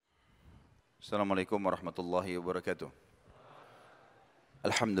Assalamualaikum warahmatullahi wabarakatuh.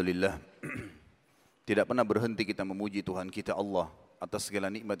 Alhamdulillah, tidak pernah berhenti kita memuji Tuhan kita Allah atas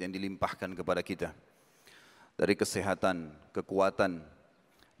segala nikmat yang dilimpahkan kepada kita. Dari kesehatan, kekuatan,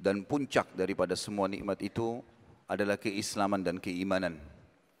 dan puncak daripada semua nikmat itu adalah keislaman dan keimanan.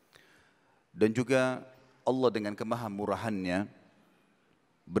 Dan juga Allah dengan kemahamurahannya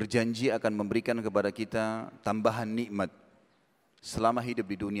berjanji akan memberikan kepada kita tambahan nikmat selama hidup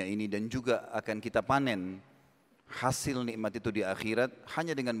di dunia ini, dan juga akan kita panen hasil nikmat itu di akhirat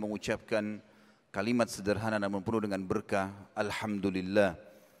hanya dengan mengucapkan kalimat sederhana namun penuh dengan berkah, Alhamdulillah.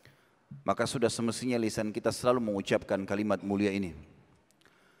 Maka sudah semestinya lisan kita selalu mengucapkan kalimat mulia ini.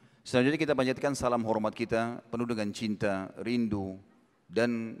 Selanjutnya kita panjatkan salam hormat kita penuh dengan cinta, rindu,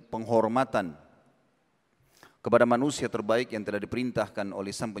 dan penghormatan kepada manusia terbaik yang telah diperintahkan oleh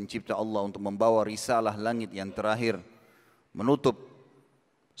Sang Pencipta Allah untuk membawa risalah langit yang terakhir, menutup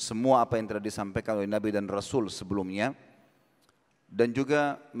semua apa yang telah disampaikan oleh Nabi dan Rasul sebelumnya, dan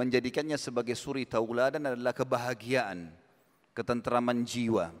juga menjadikannya sebagai suri tauladan adalah kebahagiaan, ketenteraman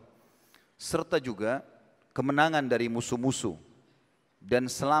jiwa, serta juga kemenangan dari musuh-musuh dan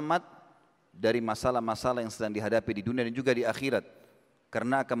selamat dari masalah-masalah yang sedang dihadapi di dunia dan juga di akhirat,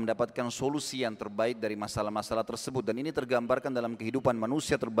 karena akan mendapatkan solusi yang terbaik dari masalah-masalah tersebut. Dan ini tergambarkan dalam kehidupan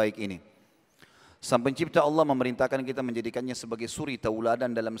manusia terbaik ini. Sang Pencipta Allah memerintahkan kita menjadikannya sebagai suri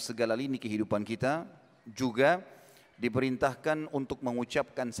tauladan dalam segala lini kehidupan kita, juga diperintahkan untuk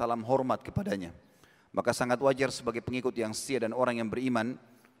mengucapkan salam hormat kepadanya. Maka sangat wajar sebagai pengikut yang setia dan orang yang beriman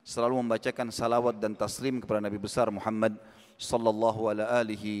selalu membacakan salawat dan taslim kepada Nabi besar Muhammad sallallahu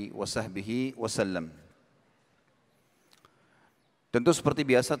alaihi wasallam. Tentu seperti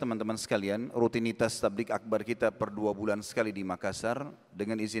biasa teman-teman sekalian, rutinitas tabligh akbar kita per 2 bulan sekali di Makassar.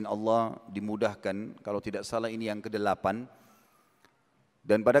 Dengan izin Allah dimudahkan, kalau tidak salah ini yang ke-8.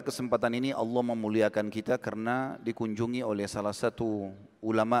 Dan pada kesempatan ini Allah memuliakan kita karena dikunjungi oleh salah satu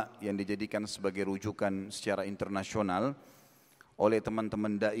ulama yang dijadikan sebagai rujukan secara internasional oleh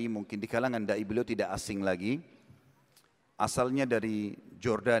teman-teman da'i. Mungkin di kalangan da'i beliau tidak asing lagi, asalnya dari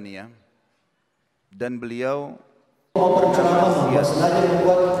Jordania, dan beliau berceramah sengaja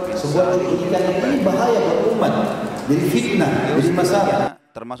membuat sebuah cuitan ini bahaya buat umat, jadi fitnah, jadi masalah.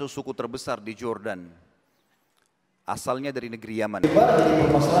 Termasuk suku terbesar di Jordan, asalnya dari negeri Yaman.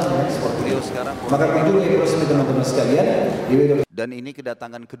 Beliau sekarang Maka kunjungi terus teman-teman sekalian. Dan ini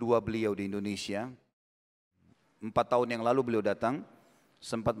kedatangan kedua beliau di Indonesia. 4 tahun yang lalu beliau datang,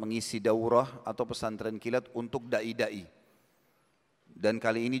 sempat mengisi daurah atau pesantren kilat untuk da'i-da'i. Dan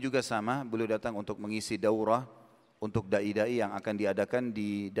kali ini juga sama, beliau datang untuk mengisi daurah untuk da'i-da'i yang akan diadakan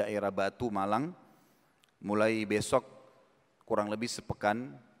di daerah Batu, Malang. Mulai besok kurang lebih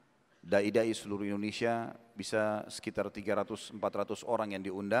sepekan, da'i-da'i seluruh Indonesia bisa sekitar 300-400 orang yang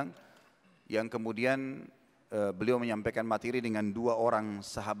diundang. Yang kemudian beliau menyampaikan materi dengan 2 orang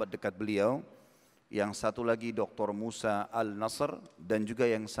sahabat dekat beliau. Yang satu lagi Dr. Musa Al-Nasr, dan juga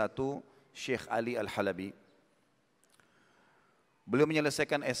yang satu Syekh Ali Al-Halabi. Beliau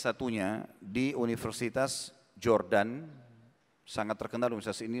menyelesaikan S1-nya di Universitas Jordan, sangat terkenal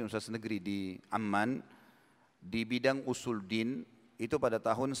universitas ini, universitas negeri di Amman, di bidang usul din, itu pada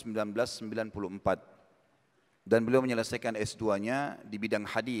tahun 1994. Dan beliau menyelesaikan S2-nya di bidang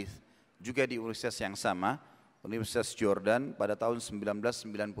hadis juga di universitas yang sama, Universitas Jordan, pada tahun 1997.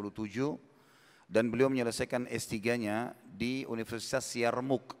 Dan beliau menyelesaikan S3-nya di Universitas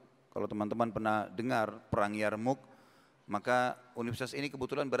Yarmouk. Kalau teman-teman pernah dengar perang Yarmouk, maka universitas ini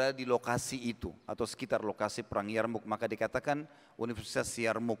kebetulan berada di lokasi itu atau sekitar lokasi perang Yarmouk, maka dikatakan Universitas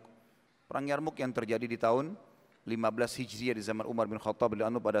Yarmouk. Perang Yarmouk yang terjadi di tahun 15 Hijriah di zaman Umar bin Khattab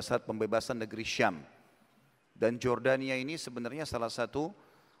radhiyallahu anhu pada saat pembebasan negeri Syam. Dan Jordania ini sebenarnya salah satu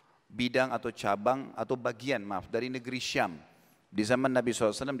bidang atau cabang atau bagian dari negeri Syam. Di zaman Nabi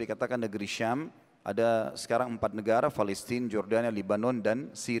SAW dikatakan negeri Syam ada sekarang 4 negara, Palestina, Jordania, Lebanon,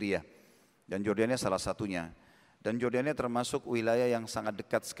 dan Syria. Dan Jordania salah satunya. Dan Jordania termasuk wilayah yang sangat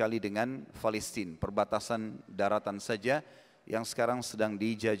dekat sekali dengan Palestina, perbatasan daratan saja yang sekarang sedang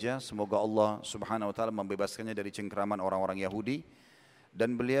dijajah. Semoga Allah Subhanahu wa taala membebaskannya dari cengkeraman orang-orang Yahudi.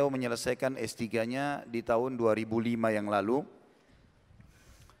 Dan beliau menyelesaikan S3-nya di tahun 2005 yang lalu.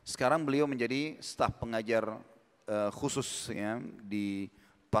 Sekarang beliau menjadi staf pengajar khusus ya, di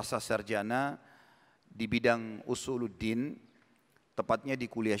pasca sarjana di bidang usuluddin, tepatnya di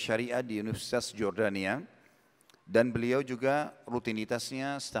kuliah syariah di Universitas Jordania. Dan beliau juga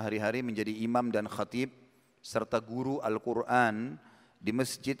rutinitasnya sehari-hari menjadi imam dan khatib serta guru Al-Quran di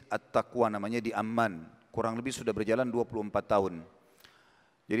Masjid At-Taqwa namanya di Amman. Kurang lebih sudah berjalan 24 tahun.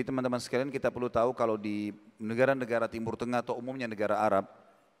 Jadi teman-teman sekalian, kita perlu tahu kalau di negara-negara Timur Tengah atau umumnya negara Arab,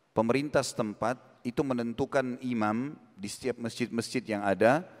 pemerintah setempat itu menentukan imam di setiap masjid-masjid yang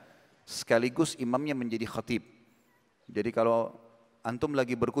ada, sekaligus imamnya menjadi khatib. Jadi kalau antum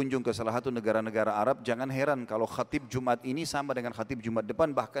lagi berkunjung ke salah satu negara-negara Arab, jangan heran kalau khatib Jumat ini sama dengan khatib Jumat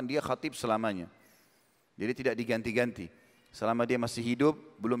depan, bahkan dia khatib selamanya. Jadi tidak diganti-ganti. Selama dia masih hidup,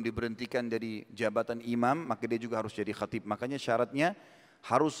 belum diberhentikan dari jabatan imam, maka dia juga harus jadi khatib. Makanya syaratnya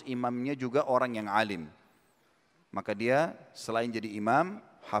harus imamnya juga orang yang alim. Maka dia selain jadi imam,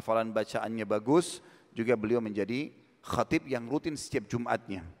 hafalan bacaannya bagus, juga beliau menjadi khatib yang rutin setiap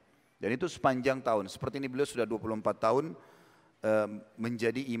Jumatnya. Dan itu sepanjang tahun. Seperti ini beliau sudah 24 tahun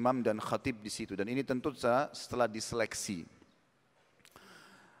menjadi imam dan khatib di situ. Dan ini tentu setelah diseleksi.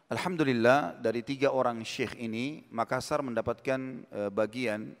 Alhamdulillah dari 3 orang syekh ini, Makassar mendapatkan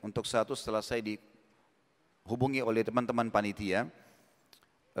bagian untuk satu setelah saya dihubungi oleh teman-teman panitia.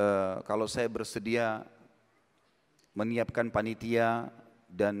 Kalau saya bersedia menyiapkan panitia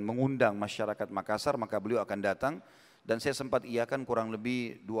dan mengundang masyarakat Makassar, maka beliau akan datang. Dan saya sempat iakan kurang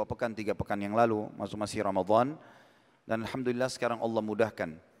lebih 2 pekan, 3 pekan yang lalu, masih Ramadan. Dan Alhamdulillah sekarang Allah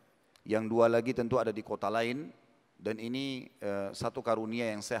mudahkan. Yang 2 lagi tentu ada di kota lain. Dan ini satu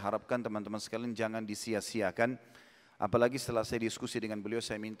karunia yang saya harapkan teman-teman sekalian jangan disia-siakan. Apalagi setelah saya diskusi dengan beliau,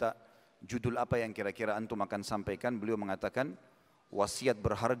 saya minta judul apa yang kira-kira antum akan sampaikan. Beliau mengatakan wasiat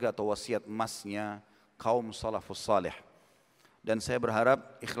berharga atau wasiat emasnya kaum salafus salih. Dan saya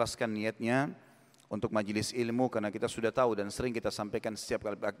berharap ikhlaskan niatnya untuk majelis ilmu, karena kita sudah tahu dan sering kita sampaikan setiap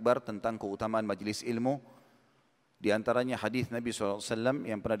kali akbar tentang keutamaan majelis ilmu. Di antaranya hadis Nabi SAW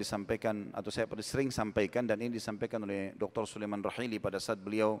yang pernah disampaikan atau saya sering sampaikan, dan ini disampaikan oleh Dr. Sulaiman Rahili pada saat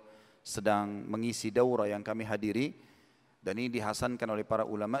beliau sedang mengisi daurah yang kami hadiri, dan ini dihasankan oleh para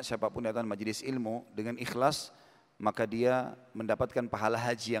ulama. Siapapun yang datang majelis ilmu dengan ikhlas, maka dia mendapatkan pahala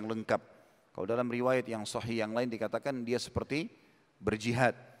haji yang lengkap. Kalau dalam riwayat yang sahih yang lain dikatakan dia seperti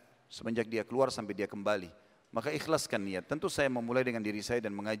berjihad semenjak dia keluar sampai dia kembali. Maka ikhlaskan niat. Tentu saya memulai dengan diri saya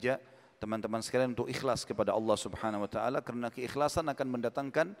dan mengajak teman-teman sekalian untuk ikhlas kepada Allah Subhanahu wa taala, karena keikhlasan akan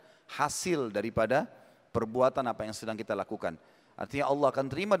mendatangkan hasil daripada perbuatan apa yang sedang kita lakukan. Artinya Allah akan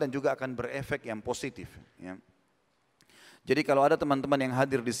terima dan juga akan berefek yang positif, ya. Jadi kalau ada teman-teman yang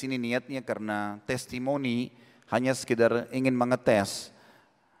hadir di sini niatnya karena testimoni, hanya sekedar ingin mengetes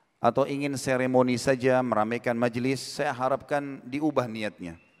atau ingin seremoni saja meramaikan majelis, saya harapkan diubah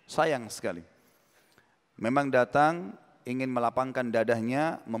niatnya. Sayang sekali. Memang datang ingin melapangkan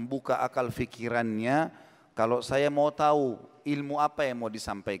dadahnya, membuka akal fikirannya. Kalau saya mau tahu ilmu apa yang mau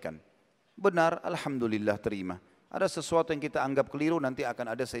disampaikan, benar, alhamdulillah terima. Ada sesuatu yang kita anggap keliru, nanti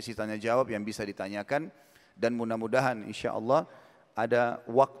akan ada sesi tanya jawab yang bisa ditanyakan. Dan mudah-mudahan insya Allah ada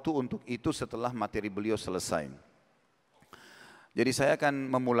waktu untuk itu setelah materi beliau selesai. Jadi saya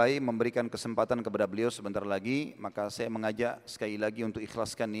akan memulai memberikan kesempatan kepada beliau sebentar lagi. Maka saya mengajak sekali lagi untuk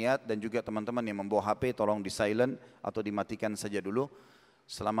ikhlaskan niat, dan juga teman-teman yang membawa HP tolong di silent atau dimatikan saja dulu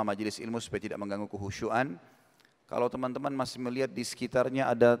selama majelis ilmu supaya tidak mengganggu kehusyuan. Kalau teman-teman masih melihat di sekitarnya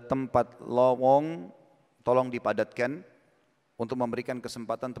ada tempat lowong, tolong dipadatkan untuk memberikan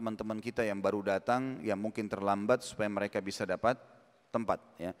kesempatan teman-teman kita yang baru datang, yang mungkin terlambat, supaya mereka bisa dapat tempat,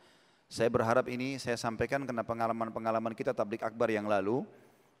 ya. Saya berharap ini saya sampaikan karena pengalaman-pengalaman kita tablik akbar yang lalu,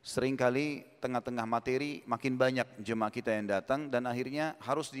 seringkali tengah-tengah materi makin banyak jemaah kita yang datang, dan akhirnya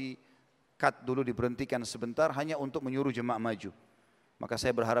harus di-cut dulu, diberhentikan sebentar hanya untuk menyuruh jemaah maju. Maka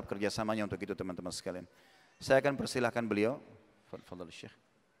saya berharap kerjasamanya untuk itu teman-teman sekalian. Saya akan persilahkan beliau. Fadhal Syekh.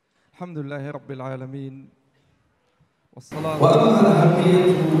 Alhamdulillahirabbil alamin. وأما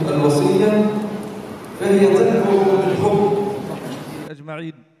أهمية الوصية فهي تنبع بالحب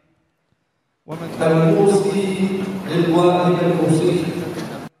أجمعين ومن الموصي للوالد الموصي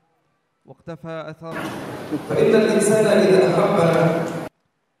واقتفى أثر فإن الإنسان إذا أحب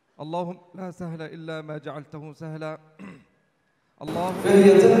اللهم لا سهل إلا ما جعلته سهلا اللهم فهي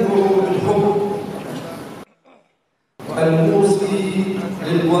تنبع بالحب الموصي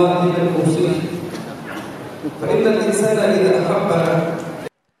للوالد الموصي فإن الإنسان إذا أحب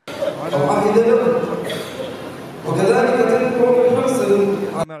أو عهد له وكذلك تنبع بالحرص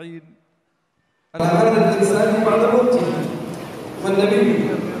معين على هذا الإنسان بعد موته والنبي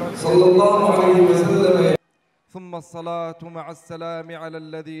صلى الله عليه وسلم. ثم الصلاة مع السلام على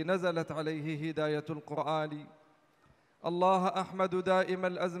الذي نزلت عليه هداية القرآن الله أحمد دائم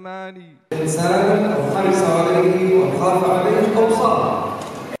الأزمان إنسان أو حرص عليه وخاف عليه أو صار.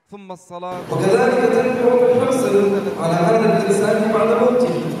 ثم الصلاة وكذلك تنبع بالحرص على هذا الإنسان بعد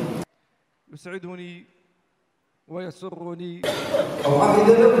موته. يسعدني ويسرني أو عهد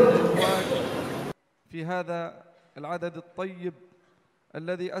له في هذا العدد الطيب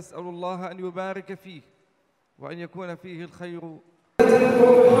الذي أسأل الله أن يبارك فيه وأن يكون فيه الخير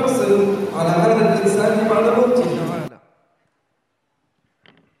الإنسان بعد موته.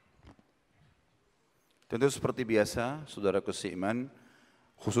 Tentu seperti biasa, saudaraku seiman,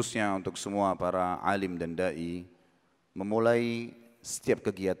 khususnya untuk semua para alim dan dai, memulai setiap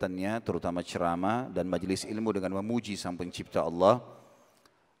kegiatannya, terutama ceramah dan majelis ilmu dengan memuji Sang Pencipta Allah,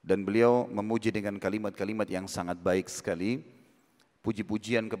 dan beliau memuji dengan kalimat-kalimat yang sangat baik sekali,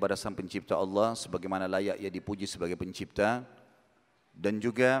 puji-pujian kepada Sang Pencipta Allah sebagaimana layak ia dipuji sebagai pencipta, dan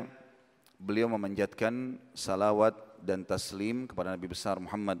juga beliau memanjatkan salawat dan taslim kepada Nabi besar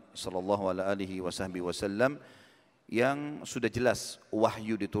Muhammad sallallahu alaihi wasallam yang sudah jelas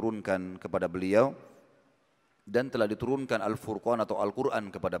wahyu diturunkan kepada beliau dan telah diturunkan Al-Furqan atau Al-Quran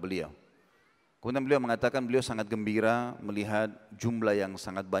kepada beliau. Kemudian beliau mengatakan beliau sangat gembira melihat jumlah yang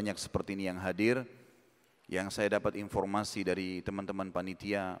sangat banyak seperti ini yang hadir. Yang saya dapat informasi dari teman-teman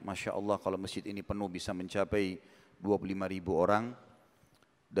panitia, Masya Allah kalau masjid ini penuh bisa mencapai 25.000 orang.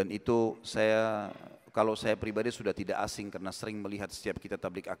 Dan itu kalau saya pribadi sudah tidak asing karena sering melihat setiap kita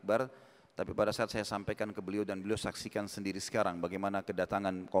tablik akbar. Tapi pada saat saya sampaikan ke beliau dan beliau saksikan sendiri sekarang bagaimana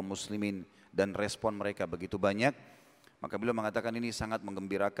kedatangan kaum muslimin dan respon mereka begitu banyak, maka beliau mengatakan ini sangat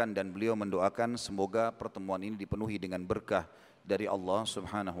menggembirakan dan beliau mendoakan semoga pertemuan ini dipenuhi dengan berkah dari Allah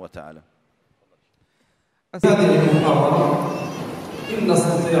Subhanahu wa taala.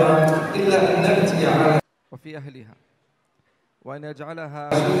 وفي أهلها وأن يجعلها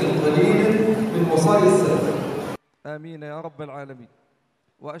من وصايا السلف. آمين يا رب العالمين.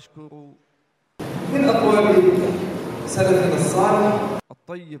 وأشكر من أقوال سلفنا الصالح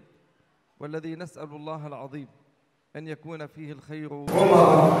الطيب والذي نسأل الله العظيم أن يكون فيه الخير عمر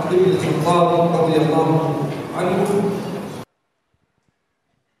بن الخطاب رضي الله عنه.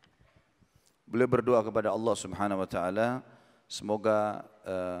 Beliau berdoa kepada Allah Subhanahu wa taala semoga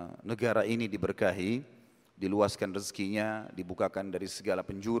negara ini diberkahi, diluaskan rezekinya, dibukakan dari segala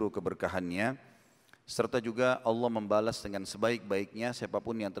penjuru keberkahannya, serta juga Allah membalas dengan sebaik-baiknya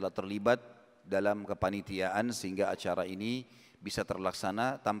siapapun yang telah terlibat dalam kepanitiaan sehingga acara ini bisa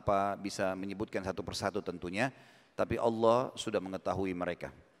terlaksana tanpa bisa menyebutkan satu persatu tentunya, tapi Allah sudah mengetahui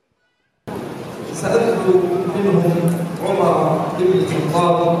mereka.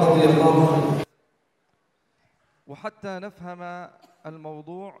 وحتى نفهم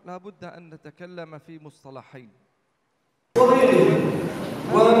الموضوع لا بد أن نتكلم في مصطلحين.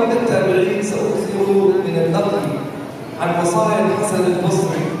 ومن التابعين سأكثر من النقل عن وصايا الحسن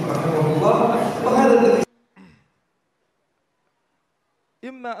البصري رحمه الله، وهذا الذي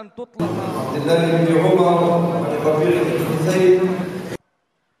إما أن تطلق عبد الله بن عمر وربيع بن حسين.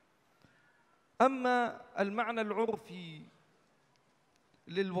 أما المعنى العرفي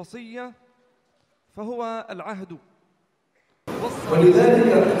للوصية فهو العهد،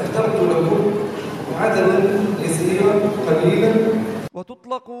 ولذلك اخترت لكم عددا يسيرا قليلا.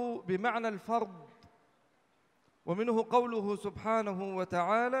 وتطلق بمعنى الفرض، ومنه قوله سبحانه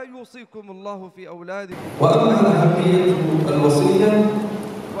وتعالى يوصيكم الله في أولادكم. وأما أهمية الوصية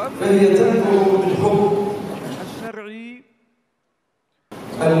فهي تنبع بالحكم الشرعي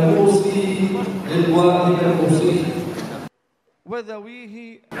الموصي للوالد الموصي، وذويه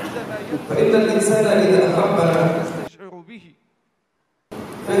عندما فإن الإنسان إذا أحبنا يستشعر به،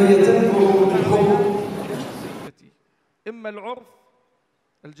 فهي تنبع بالحكم إما العرف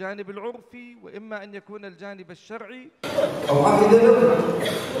الجانب العرفي وإما أن يكون الجانب الشرعي أو عهد له،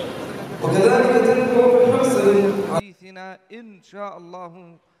 وكذلك تنبع بالحرص حديثنا إن شاء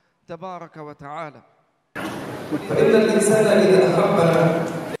الله تبارك وتعالى. فإن الإنسان إذا أحبنا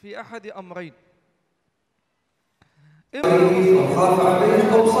في أحد أمرين، أو خاف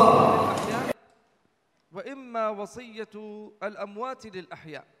عليه أو صار، وإما وصية الأموات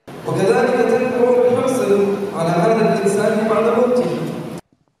للأحياء. وكذلك تنبع بالحرص على هذا الإنسان بعد موته.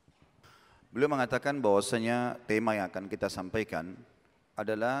 Beliau mengatakan bahwasanya tema yang akan kita sampaikan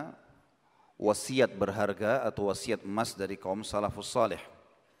adalah wasiat berharga atau wasiat emas dari kaum salafus salih.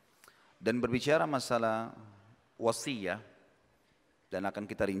 Dan berbicara masalah wasiyah, dan akan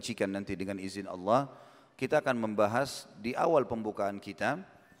kita rincikan nanti dengan izin Allah, kita akan membahas di awal pembukaan kita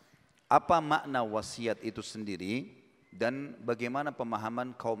apa makna wasiat itu sendiri dan bagaimana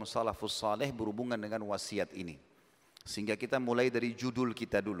pemahaman kaum salafus salih berhubungan dengan wasiat ini. Sehingga kita mulai dari judul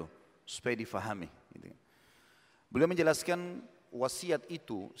kita dulu supaya difahami. Beliau menjelaskan wasiat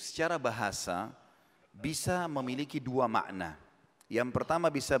itu secara bahasa bisa memiliki dua makna. Yang pertama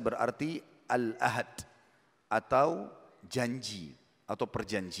bisa berarti al-ahad atau janji atau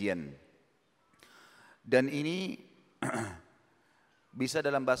perjanjian. Dan ini bisa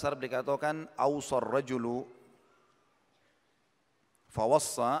dalam bahasa Arab dikatakan awsar rajulu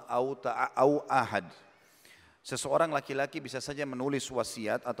fawassa au ahad. Seseorang laki-laki bisa saja menulis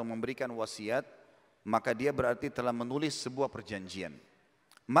wasiat atau memberikan wasiat maka dia berarti telah menulis sebuah perjanjian.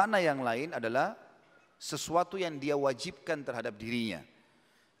 Makna yang lain adalah sesuatu yang dia wajibkan terhadap dirinya.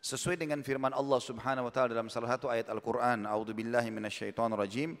 Sesuai dengan firman Allah Subhanahu wa taala dalam salah satu ayat Al-Qur'an, A'udzubillahi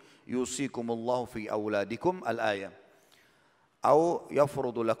minasyaitonirrajim, yusikumullahu fi auladikum al-ayah. Au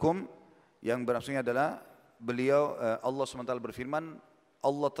yafrudu lakum, yang bermaksudnya adalah beliau Allah SWT berfirman,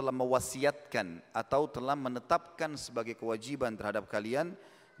 Allah telah mewasiatkan atau telah menetapkan sebagai kewajiban terhadap kalian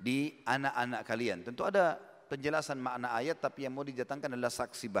di anak-anak kalian. Tentu ada penjelasan makna ayat, tapi yang mau didatangkan adalah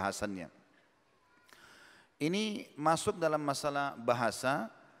saksi bahasannya. Ini masuk dalam masalah bahasa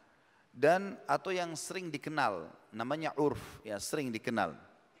dan atau yang sering dikenal, namanya urf, ya sering dikenal.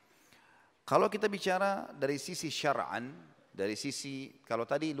 Kalau kita bicara dari sisi syar'an, dari sisi kalau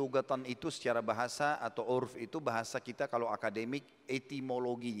tadi lugatan itu secara bahasa atau urf itu bahasa kita kalau akademik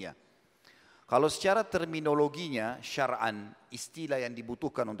etimologinya. Kalau secara terminologinya syar'an, istilah yang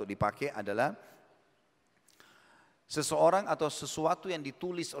dibutuhkan untuk dipakai adalah seseorang atau sesuatu yang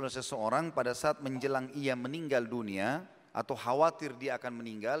ditulis oleh seseorang pada saat menjelang ia meninggal dunia atau khawatir dia akan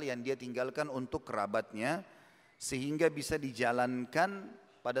meninggal, yang dia tinggalkan untuk kerabatnya sehingga bisa dijalankan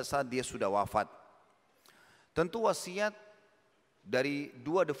pada saat dia sudah wafat. Tentu wasiat dari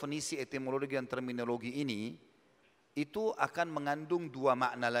dua definisi etimologi dan terminologi ini itu akan mengandung dua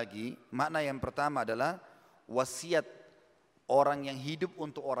makna lagi. Makna yang pertama adalah wasiat orang yang hidup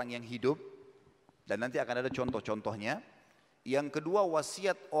untuk orang yang hidup, dan nanti akan ada contoh-contohnya. Yang kedua,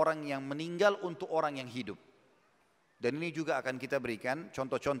 wasiat orang yang meninggal untuk orang yang hidup. Dan ini juga akan kita berikan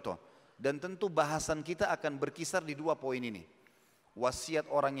contoh-contoh. Dan tentu bahasan kita akan berkisar di dua poin ini. Wasiat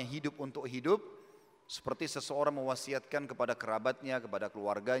orang yang hidup untuk hidup, seperti seseorang mewasiatkan kepada kerabatnya, kepada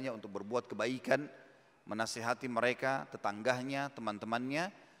keluarganya untuk berbuat kebaikan, menasihati mereka, tetangganya,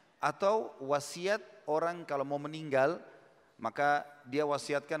 teman-temannya. Atau wasiat orang kalau mau meninggal, maka dia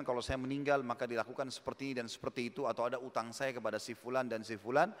wasiatkan kalau saya meninggal maka dilakukan seperti ini dan seperti itu, atau ada utang saya kepada si fulan dan si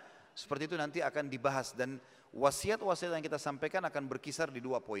fulan. Seperti itu nanti akan dibahas, dan wasiat-wasiat yang kita sampaikan akan berkisar di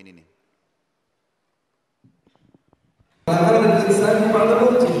dua poin ini.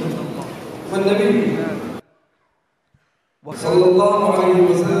 sallallahu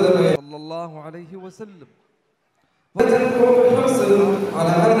alaihi wasallam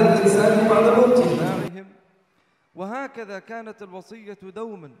وهكذا كانت الوصية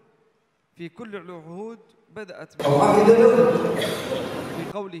دوما في كل العهود بدأت في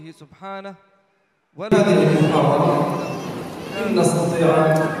قوله سبحانه ولا نستطيع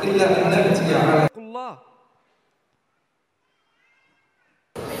إلا أن نأتي على الله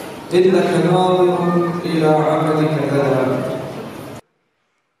إنك ناظر إلى عملك هذا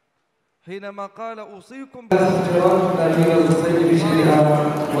حينما قال أوصيكم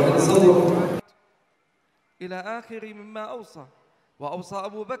إلى آخر مما أوصى، وأوصى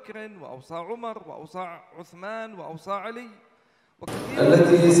أبو بكر وأوصى عمر وأوصى عثمان وأوصى علي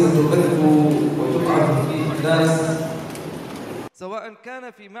التي ستبث وتبعث فيه الناس، سواء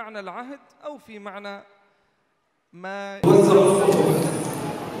كان في معنى العهد أو في معنى ما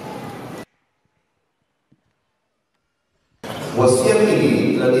Wasiat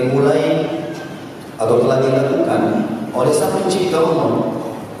ini telah dimulai atau telah dilakukan oleh Sang Pencipta Allah.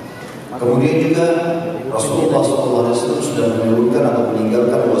 Kemudian juga Rasulullah SAW sudah menyebutkan atau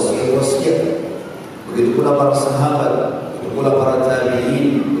meninggalkan wasiat-wasiat. Begitu pula para sahabat, begitu pula para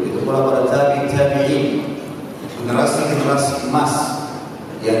tabi'in, begitu pula para tabi'in, generasi-generasi emas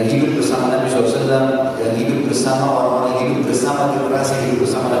yang hidup bersama Nabi SAW, yang hidup bersama orang-orang yang hidup bersama generasi hidup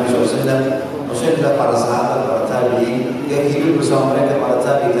bersama Nabi SAW. Maksudnya adalah para sahabat, para tabi'in yang hidup bersama mereka, para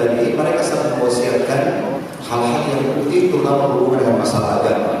tabi'in, mereka sangat mewasiatkan hal-hal yang penting terutama berhubungan dengan masalah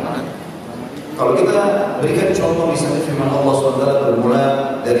agama. Kalau kita berikan contoh misalnya firman Allah SWT bermula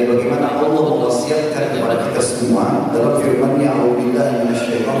dari bagaimana Allah mewasiatkan kepada kita semua dalam firman-Nya, A'udzubillahi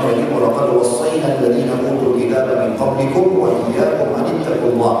minasyaitonirrajim, wa laqad wassayna alladziina utul kitaba min qablikum wa iyyakum an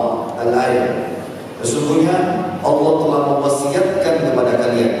ittaqullah. Al-ayat. Sesungguhnya Allah telah mewasiatkan kepada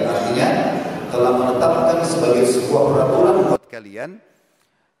kalian, artinya telah menetapkan sebagai sebuah peraturan buat kalian,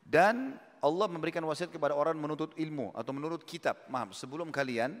 dan Allah memberikan wasiat kepada orang menuntut ilmu atau menurut kitab, sebelum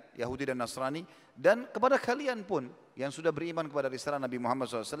kalian Yahudi dan Nasrani, dan kepada kalian pun yang sudah beriman kepada risalah Nabi Muhammad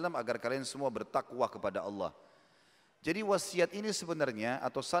SAW, agar kalian semua bertakwa kepada Allah. Jadi wasiat ini sebenarnya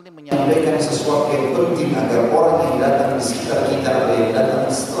atau saling menyampaikan sesuatu yang penting agar orang yang datang di sekitar kita atau yang datang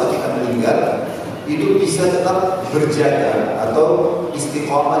setelah kita meninggal itu bisa tetap berjaga atau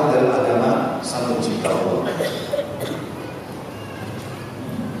istiqamah dalam agama Sang Pencipta Allah.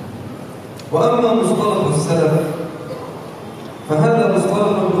 وأما مصطلح السلف فهذا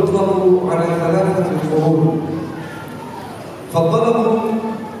مصطلح يطلق على ثلاثة قرون فضلهم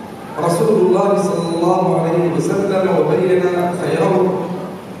رسول الله صلى الله الله عليه وسلم وبين خيره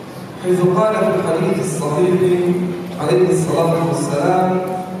حيث قال في الحديث الصحيح عليه الصلاة والسلام: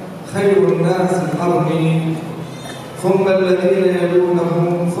 خير الناس قرني ثم الذين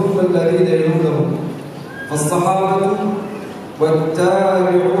يلونهم ثم الذين يلونهم فالصحابة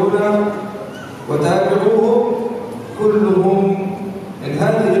والتابعون وتابعوهم كلهم من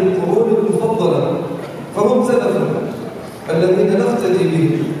هذه القرون المفضلة، فهم سلفنا الذين نقتدي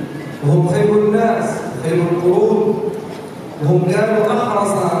بهم، وهم خير الناس خير القرون، وهم كانوا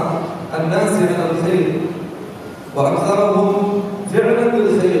أحرص الناس على الخير وأكثرهم فعلا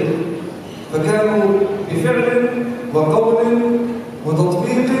بالخير، فكانوا بفعل وقول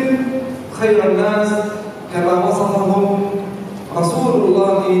وتطبيق خير الناس كما وصفهم رسول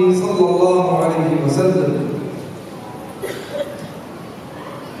الله صلى الله عليه وسلم.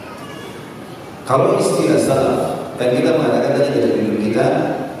 Kalau istilah salaf, dan kita mengatakan tadi dari judul kita,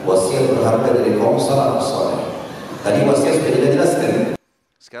 wasiat berharga dari kaum salaf saleh. Tadi wasiat sudah kita jelaskan.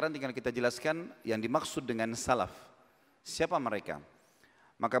 Sekarang tinggal kita jelaskan yang dimaksud dengan salaf. Siapa mereka?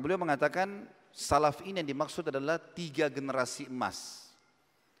 Maka beliau mengatakan salaf ini yang dimaksud adalah 3 generasi emas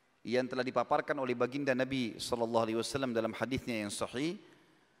yang telah dipaparkan oleh baginda Nabi SAW dalam hadisnya yang sahih.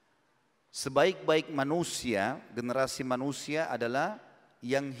 Sebaik-baik manusia, generasi manusia adalah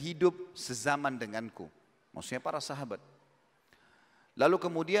yang hidup sezaman denganku, maksudnya para sahabat. Lalu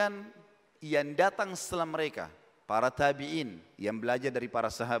kemudian yang datang setelah mereka, para tabi'in yang belajar dari para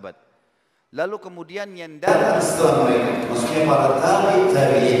sahabat. Lalu kemudian yang datang setelah mereka, maksudnya para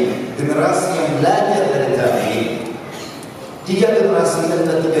tabi'in, generasi yang belajar dari tabi'in. 3 generasi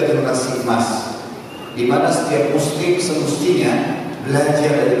adalah 3 generasi emas, di mana setiap muslim semestinya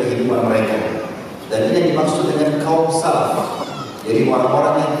belajar dari kehidupan mereka. Dan ini yang dimaksud dengan kaum salaf. Jadi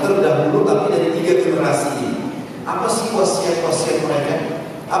orang-orang yang terdahulu tapi dari 3 generasi ini. Apa sih wasiat-wasiat mereka?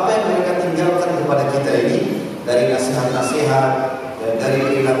 Apa yang mereka tinggalkan kepada kita ini? Dari nasihat-nasihat, dari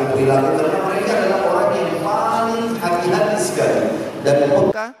perilaku-perilaku. Karena mereka adalah orang yang paling hati-hati sekali dan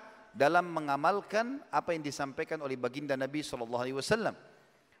peka dalam mengamalkan apa yang disampaikan oleh baginda Nabi SAW.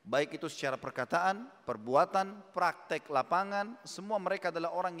 Baik itu secara perkataan, perbuatan, praktek lapangan, semua mereka adalah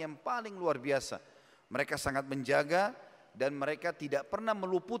orang yang paling luar biasa. Mereka sangat menjaga dan mereka tidak pernah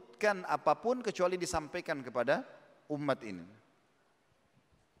meluputkan apapun kecuali disampaikan kepada umat ini.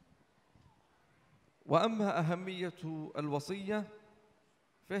 Wa amma ahammiyatu al-wasiyah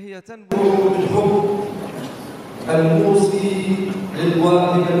fahiya tanbu بالحب الموصي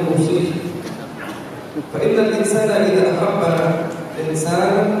للوالد الموصي، فإن الإنسان إذا أحب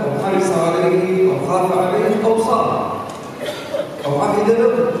إنسانا أو حرص عليه أو خاف عليه أو صار أو عهد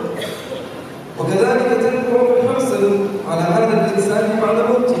له، وكذلك تنبع بالحرص على هذا الإنسان بعد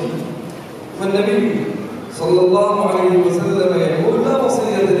موته. فالنبي صلى الله عليه وسلم يقول: لا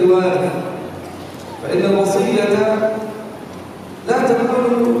وصية لوارث، فإن الوصية لا تكون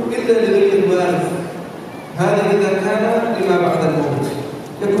إلا لغير الوارث، هذا إذا كان لما بعد الموت،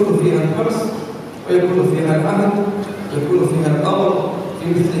 يكون فيها الحرص ويكون فيها العهد ويكون فيها الأمر في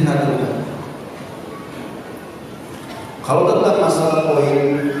مثل هذا الباب. Kalau tentang masalah poin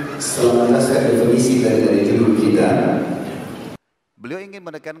setelah menjelaskan definisi dari judul kita, beliau ingin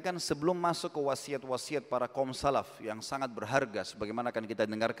menekankan sebelum masuk ke wasiat-wasiat para kaum salaf yang sangat berharga, sebagaimana akan kita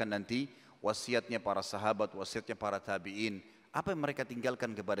dengarkan nanti wasiatnya para sahabat, wasiatnya para tabi'in, apa yang mereka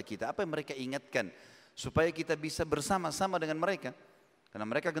tinggalkan kepada kita, apa yang mereka ingatkan supaya kita bisa bersama-sama dengan mereka, karena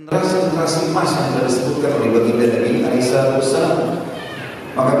mereka generasi emas yang sudah disebutkan oleh baginda Nabi SAW.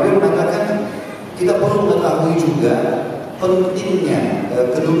 Maka beliau mengatakan kita perlu mengetahui juga pentingnya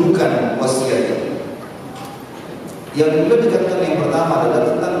kedudukan wasiat. Yang beliau dikatakan yang pertama adalah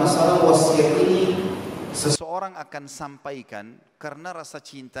tentang masalah wasiat ini seseorang akan sampaikan karena rasa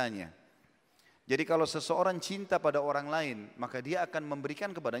cintanya. Jadi kalau seseorang cinta pada orang lain, maka dia akan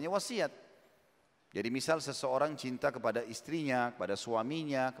memberikan kepadanya wasiat. Jadi misal seseorang cinta kepada istrinya, kepada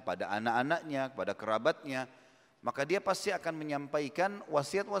suaminya, kepada anak-anaknya, kepada kerabatnya, maka dia pasti akan menyampaikan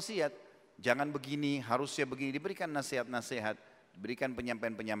wasiat-wasiat. Jangan begini, harusnya begini, diberikan nasihat-nasihat, diberikan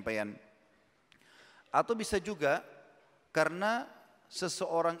penyampaian-penyampaian. Atau bisa juga karena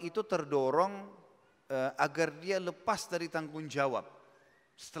seseorang itu terdorong agar dia lepas dari tanggung jawab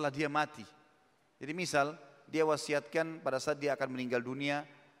setelah dia mati. Jadi misal dia wasiatkan pada saat dia akan meninggal dunia,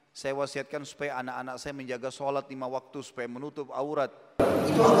 saya wasiatkan supaya anak-anak saya menjaga sholat 5 waktu supaya menutup aurat.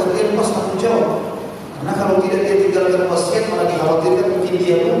 Itu agar dia lepas tanggung jawab. Karena kalau tidak dia tinggalkan wasiat, malah dikhawatirkan mungkin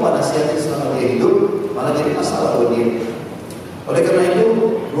dia lupa nasihatnya selama dia hidup, malah jadi masalah buat dia. Oleh karena itu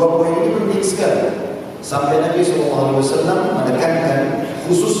 2 poin ini penting sekali. Sampai Nabi SAW menekankan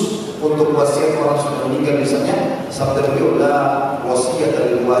khusus untuk wasiat orang sudah meninggal, misalnya sabda beliau, la wasiat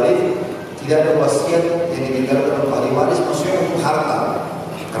lil warith, tidak ada wasiat yang ditinggalkan oleh ahli waris maksudnya untuk harta.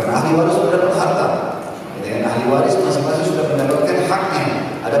 Karena ahli waris sudah dapat harta. Dan ahli waris masing-masing sudah mendapatkan haknya.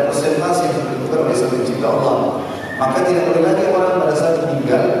 Ada persentase yang ditentukan oleh Sang Pencipta Allah. Maka tidak boleh lagi orang pada saat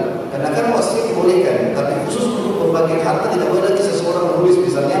meninggal, karena kan wasiat dibolehkan, tapi khusus untuk pembagian harta tidak boleh lagi seseorang menulis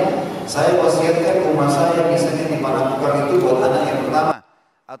misalnya saya wasiatkan rumah saya misalnya di Panakukang itu buat anak yang pertama,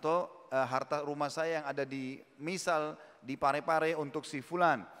 atau harta rumah saya yang ada di misal di Parepare untuk si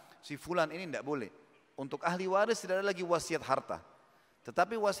fulan ini tidak boleh. Untuk ahli waris tidak ada lagi wasiat harta,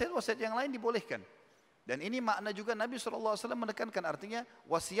 tetapi wasiat-wasiat yang lain dibolehkan. Dan ini makna juga Nabi SAW menekankan, artinya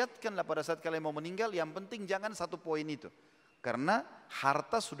wasiatkanlah pada saat kalian mau meninggal, yang penting jangan satu poin itu. Karena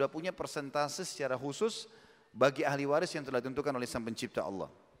harta sudah punya persentase secara khusus bagi ahli waris yang telah ditentukan oleh Sang Pencipta Allah.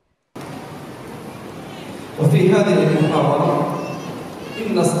 وفي هذه المحاضرة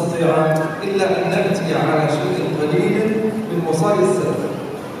إن نستطيع إلا أن نأتي على شيء قليل من وصايا السلف،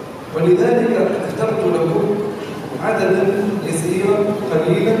 ولذلك اخترت لكم عددا يسيرا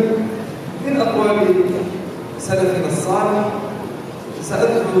قليلا من أقوال سلفنا الصالح.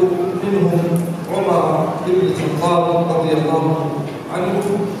 سأذكر منهم عمر بن الخطاب رضي الله عنه،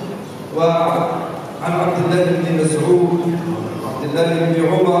 وعن عبد الله بن مسعود، عبد الله بن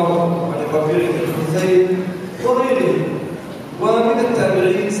عمر، وعن الربيع بن حسين وغيرهم. ومن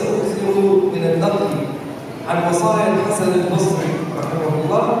التابعين سأكثر من النقل عن وصايا الحسن البصري رحمه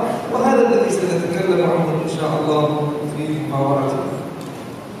الله، وهذا الذي سنتكلم عنه إن شاء الله في محاضرتنا.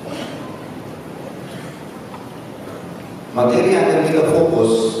 Materi yang akan kita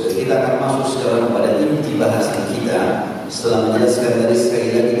fokus, kita akan masuk sekarang pada inti bahasan kita setelah menjelaskan tadi sekali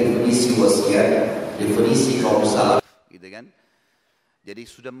lagi definisi wasiat, definisi kaum salaf, gitu kan? Jadi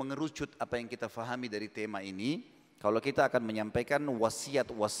sudah mengerucut apa yang kita fahami dari tema ini. Kalau kita akan menyampaikan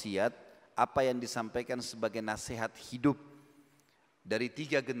wasiat-wasiat, apa yang disampaikan sebagai nasihat hidup dari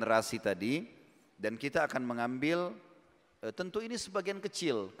 3 generasi tadi, dan kita akan mengambil, tentu ini sebagian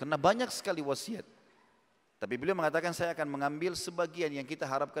kecil, karena banyak sekali wasiat. Tapi beliau mengatakan saya akan mengambil sebagian yang kita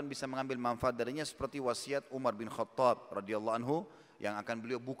harapkan bisa mengambil manfaat darinya, seperti wasiat Umar bin Khattab radhiyallahu anhu yang akan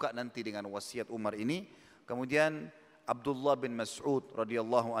beliau buka nanti dengan wasiat Umar ini. Kemudian Abdullah bin Mas'ud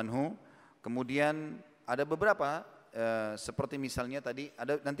radhiyallahu anhu. Kemudian ada beberapa seperti misalnya tadi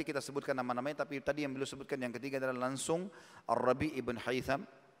ada, nanti kita sebutkan nama-namanya, tapi tadi yang beliau sebutkan yang ketiga adalah langsung Ar-Rabi' ibn Haytham,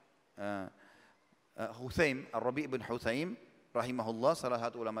 Ar-Rabi' ibn Huthaim rahimahullah, salah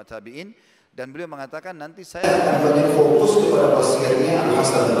satu ulama tabi'in. Dan beliau mengatakan nanti saya akan banyak fokus kepada wasiatnya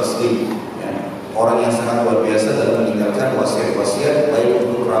Al-Hasan Al-Basri, ya. Orang yang sangat luar biasa dalam meninggalkan wasiat-wasiat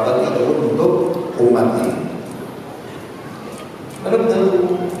baik untuk kerabatnya ataupun untuk umatnya. نبدأ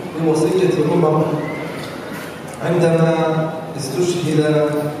بوصية عمر عندما استشهد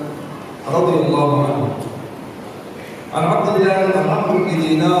رضي الله عنه. عن عبد الله بن عمرو بن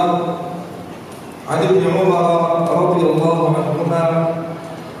دينار عن ابن عمر رضي الله عنهما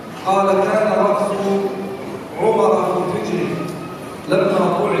قال كان رأس عمر في الحجر لما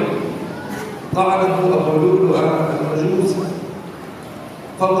طعنه أبو لؤلؤ المجوس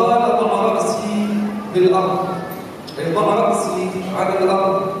فقال ضع رأسي بالأرض، أي ضع رأسي على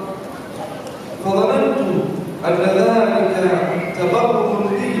الأرض، فظننت أن ذلك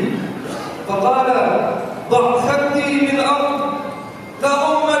تبرم لي، فقال ضع خدي بالأرض لا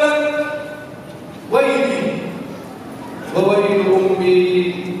أم لك، ويلي وويل أمي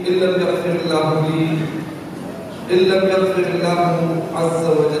إن لم يغفر الله لي، إن لم يغفر الله عز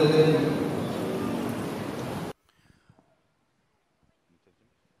وجل لي.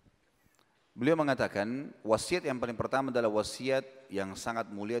 Beliau mengatakan wasiat yang paling pertama adalah wasiat yang sangat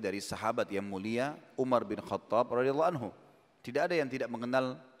mulia dari sahabat yang mulia Umar bin Khattab radhiyallahu anhu. Tidak ada yang tidak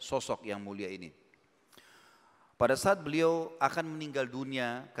mengenal sosok yang mulia ini. Pada saat beliau akan meninggal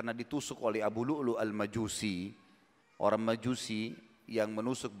dunia karena ditusuk oleh Abu Lu'lu' al-Majusi, orang Majusi yang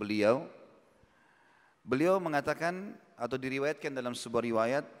menusuk beliau, beliau mengatakan atau diriwayatkan dalam sebuah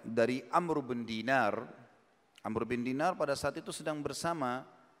riwayat dari Amr bin Dinar. Amr bin Dinar pada saat itu sedang bersama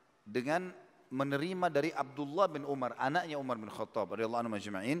dengan menerima dari Abdullah bin Umar, anaknya Umar bin Khattab radhiyallahu anhu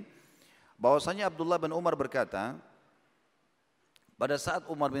majma'in, bahwasanya Abdullah bin Umar berkata, pada saat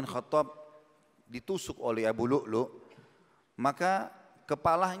Umar bin Khattab ditusuk oleh Abu Lu'lu', maka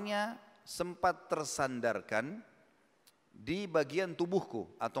kepalanya sempat tersandarkan di bagian tubuhku,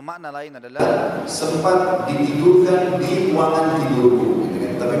 atau makna lain adalah sempat ditidurkan di ruangan tidurku.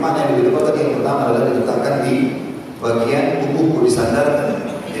 Tapi makna yang lebih tepat tadi yang pertama adalah diletakkan di bagian tubuhku, disandarkan.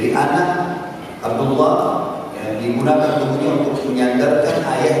 Jadi anak Abdullah yang digunakan tubuhnya untuk menyandarkan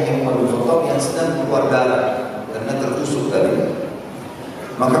ayahnya Umar bin Khattab yang sedang keluar darah karena tertusuk tadi.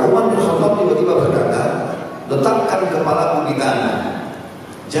 Maka Umar bin Khattab tiba-tiba berkata, letakkan kepalaku di tanah.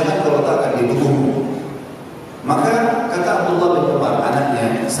 jangan kau letakkan di tubuhmu. Maka kata Abdullah bin Umar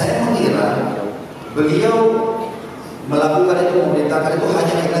anaknya, saya mengira beliau melakukan itu, memerintahkan itu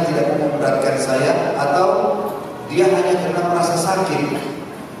hanya karena tidak memberatkan saya, atau dia hanya karena merasa sakit,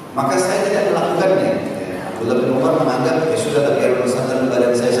 maka saya tidak melakukannya. Abdullah bin Umar menganggap ya sudah, biar bersandar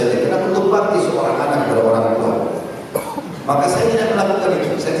badan saya saja, karena untuk bakti seorang anak kepada orang tua. Maka saya tidak melakukan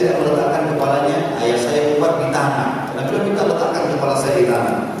itu, saya tidak meletakkan kepalanya. Ayah saya Umar di tanah, karena beliau minta letakkan kepala saya di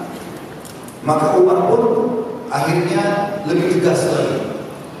tanah. Maka Umar pun akhirnya lebih tegas lagi,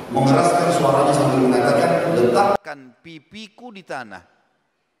 mengeraskan suaranya sambil mengatakan, letakkan pipiku di tanah.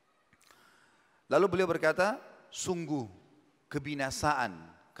 Lalu beliau berkata, sungguh kebinasaan,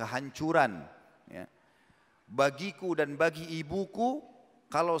 kehancuran ya, bagiku dan bagi ibuku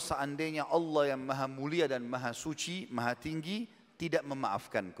kalau seandainya Allah yang maha mulia dan maha suci, maha tinggi tidak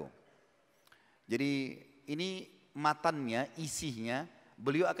memaafkanku. Jadi ini matannya, isinya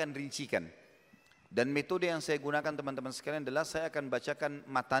beliau akan rincikan. Dan metode yang saya gunakan teman-teman sekalian adalah saya akan bacakan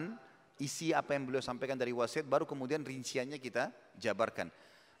matan, isi apa yang beliau sampaikan dari wasiat, baru kemudian rinciannya kita jabarkan.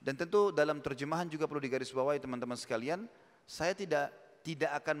 Dan tentu dalam terjemahan juga perlu digarisbawahi teman-teman sekalian, saya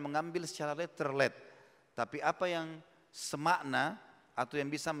tidak akan mengambil secara letterlet, tapi apa yang semakna atau yang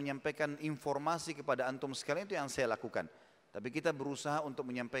bisa menyampaikan informasi kepada antum sekalian itu yang saya lakukan. Tapi kita berusaha untuk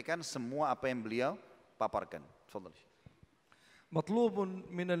menyampaikan semua apa yang beliau paparkan. Tafadhal.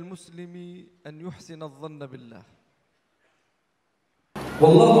 مطلوب من المسلم أن يحسن الظن بالله.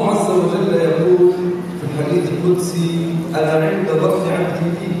 والله عز وجل يقول في الحديث القدسي: أنا عند ظن عبدي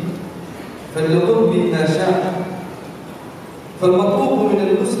بي فليظن بي ما شاء. فالمطلوب من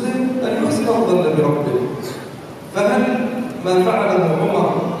المسلم أن يحسن الظن بربه. فهل ما فعله عمر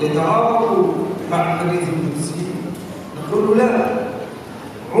يتعارض مع الحديث القدسي؟ نقول لا.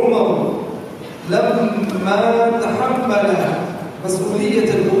 عمر لما تحمل مسؤولية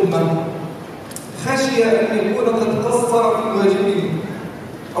الأمة خشي أن يكون قد قصر في الواجبين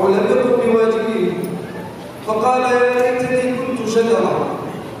أو لم يقم بواجبين، فقال: يا ليتني كنت شجرة،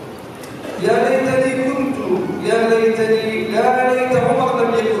 يا ليتني كنت، يا ليتني، لا ليت عمر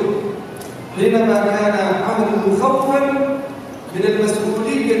لم يكن، حينما كان عمله خوفا من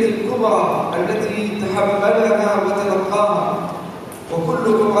المسؤولية الكبرى التي تحملها وتلقاها.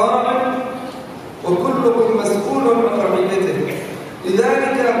 وكلكم راع وكلكم مسؤول عن رعيته.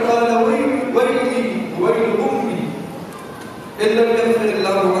 لذلك قال: ويلي ويل أمي إن لم يغفر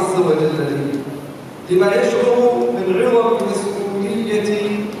الله عز وجل لي، لما يشعر من عظم المسؤولية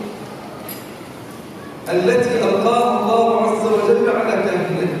التي ألقاها الله عز وجل على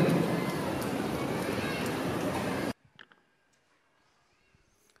كاهله.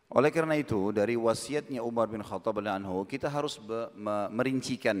 Oleh karena itu dari wasiatnya Umar bin Khattab radhiyallahu anhu kita harus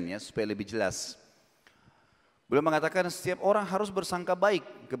merincikannya supaya lebih jelas. Beliau mengatakan setiap orang harus bersangka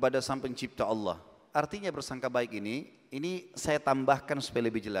baik kepada Sang Pencipta Allah. Artinya bersangka baik ini saya tambahkan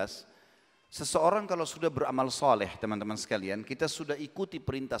supaya lebih jelas. Seseorang kalau sudah beramal soleh teman-teman sekalian, kita sudah ikuti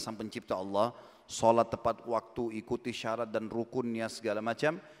perintah Sang Pencipta Allah, sholat tepat waktu, ikuti syarat dan rukunnya segala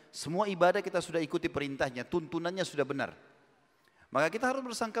macam, semua ibadah kita sudah ikuti perintahnya, tuntunannya sudah benar. Maka kita harus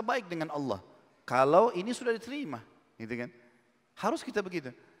bersangka baik dengan Allah. Kalau ini sudah diterima, gitu kan? Harus kita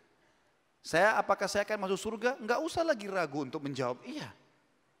begitu. Apakah saya akan masuk surga? Enggak usah lagi ragu untuk menjawab iya.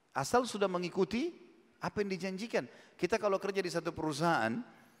 Asal sudah mengikuti apa yang dijanjikan. Kita kalau kerja di satu perusahaan,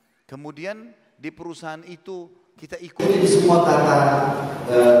 kemudian di perusahaan itu kita ikuti semua tata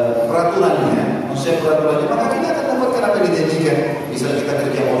peraturannya, maka kita akan dapatkan apa yang dijanjikan. Misalnya kita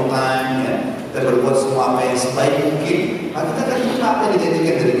kerja on time, ya, kita berbuat semua apa yang sebaik mungkin, maka kita akan terima apa yang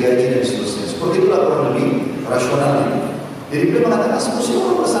dijanjikan dari gaji dan seterusnya. Seperti itulah kurang lebih rasionalnya. Jadi beliau mengatakan semua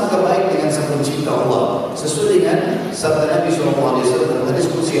orang bersangka baik dengan Sang Pencipta Allah sesuai dengan sabda Nabi SAW dalam hadis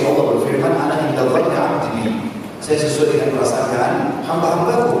qudsi Allah berfirman, "Ana inda dhanni 'abdi bi." Saya sesuai dengan prasangkaan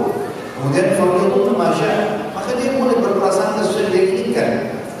hamba-hambaku. Kemudian falyanzur ma syaa, maka dia boleh berprasangka sesuai yang dia inginkan.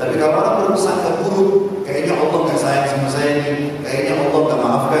 Tapi kalau orang berprasangka buruk, kayaknya Allah nggak sayang sama saya ini, kayaknya Allah nggak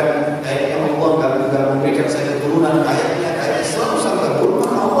maafkan, kayaknya Allah nggak memberikan saya keturunan, kayaknya selalu sangka buruk,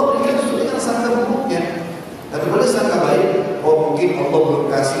 maka Allah berikan sesuai dengan sangka buruknya. Tapi boleh sangka baik, oh mungkin Allah belum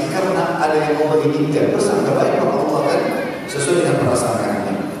kasih karena ada yang Allah inginkan. Bersangka baik, maka Allah kan sesuai dengan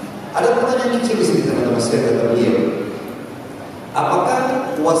prasangkaannya. Ada pertanyaan kecil di sini teman-teman saya kata beliau. Apakah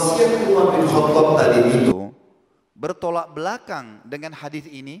wasiat Umar bin Khattab tadi itu bertolak belakang dengan hadis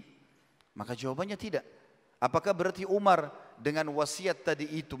ini? Maka jawabannya tidak. Apakah berarti Umar dengan wasiat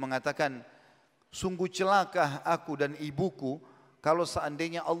tadi itu mengatakan, sungguh celaka aku dan ibuku kalau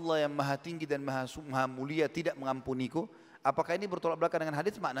seandainya Allah yang maha tinggi dan maha mulia tidak mengampuniku? Apakah ini bertolak belakang dengan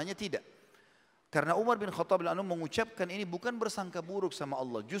hadis? Maknanya tidak. Karena Umar bin Khattab radhiyallahu anhu mengucapkan ini bukan bersangka buruk sama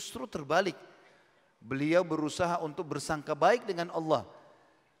Allah, justru terbalik. Beliau berusaha untuk bersangka baik dengan Allah.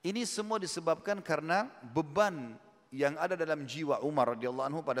 Ini semua disebabkan karena beban yang ada dalam jiwa Umar radhiyallahu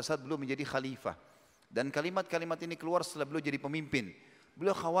anhu pada saat beliau menjadi khalifah. Dan kalimat-kalimat ini keluar setelah beliau jadi pemimpin.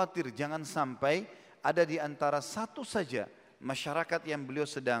 Beliau khawatir jangan sampai ada di antara satu saja masyarakat yang beliau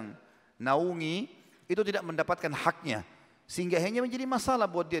sedang naungi itu tidak mendapatkan haknya, sehingga hanya menjadi masalah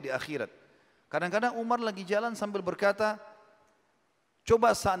buat dia di akhirat. Kadang-kadang Umar lagi jalan sambil berkata,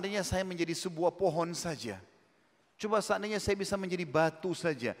 coba seandainya saya menjadi sebuah pohon saja, coba seandainya saya bisa menjadi batu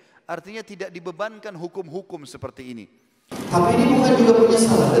saja. Artinya tidak dibebankan hukum-hukum seperti ini. Tapi ini bukan juga punya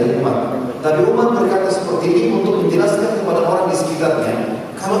salah dari Umar. Tapi Umar berkata seperti ini untuk menjelaskan kepada orang di sekitarnya,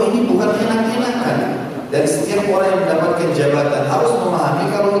 kalau ini bukan enak-enakan. Dan setiap orang yang mendapatkan jabatan harus memahami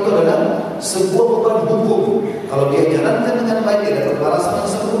kalau itu adalah sebuah beban hukum. Kalau dia jalankan dengan baik, dia dapat balasan yang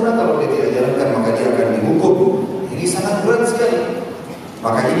sempurna. Kalau dia tidak jalankan, maka dia akan dihukum. Ini sangat berat sekali.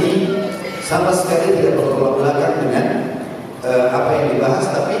 Maka ini sama sekali tidak bertolak belakang dengan apa yang dibahas.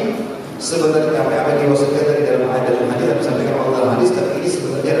 Tapi sebenarnya apa yang diwasiatkan tadi dalam hadis yang disampaikan Allah dalam hadis, tapi ini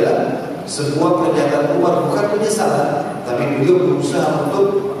sebenarnya adalah sebuah pernyataan Umar, bukan penyesalan, tapi beliau berusaha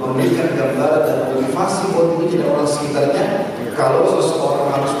untuk memberikan gambaran dan motivasi buat ini dan orang sekitarnya kalau seseorang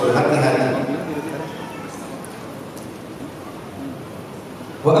harus berhati-hati.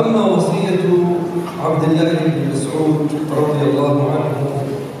 Wa amma wasiyatu Abdullah bin Mas'ud radhiyallahu anhu,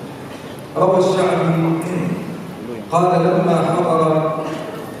 rawa Syaikh qala lamma hadara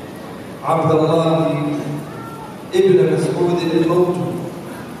Abdullah ibn Mas'ud al-maut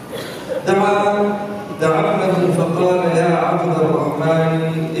دعا ابنه فقال يا عبد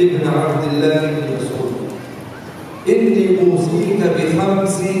الرحمن ابن عبد الله بن مسعود إني أوصيك ب5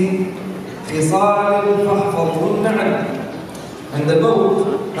 خصال فاحفظهن عني. عند الموت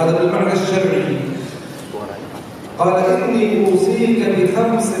هذا بالمعنى الشرعي. قال إني أوصيك ب5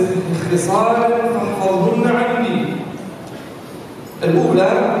 خصال فاحفظهن عني.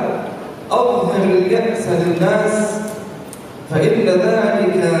 الأولى أظهر اليأس للناس فإن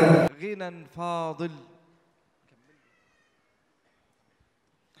ذلك غنى فاضل.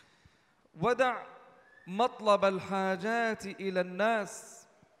 ودع مطلب الحاجات إلى الناس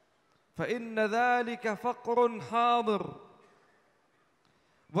فإن ذلك فقر حاضر.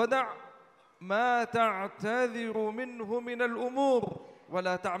 ودع ما تعتذر منه من الأمور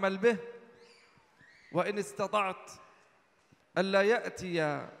ولا تعمل به. وإن استطعت ألا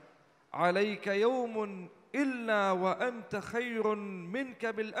يأتي عليك يوم إلا وأنت خير منك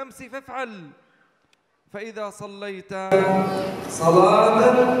بالأمس فافعل. فإذا صليت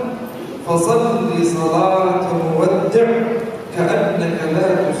صلاة فصل صلاة مودع كأنك لا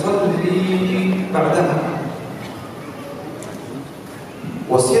تصلي بعدها.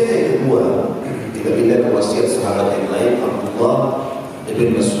 Wasiat yang kedua, kita pindah ke wasiat sahabat yang lain, Abdullah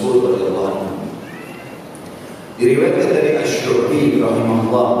ibn Mas'ud radhiyallahu anhu. Diriwayatkan dari Asy-Syu'bi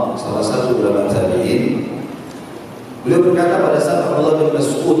rahimahullah, salah satu ulama tabi'in. Beliau berkata pada saat Abdullah bin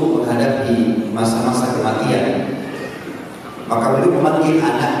Mas'ud menghadapi masa-masa kematian, maka beliau memanggil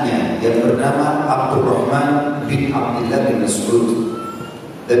anaknya yang bernama Abdurrahman bin Abdullah bin Mas'ud,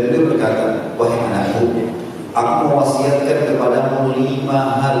 dan beliau berkata, wahai anakku, aku mewasiatkan kepadamu 5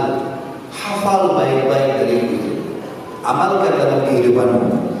 hal, hafal baik-baik dari itu, amalkan dalam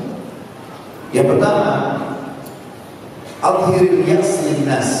kehidupanmu. Yang pertama, adhiril yas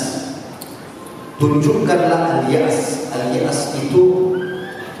linnas, tunjukkanlah al-yas. Al-yas itu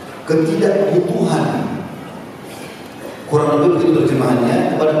ketidakbutuhan, kurang lebih begitu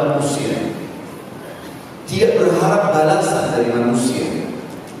terjemahannya, kepada manusia. Tidak berharap balasan dari manusia.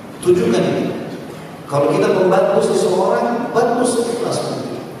 Tunjukkan ini. Kalau kita membantu seseorang, bantu seikhlas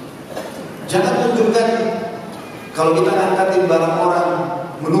mungkin. Jangan tunjukkan kalau kita angkatin barang orang,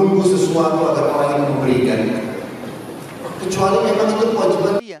 menunggu sesuatu agar orang yang memberikan. Kecuali memang itu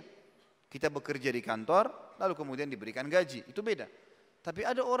kewajiban dia. Kita bekerja di kantor, lalu kemudian diberikan gaji, itu beda. Tapi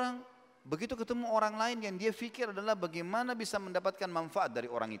ada orang, begitu ketemu orang lain yang dia pikir adalah bagaimana bisa mendapatkan manfaat dari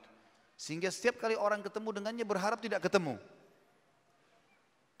orang itu. Sehingga setiap kali orang ketemu dengannya berharap tidak ketemu.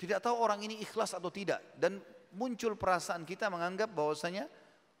 Tidak tahu orang ini ikhlas atau tidak. Dan muncul perasaan kita menganggap bahwasanya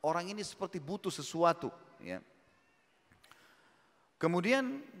orang ini seperti butuh sesuatu. Ya.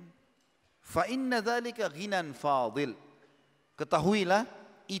 Kemudian, fa inna dzalika ghinan fadil. Ketahuilah,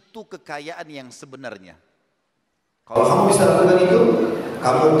 itu kekayaan yang sebenarnya. Kalau kamu bisa lakukan itu,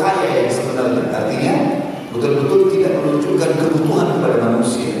 kamu kaya yang sebenarnya. Artinya betul-betul tidak menunjukkan kebutuhan kepada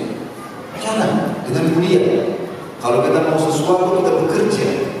manusia. Jangan, dengan mulia. Kalau kita mau sesuatu, kita bekerja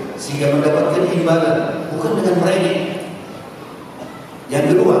sehingga mendapatkan imbalan, bukan dengan merengek.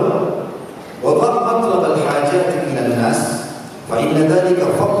 Yang kedua, wa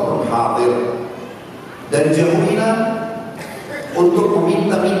Dan jauhilah untuk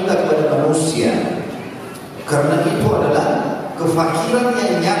meminta-minta kepada manusia, karena itu adalah kefakiran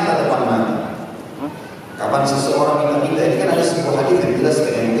yang nyata depan mata. Kapan seseorang minta-minta, ini kan ada sebuah hadis yang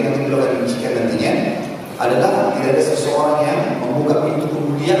jelaskan yang mungkin nanti beliau akan rincikan nantinya, adalah tidak ada seseorang yang membuka pintu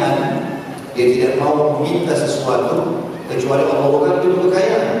kemuliaan, dia tidak mau meminta sesuatu kecuali Allah buka pintu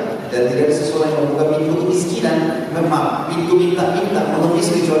kekayaan, dan tidak ada seseorang yang membuka pintu kemiskinan, memang pintu minta-minta mengemis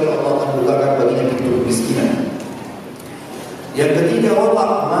kecuali Allah akan bukakan baginya pintu kemiskinan. Yang ketiga, wallah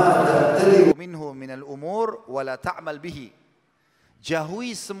ma ta'tadiru minhu minal umur wala ta'mal bihi.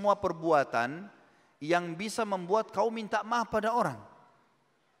 Jauhi semua perbuatan yang bisa membuat kau minta maaf pada orang.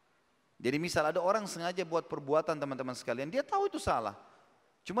 Jadi misal ada orang sengaja buat perbuatan teman-teman sekalian, dia tahu itu salah.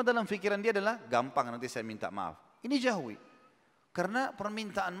 Cuma dalam pikiran dia adalah gampang nanti saya minta maaf. Ini jauhi. Karena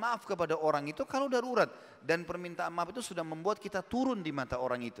permintaan maaf kepada orang itu kalau darurat, dan permintaan maaf itu sudah membuat kita turun di mata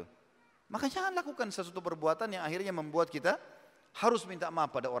orang itu. Maka jangan lakukan sesuatu perbuatan yang akhirnya membuat kita harus minta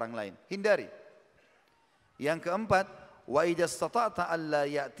maaf pada orang lain. Hindari. Yang keempat, wa idza istata'ta alla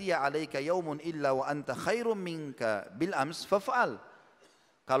ya'tiya 'alaika yaumun illa wa anta khairum minka bil ams faf'al.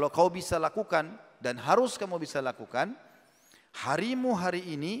 Kalau kau bisa lakukan dan harus kamu bisa lakukan, harimu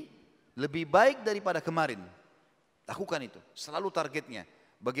hari ini lebih baik daripada kemarin. Lakukan itu, selalu targetnya.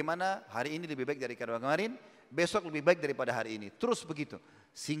 Bagaimana hari ini lebih baik daripada kemarin, besok lebih baik daripada hari ini. Terus begitu,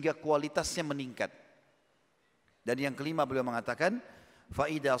 sehingga kualitasnya meningkat. Dan yang kelima beliau mengatakan, fa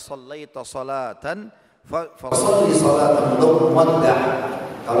idza shallaita salatan fasalli salatan muwadda'.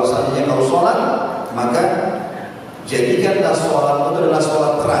 Kalau seandainya kau sholat, maka jadikanlah sholat itu adalah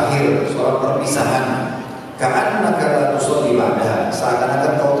sholat terakhir, sholat perpisahan. Ka'annaka la tusalli ba'daha,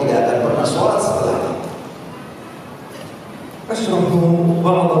 seakan-akan kau tidak akan pernah sholat setelahnya. أشرح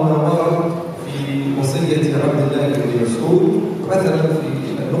بعض ما ورد في وصية عبد الله بن مسعود. مثلا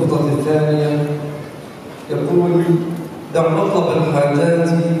في النقطة الثانية يقول: دع مطلب الحاجات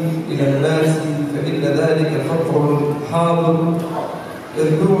إلى الناس فإن ذلك فقر حاضر.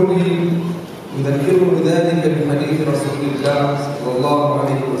 يذكرني ذلك بحديث رسول الله صلى الله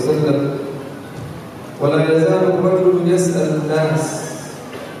عليه وسلم: ولا يزال الرجل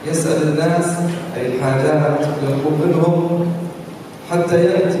يسأل الناس أي الحاجات يطلب منهم حتى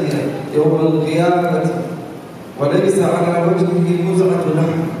يأتي يوم القيامة وليس على وجهه مزعة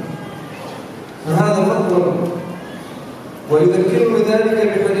لحم، فهذا فقر. ويذكرني ذلك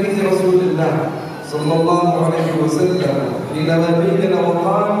بحديث رسول الله صلى الله عليه وسلم حينما بين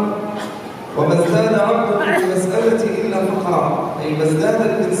وقال: وما ازداد عبد في المسألة إلا فقرا، أي ما ازداد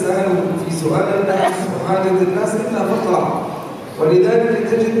الإنسان في سؤال الناس وحاجة الناس إلا فقرا. ولذلك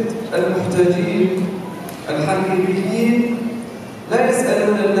تجد المحتاجين الحقيقيين لا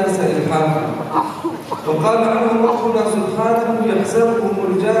يسألون الناس إلحافا، وقال عنهم ربنا سبحانه: يحسبهم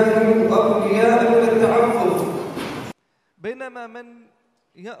الجاهل أغنياء من التعفف. بينما من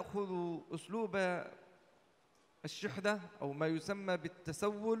يأخذ أسلوب الشحنة أو ما يسمى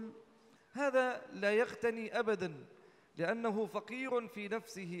بالتسول، هذا لا يغتني أبدا، لأنه فقير في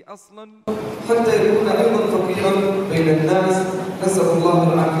نفسه أصلا، حتى يكون أيضا فقيرا بين الناس. نسأل الله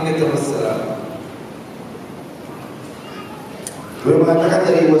العافية والسلام. Beliau mengatakan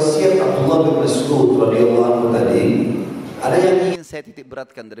dari wasiat Abdullah bin Mas'ud radhiyallahu anhu tadi, ada yang ingin saya titik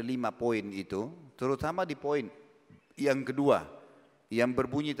beratkan dari 5 poin itu, terutama di poin yang kedua yang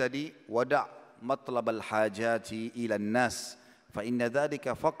berbunyi tadi, wada' matlabal hajati ilan nas fa inna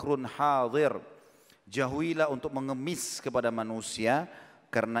dzalika faqrun hadir. Jauhilah untuk mengemis kepada manusia,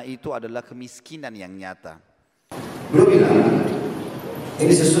 karena itu adalah kemiskinan yang nyata. Beliau bilang,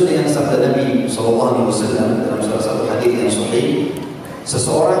 ini sesuai dengan sabda Nabi SAW dalam salah satu hadis yang sahih,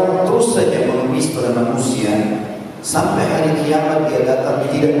 seseorang terus saja mengemis pada manusia sampai hari kiamat dia datang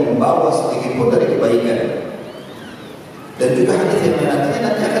tidak membawa sedikit pun dari kebaikan. Dan juga hadis yang nanti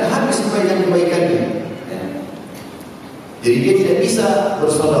akan habis kebaikannya. Jadi dia tidak bisa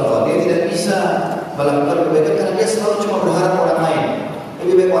bersedekah, dia tidak bisa melakukan kebaikan karena dia selalu cuma berharap orang lain.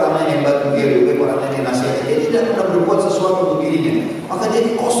 Lebih baik orang lain yang bantu dia, lebih baik orang lain yang nasihatkan. Dia tidak pernah berbuat sesuatu untuk dirinya. Maka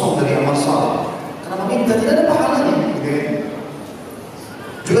dia kosong dari amal saleh. Karena meminta tidak ada pahalanya.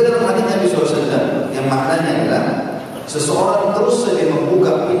 Juga dalam hadis Nabi SAW yang maknanya adalah seseorang terus saja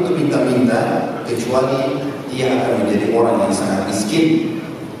membuka pintu minta-minta kecuali dia akan menjadi orang yang sangat miskin.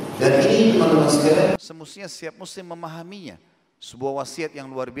 Dan ini teman-teman sekalian, semestinya setiap muslim memahaminya. Sebuah wasiat yang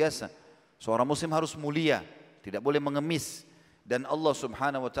luar biasa. Seorang muslim harus mulia, tidak boleh mengemis. Dan Allah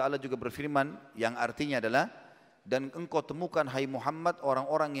Subhanahu wa taala juga berfirman yang artinya adalah, dan engkau temukan hai Muhammad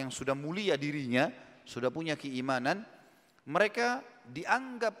orang-orang yang sudah mulia dirinya, sudah punya keimanan, mereka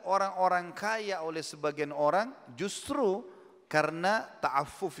dianggap orang-orang kaya oleh sebagian orang justru karena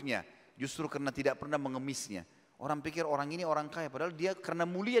ta'affufnya, justru karena tidak pernah mengemisnya. Orang pikir orang ini orang kaya, padahal dia karena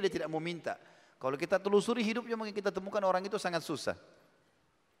mulia dia tidak mau minta. Kalau kita telusuri hidupnya mungkin kita temukan orang itu sangat susah.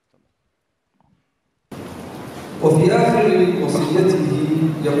 وفي آخر وصيته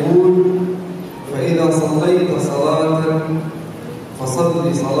يقول فإذا صليت صلاة فصل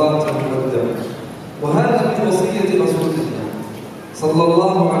صلاة الوداع. وهذا من وصية رسول الله صلى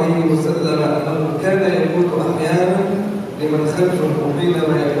الله عليه وسلم أنه كان يقول أحيانا لمن خلفه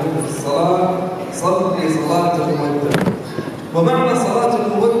حينما يقوم في الصلاة صلي صلاة الوداع. ومعنى صلاة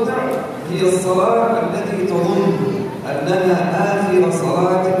الوداع هي الصلاة التي تظن أنها آخر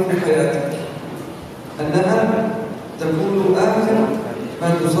صلاة في حياتك، أنها تكون آخر ما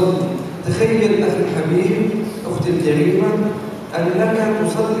تصلي. تخيل أخي الحبيب أختي الكريمة أنك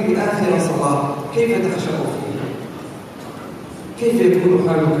تصلي آخر صلاة، كيف تخشع فيها؟ كيف يكون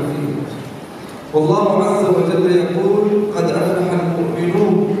حالك فيها؟ والله عز وجل يقول قد أفلح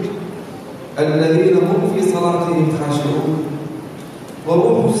المؤمنون الذين هم في صلاتهم خاشعون.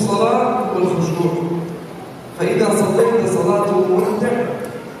 وروح الصلاة والخشوع. فإذا صليت صلاة المودع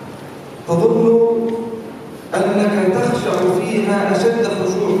تظن أنك تخشع فيها أشد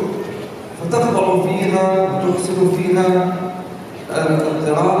خشوع، فتخضع فيها وتحسن فيها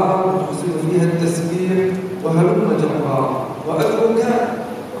القراءة وتحسن فيها التسبيح وهلم جرا، وأجرك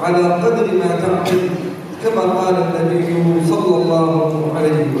على قدر ما تعمل كما قال النبي صلى الله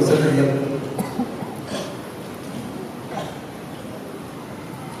عليه وسلم.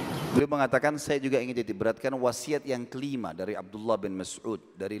 Beliau mengatakan saya juga ingin ditiberatkan wasiat yang kelima dari Abdullah bin Mas'ud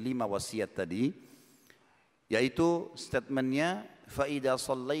dari 5 wasiat tadi, yaitu statementnya فَإِذَا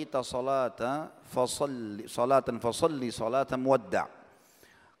صَلَّيْتَ صَلَاتًا فَصَلِّ صَلَاةً مُوَدَّعٍ.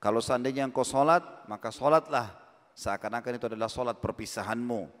 Kalau seandainya engkau salat, maka salatlah seakan-akan itu adalah salat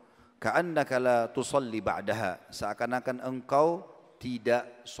perpisahanmu. كَأَنَّكَ لَا تُصَلِّ بَعْدَهَا, seakan-akan engkau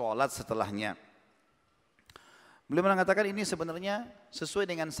tidak salat setelahnya. Beliau mengatakan ini sebenarnya sesuai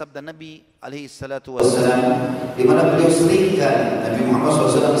dengan sabda Nabi alaihi salatu wassalam, di mana beliau seringkali, Nabi Muhammad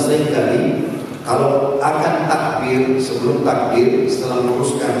SAW seringkali kalau akan takbir, sebelum takbir, setelah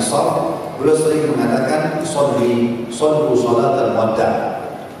meluruskan shaf, beliau sering mengatakan sallu salatan wadda'.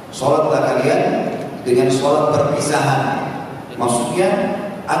 Salatlah kalian dengan salat perpisahan. Maksudnya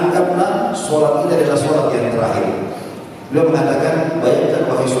anggaplah salat ini adalah salat yang terakhir. Beliau mengatakan, bayangkan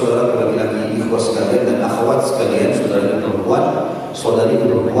wahai saudara laki-laki, ikhwah sekalian dan akhwat sekalian, saudara perempuan, saudari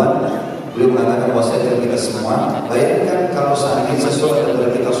perempuan, beliau mengatakan wasiat kita semua, bayangkan kalau seandainya sesuatu antara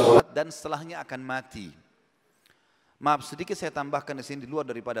kita sholat dan setelahnya akan mati. Maaf sedikit saya tambahkan di sini di luar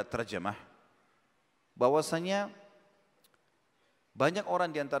daripada terjemah, bahwasanya banyak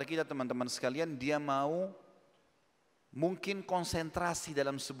orang di antara kita teman-teman sekalian dia mau mungkin konsentrasi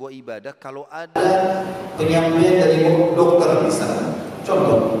dalam sebuah ibadah kalau ada penyampaian dari dokter misalnya.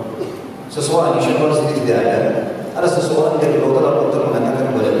 Contoh, seseorang insya Allah sini tidak ada seseorang dari dokter atau dokter mengatakan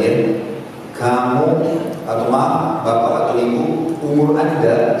kepada dia, kamu atau maaf bapak atau ibu, umur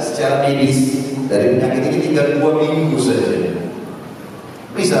anda secara medis dari penyakit ini tinggal 2 minggu saja.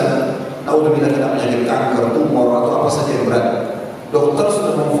 Misal, naudzubillah kena penyakit kanker, tumor atau apa saja yang berat. Dokter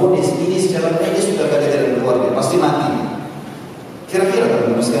sudah memvonis ini secara medis sudah tidak ada jalan keluarnya, pasti mati. Kira-kira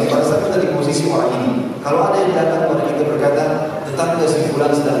pada saat kita di posisi orang ini, kalau ada yang datang kepada kita berkata, tetangga si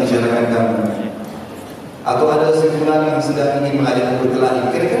fulan sedang bicarakan kamu, atau ada si fulan yang sedang ingin mengajak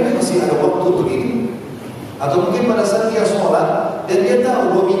berkelahi, kira-kira masih ada waktu untuk ini. Atau mungkin pada saat dia sholat dan dia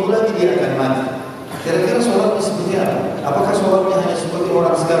tahu 2 minggu lagi dia akan mati. Kira-kira sholatnya seperti apa? Apakah sholatnya hanya seperti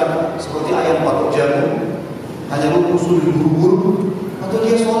orang sekarang, seperti ayam patok jagung, hanya rusuh buru-buru, atau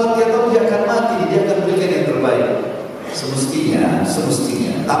dia sholat dia tahu dia akan mati, dia akan berikan yang terbaik.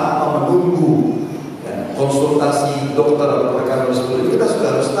 Semestinya tanpa menunggu konsultasi dokter atau perkara seperti itu, kita sudah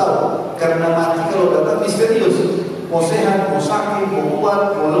harus tahu, karena mati kalau datang misterius, mau sehat, mau sakit, mau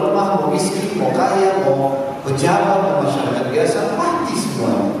kuat, mau lemah, mau miskin, mau kaya, mau pejabat, mau masyarakat biasa, mati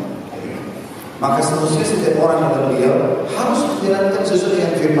semua. Maka seharusnya setiap orang yang beliau harus menjalankan sesuai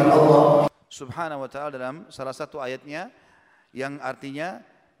dengan firman Allah Subhanahu wa ta'ala dalam salah satu ayatnya yang artinya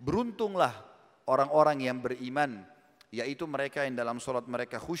beruntunglah orang-orang yang beriman, yaitu mereka yang dalam sholat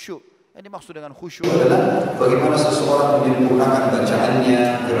mereka khusyuk. Yang dimaksud dengan khusyuk adalah bagaimana seseorang menyempurnakan bacaannya,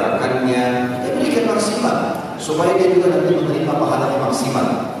 gerakannya, dia berikan maksimal supaya dia juga nanti menerima pahala yang maksimal.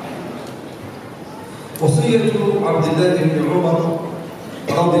 Wasiatu Abdullah bin Umar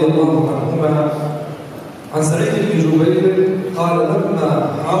radhiyallahu anhuma عن سعيد بن جبير قال لما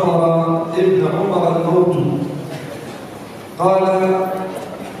حضر ابن عمر الموت قال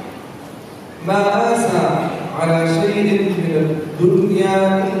ما آسى على شيء من الدنيا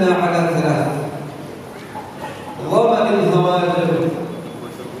إلا على 3: ظمأ الهواجر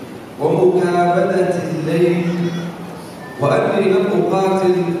ومكابدة الليل وأني لم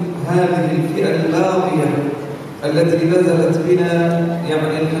أقاتل هذه الفئة الباغية التي نزلت بنا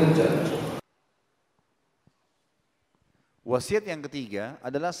يعني الحجاج. Wasiat yang ketiga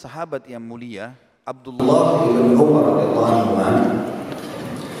adalah sahabat yang mulia Abdullah bin Umar radhiyallahu anhu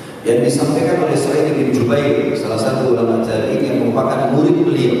yang disampaikan oleh Syaikh bin Jubair, salah satu ulama tabi'in yang merupakan murid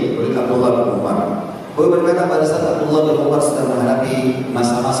beliau, murid Abdullah bin Umar. Beliau berkata pada saat Abdullah bin Umar sedang menghadapi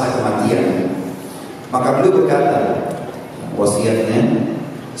masa-masa kematian, maka beliau berkata, wasiatnya,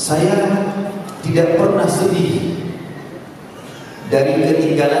 saya tidak pernah sedih dari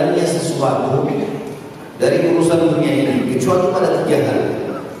ketinggalannya sesuatu dari urusan dunia ini, kecuali pada 3 hal.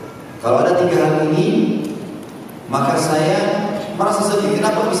 Kalau ada 3 hal ini, maka saya merasa sedih.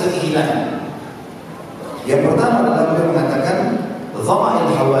 Kenapa bisa kehilangan? Yang pertama adalah beliau mengatakan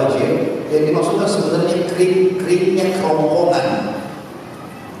dhama'il hawajir, yang dimaksudkan sebenarnya keringnya kerongkongan.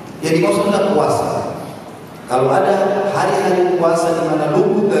 Yang dimaksudkan puasa. Kalau ada hari-hari puasa di mana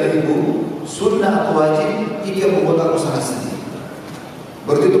luput dari itu, sunnah atau wajib, itu yang membuat aku sangat sedih.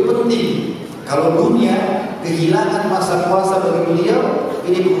 Begitu penting. Kalau dunia kehilangan masa puasa bagi beliau,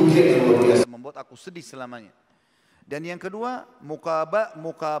 ini kerugian yang luar biasa, membuat aku sedih selamanya. Dan yang kedua,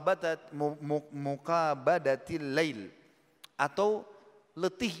 mukabadatil lail, atau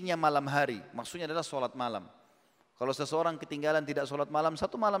letihnya malam hari. Maksudnya adalah sholat malam. Kalau seseorang ketinggalan tidak sholat malam, 1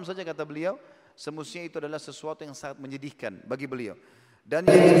 malam saja kata beliau, semestinya itu adalah sesuatu yang sangat menyedihkan bagi beliau. Dan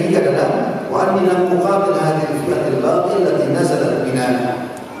yang ketiga adalah wa anni lam uqatil hadhihi al-fi'atil baghiyah allati nazalat bina.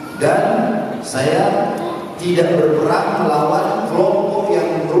 Dan saya tidak berperang melawan kelompok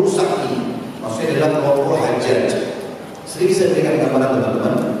yang merusak ini. Maksudnya adalah kelompok Hajjaj. Sedikit saya berikan gambaran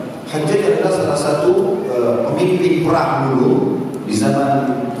teman-teman. Hajjaj adalah salah satu pemimpin perang dulu di zaman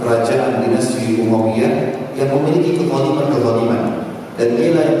kerajaan dinasti Umayyah yang memiliki kezaliman. Dan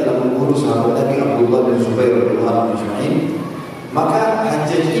dialah yang telah membunuh sahabat Nabi Abdullah bin Zubair radhiyallahu anhu. Maka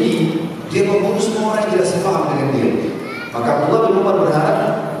Hajjaj ini dia membunuh semua orang yang tidak sepaham dengan dia. Maka Abdullah bin Umar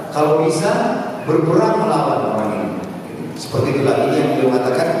berharap kalau bisa berperang melawan orang ini. Seperti itulah ini yang beliau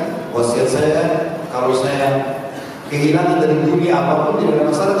mengatakan, wasiat saya kalau saya kehilangan dari dunia apapun tidak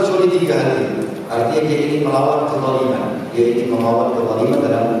ada masalah kecuali 3 hal ini. Artinya dia ingin melawan kezaliman. Dia ingin melawan kezaliman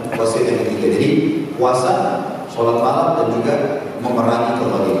dalam wasiat yang ketiga. Jadi puasa, sholat malam dan juga memerangi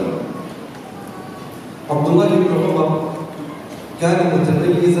kezaliman. Abdullah bin Umar kana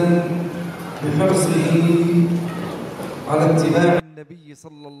mutamayizan bihirsihi ala ittiba' النبي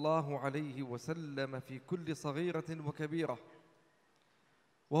صلى الله عليه وسلم في كل صغيرة وكبيرة،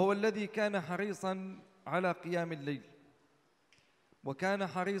 وهو الذي كان حريصا على قيام الليل، وكان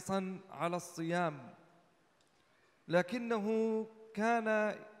حريصا على الصيام، لكنه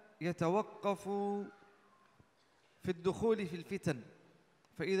كان يتوقف في الدخول في الفتن،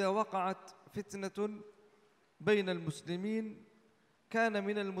 فإذا وقعت فتنة بين المسلمين كان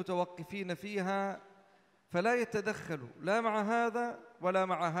من المتوقفين فيها فلا يتدخل لا مع هذا ولا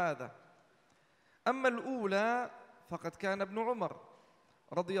مع هذا. أما الأولى فقد كان ابن عمر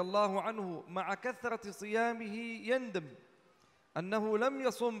رضي الله عنه مع كثرة صيامه يندم أنه لم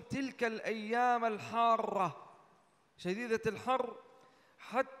يصم تلك الأيام الحارة شديدة الحر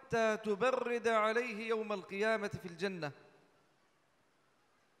حتى تبرد عليه يوم القيامة في الجنة،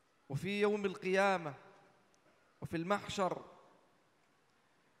 وفي يوم القيامة وفي المحشر.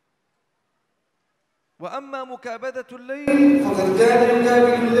 وأما مكابدة الليل فقد كان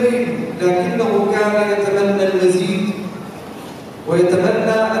يكابد الليل، لكنه كان يتمنى المزيد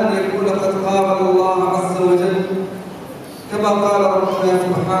ويتمنى أن يكون قد قابل الله عز وجل كما قال ربنا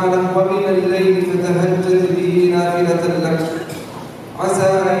سبحانه ومن الليل فتهجد به نافلة لك عسى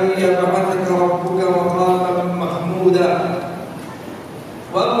أن يبعثك ربك مقاما محمودا.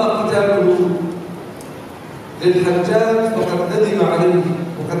 وأما قتاله للحجاج فقد ندم عليه،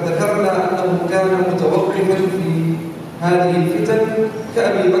 وقد ذكرنا أنه كان متوقفا في هذه الفتن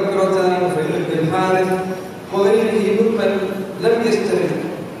كأبي بكرة وفيع بن الحارث وغيره ممن لم يشترك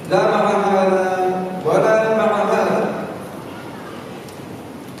لا مع هذا ولا مع هذا.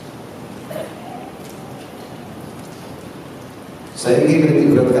 Saya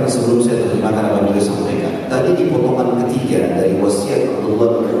ingin beratkan sebelum saya terjemahkan apa yang beliau sampaikan. Tadi di potongan ketiga dari wasiat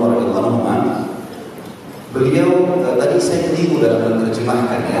Abdullah bin Umar radhiyallahu anhu, beliau tadi saya keliru dalam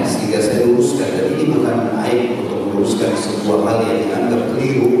menerjemahkan ya, sehingga saya luruskan. Dan ini bukan aib untuk meluruskan sebuah hal yang dianggap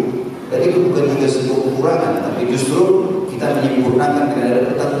keliru. Dan itu bukan juga sebuah kekurangan, tapi justru kita menyempurnakan dengan ada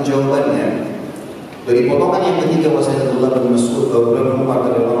pertanggungjawabannya. Dari potongan yang ketiga wasiat Abdullah bin Umar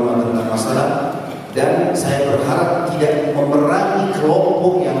radhiyallahu anhu tentang masalah, dan saya berharap tidak memerangi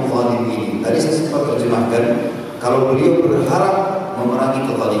kelompok yang zalim ini. Tadi saya sempat terjemahkan kalau beliau berharap memerangi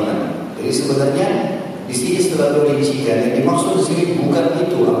kezaliman. Jadi sebenarnya di sini setelah beliau rincikan, yang dimaksud di sini bukan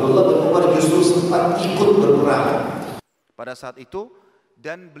itu. Abdullah bin Umar justru sempat ikut berperang pada saat itu,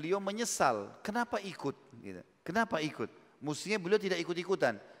 dan beliau menyesal kenapa ikut, gitu. Kenapa ikut? Mestinya beliau tidak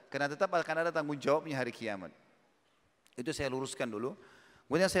ikut-ikutan, karena tetap akan ada tanggung jawabnya hari kiamat. Itu saya luruskan dulu.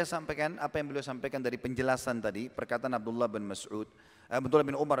 Kemudian saya sampaikan apa yang beliau sampaikan dari penjelasan tadi, perkataan Abdullah bin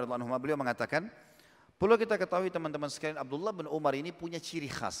Umar radhiyallahu anhu. Beliau mengatakan, perlu kita ketahui teman-teman sekalian, Abdullah bin Umar ini punya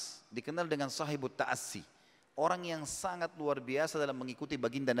ciri khas, dikenal dengan sahibut ta'assi. Orang yang sangat luar biasa dalam mengikuti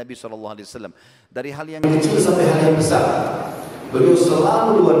baginda Nabi SAW. Dari hal yang kecil sampai hal yang besar, beliau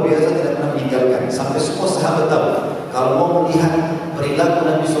selalu luar biasa, tidak pernah meninggalkan. Sampai semua sahabat tahu, kalau mau melihat perilaku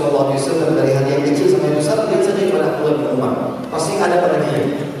Nabi SAW dari hal yang kecil sampai besar, lihat saja kepada Abdullah bin Umar. Pasti ada pada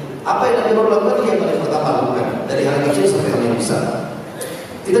dia. Apa yang Nabi lakukan, dia yang paling pertama lakukan. Dari hal kecil sampai hal yang besar.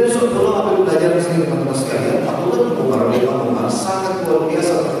 Kita bisa perlu ambil belajar di sini teman-teman sekalian. Abdullah bin Umar sangat luar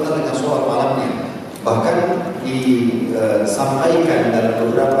biasa terkenal dengan sholat malamnya. Bahkan disampaikan dalam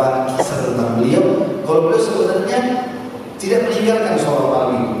beberapa kisah tentang beliau, kalau beliau sebenarnya tidak meninggalkan sholat malam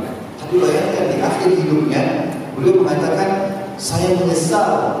ini. Tapi bayangkan di akhir hidupnya, beliau mengatakan, saya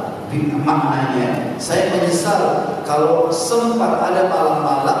menyesal, maknanya saya menyesal kalau sempat ada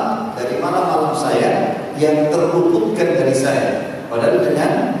malam-malam dari malam-malam saya yang terluputkan dari saya. Padahal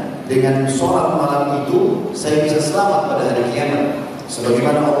dengan sholat malam itu saya bisa selamat pada hari kiamat.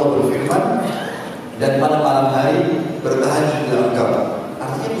 Sebagaimana Allah berfirman, dan pada malam hari bertahajud dalam kaabah.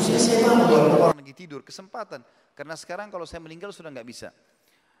 Artinya mestinya saya mau orang lagi tidur, kesempatan. Karena sekarang kalau saya meninggal sudah nggak bisa.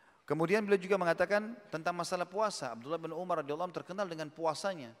 Kemudian beliau juga mengatakan tentang masalah puasa. Abdullah bin Umar radhiyallahu anhu terkenal dengan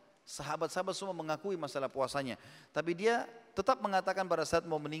puasanya. Sahabat-sahabat semua mengakui masalah puasanya. Tapi dia tetap mengatakan pada saat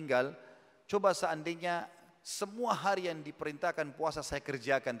mau meninggal, coba seandainya semua hari yang diperintahkan puasa saya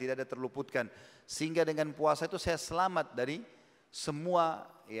kerjakan, tidak ada terluputkan. Sehingga dengan puasa itu saya selamat dari semua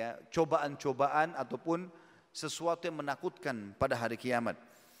ya cobaan-cobaan ataupun sesuatu yang menakutkan pada hari kiamat.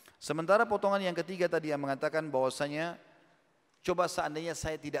 Sementara potongan yang ketiga tadi yang mengatakan bahwasanya coba seandainya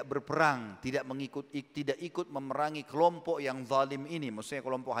saya tidak berperang, tidak ikut memerangi kelompok yang zalim ini, maksudnya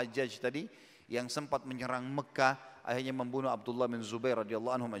kelompok Hajjaj tadi yang sempat menyerang Mekah, akhirnya membunuh Abdullah bin Zubair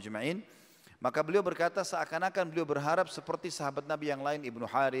radhiyallahu anhum ajma'in. Maka beliau berkata seakan-akan beliau berharap seperti sahabat Nabi yang lain, Ibnu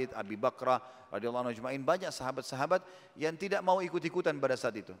Harith, Abi Bakrah radhiyallahu anhu ajma'in, banyak sahabat-sahabat yang tidak mau ikut-ikutan pada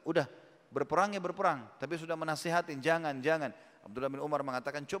saat itu. Udah berperang ya berperang, tapi sudah menasihatin jangan. Abdullah bin Umar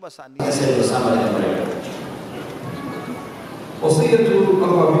mengatakan coba seandainya saya bersama dengan mereka. وصية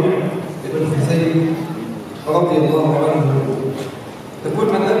الربيع بن حسين رضي الله عنه تقول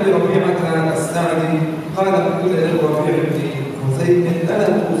عن أبي ربيعة السعدي قال قيل للربيع بن حسين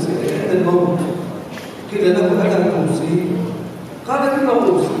ألا توصي عند الموت؟ قيل له ألا توصي؟ قال بما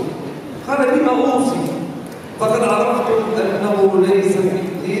أوصي؟ قال بما أوصي؟ فقد عرفت أنه ليس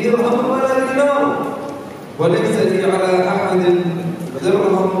لي درهم ولا دينار وليس لي على أحد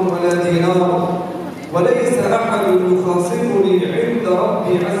درهم ولا دينار وليس أحد يخاصمني عند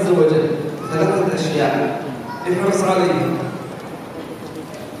ربي عز وجل. ثلاثة أشياء احرص عليها.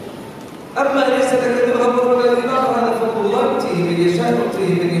 أما ليس لك درهم ولا دينار هذا فضل الله يؤتيه من يشاء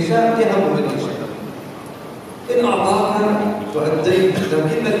يعطيه من يشاء يهب من يشاء. إن أعطاك وأديت،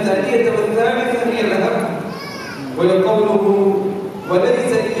 لكن الثانية والثالثة هي الأهم. ويقوله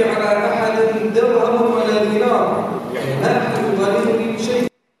وليس لي على أحد درهم ولا دينار، لا أحد يطالبني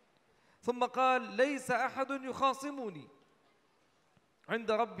بشيء. ثم قال ليس أحد يخاصمني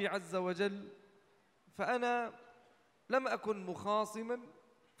عند ربي عز وجل، فأنا لم أكن مخاصما،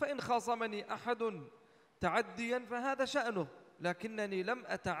 فإن خاصمني أحد تعديا فهذا شأنه، لكنني لم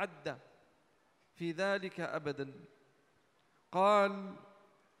أتعدى في ذلك أبدا. قال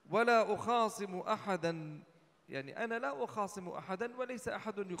ولا أخاصم أحدا، يعني أنا لا أخاصم أحدا وليس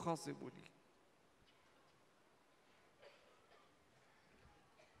أحد يخاصمني.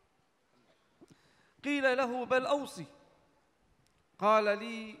 قيل له بل أوصي. قال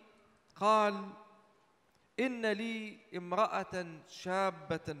إن لي امرأة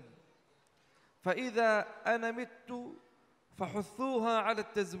شابة فإذا أنا مت فحثوها على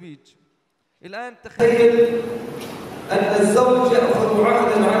التزويج. الآن تخيل أن الزوج يأخذ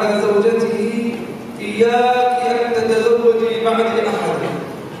عهدا على زوجته إياك أن تتزوجي بعد أحد.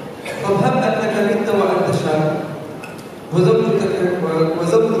 طب هب أنك مت وأنت شاب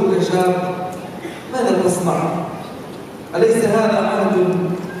وزوجك شاب، ماذا تصنع؟ أليس هذا عهد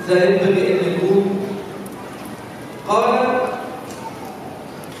لا ينبغي أن يكون؟ قال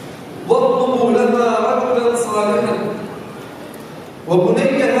واطلبوا لها رجلا صالحا،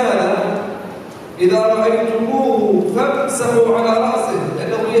 وبني هذا إذا رأيتموه فامسحوا على رأسه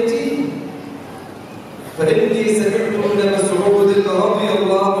لأنه يتيم. فإني سمعت ابن مسعود رضي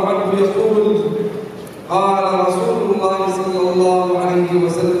الله عنه يقول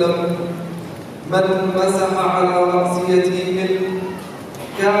من مسح على رأس يتيم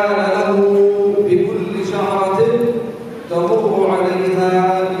كان له بكل شعرة تمر عليها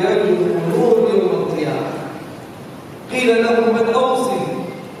يد نور يوم القيامة. قيل له من أوصي؟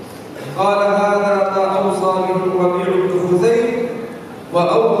 قال هذا ما أوصى به الربيع بن خثيم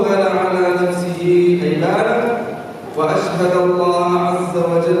وأوغل على نفسه عباده وأشهد الله عز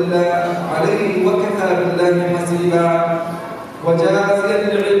وجل عليه وكفى بالله حسيبا وجازيا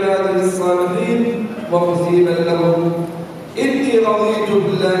لعباده الصالحين ومثيبا لهم. إني رضيت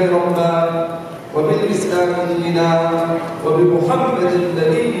بالله ربا وبالإسلام دينا وبمحمد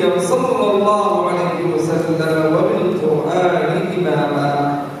نبيا صلى الله عليه وسلم وبالقرآن إماما.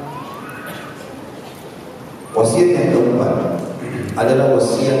 Wasiat yang keempat adalah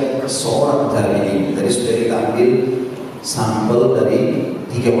wasiat seorang tabi'in. Tadi sudah kita ambil sampel dari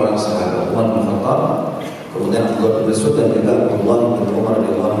 3 orang sahabat, Umar bin Khattab, kemudian Abdullah bin Mas'ud dan juga Abdullah bin Umar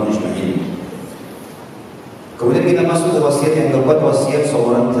radhiyallahu anhu. Kemudian kita masuk ke wasiat yang keempat, wasiat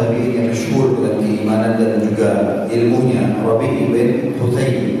seorang tabi'in yang masyhur dengan keimanan dan juga ilmunya, Rabi' bin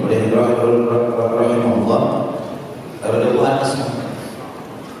Huthaym rahimahullah radhiyallahu anhu.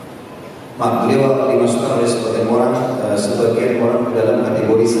 Beliau dimasukkan oleh sebagian orang ke dalam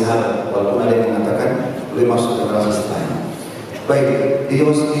kategori sahabat, walaupun ada yang mengatakan beliau masuk ke dalam setelahnya. Baik,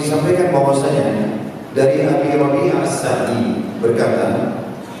 disampaikan bahwasanya dari Abi Rabi' As-Sa'di berkata,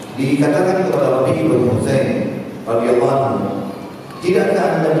 dikatakan kepada Rabi' bin Huthaym radhiyallahu anhu,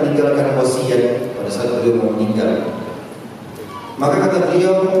 tidakkah Anda meninggalkan wasiat pada saat beliau mau meninggal? Maka kata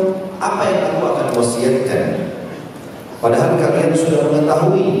beliau, apa yang aku akan wasiatkan? Padahal kalian sudah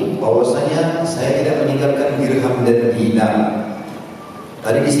mengetahui bahwasanya saya tidak meninggalkan dirham dan dinar.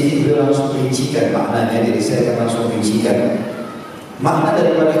 Tadi di sini beliau langsung rincikan maknanya, jadi saya akan langsung rincikan makna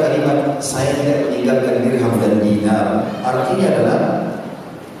daripada kalimat saya tidak meninggalkan dirham dan dinar. Artinya adalah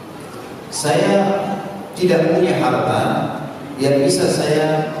saya tidak punya harta yang bisa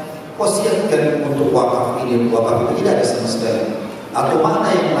saya wasiatkan untuk wakaf ini, wakaf itu tidak ada sama sekali. Atau makna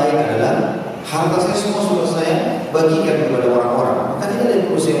yang lain adalah harta saya semua sudah saya bagikan kepada orang-orang, maka tidak ada yang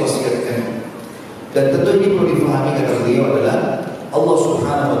perlu saya wasiatkan. Dan tentu ini perlu dipahami, kata beliau, adalah Allah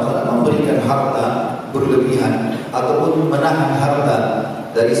Subhanahu wa Ta'ala memberikan harta berlebihan ataupun menahan harta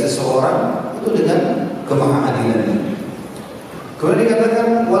dari seseorang itu dengan kemahaadilan. Kemudian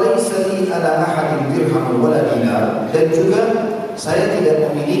dikatakan walaysa li ala ahadin dirham wala dinar, dan juga saya tidak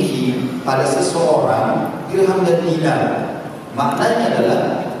memiliki pada seseorang dirham dan dinar. Maknanya adalah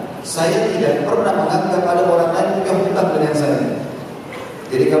saya tidak pernah menganggap ada orang lain punya hutang dengan saya.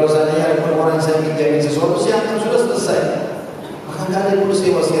 Jadi kalau seandainya ada orang yang saya pinjamin sesuatu, saya akan sudah selesai. Maka tidak ada yang perlu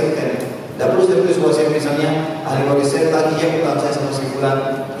saya wasiatkan. Tidak perlu saya tulis wasiat, misalnya ahli waris saya tadi yang hutang saya sama si fulan.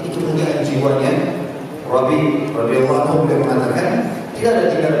 Ini kemuliaan jiwanya. Rabi radhiyallahu anhu beliau mengatakan tidak ada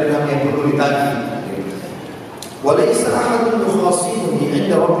dinar-dirham yang perlu ditagih. Walaysa ahadun yukhasibuni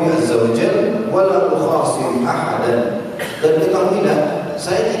 'inda Rabbi azza wa jalla wala ukhasim ahadan. Dan ketahuilah,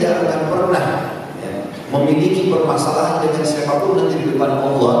 saya tidak akan pernah memiliki permasalahan dengan siapapun nanti di depan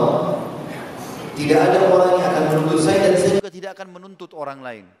Allah. Tidak ada orang yang akan menuntut saya, dan saya juga tidak akan menuntut orang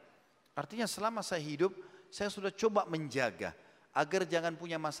lain. Artinya selama saya hidup, saya sudah coba menjaga agar jangan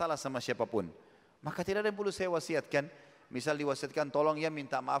punya masalah sama siapapun. Maka tidak ada yang perlu saya wasiatkan. Misal diwasiatkan, tolong ya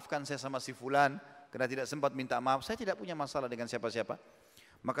minta maafkan saya sama si fulan karena tidak sempat minta maaf. Saya tidak punya masalah dengan siapa-siapa.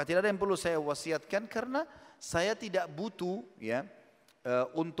 Maka tidak ada yang perlu saya wasiatkan karena saya tidak butuh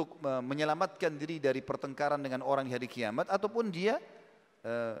untuk menyelamatkan diri dari pertengkaran dengan orang di hari kiamat, ataupun dia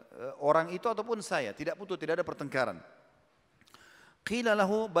orang itu ataupun saya tidak butuh, tidak ada pertengkaran. Qila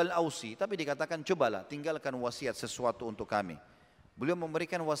lahu bal ausi, tapi dikatakan cobalah tinggalkan wasiat sesuatu untuk kami. Beliau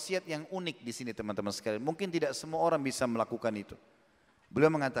memberikan wasiat yang unik di sini, teman-teman sekalian. Mungkin tidak semua orang bisa melakukan itu. Beliau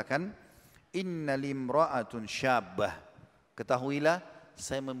mengatakan, inna limra'atun syabbah. Ketahuilah,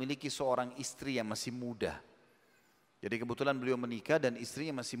 saya memiliki seorang istri yang masih muda. Jadi kebetulan beliau menikah dan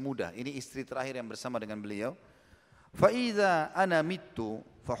istrinya masih muda. Ini istri terakhir yang bersama dengan beliau. Fa'idha ana mittu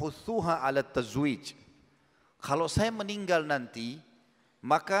fahuthuha ala tazwij. Kalau saya meninggal nanti,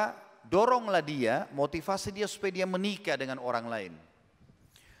 maka doronglah dia, motivasi dia supaya dia menikah dengan orang lain.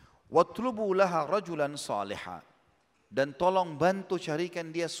 Watlubu laha rajulan saliha. Dan tolong bantu carikan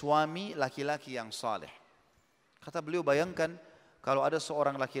dia suami laki-laki yang saleh. Kata beliau, bayangkan kalau ada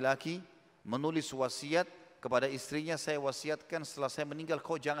seorang laki-laki menulis wasiat kepada istrinya, saya wasiatkan setelah saya meninggal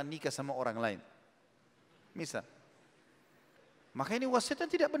kau jangan nikah sama orang lain. Misal. Maka ini wasiatnya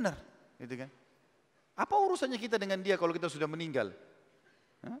tidak benar, gitu kan? Apa urusannya kita dengan dia kalau kita sudah meninggal?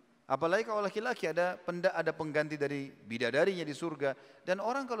 Apalagi kalau laki-laki ada pengganti dari bidadarinya di surga, dan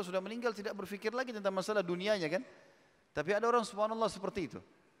orang kalau sudah meninggal tidak berpikir lagi tentang masalah dunianya kan? Tapi ada orang subhanallah seperti itu.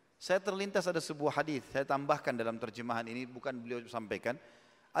 Saya terlintas ada sebuah hadis, saya tambahkan dalam terjemahan ini, bukan beliau sampaikan.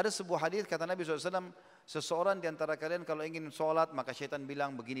 Ada sebuah hadis kata Nabi SAW, seseorang di antara kalian kalau ingin sholat maka syaitan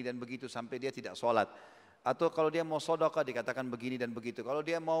bilang begini dan begitu sampai dia tidak sholat. Atau kalau dia mau sedekah dikatakan begini dan begitu. Kalau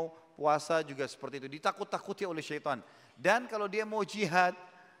dia mau puasa juga seperti itu, ditakut-takuti oleh syaitan. Dan kalau dia mau jihad,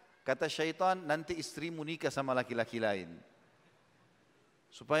 kata syaitan nanti istrimu nikah sama laki-laki lain.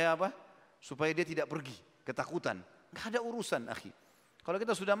 Supaya apa? Supaya dia tidak pergi, ketakutan. Nggak ada urusan, akhi. Kalau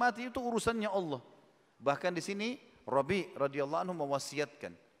kita sudah mati itu urusannya Allah. Bahkan di sini Rabi radhiyallahu anhu mewasiatkan,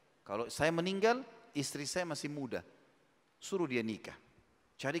 kalau saya meninggal, istri saya masih muda, suruh dia nikah.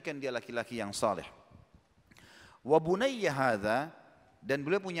 Carikan dia laki-laki yang saleh. Wa bunayya hadza, dan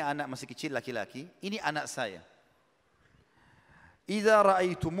beliau punya anak masih kecil laki-laki, ini anak saya. Idza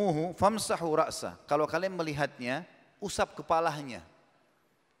ra'aitumuhu famsahu ra'sa. Kalau kalian melihatnya, usap kepalanya.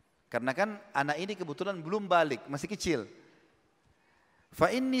 Karena kan anak ini kebetulan belum balik, masih kecil. Fa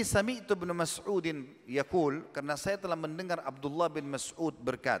inni sami'tu ibn Mas'udin yaqul, karena saya telah mendengar Abdullah bin Mas'ud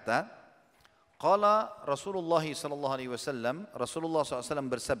berkata, qala Rasulullah sallallahu alaihi wasallam, Rasulullah SAW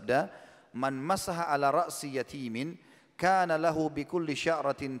bersabda, man masaha ala ra'si yatimin kana lahu bi kulli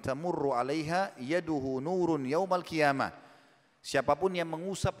sya'ratin tamurru 'alaiha yaduhu nurun yaumal qiyamah. Siapapun yang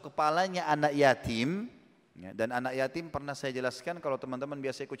mengusap kepalanya anak yatim, ya, dan anak yatim pernah saya jelaskan, kalau teman-teman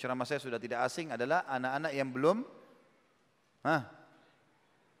biasa ikut ceramah saya sudah tidak asing, adalah anak-anak yang belum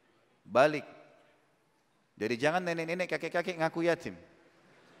balik. Jadi jangan nenek-nenek, kakek-kakek ngaku yatim.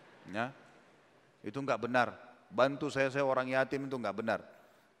 Ya. Itu enggak benar. Bantu saya orang yatim itu enggak benar.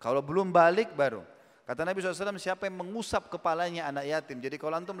 Kalau belum balik baru. Kata Nabi SAW, siapa yang mengusap kepalanya anak yatim. Jadi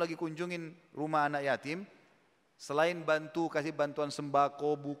kalau antum lagi kunjungin rumah anak yatim, selain bantu, kasih bantuan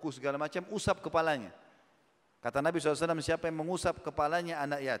sembako, buku segala macam, usap kepalanya. Kata Nabi SAW, siapa yang mengusap kepalanya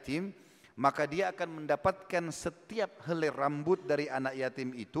anak yatim, maka dia akan mendapatkan setiap helai rambut dari anak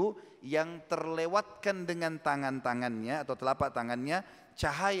yatim itu yang terlewatkan dengan tangan-tangannya atau telapak tangannya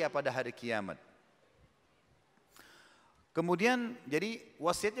cahaya pada hari kiamat. Kemudian jadi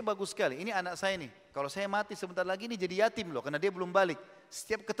wasiatnya bagus sekali. Ini anak saya nih, kalau saya mati sebentar lagi ini jadi yatim loh, karena dia belum balik.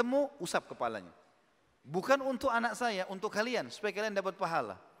 Setiap ketemu usap kepalanya. Bukan untuk anak saya, untuk kalian, supaya kalian dapat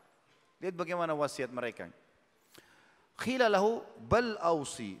pahala. Lihat bagaimana wasiat mereka. Qila lahu bal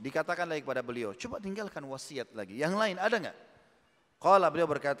ausi, dikatakan lagi kepada beliau, coba tinggalkan wasiat lagi. Yang lain ada enggak? Qala, beliau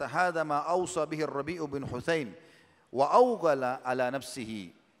berkata, hadza ma ausa bihi Rabi' bin Hutsaim wa awghala ala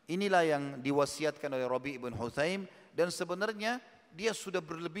nafsihi. Inilah yang diwasiatkan oleh Rabi' bin Hutsaim, dan sebenarnya dia sudah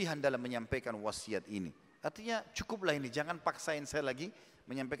berlebihan dalam menyampaikan wasiat ini. Artinya cukuplah ini, jangan paksain saya lagi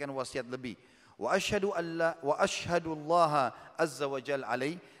menyampaikan wasiat lebih. Wa asyhadu Allah azza wa jalla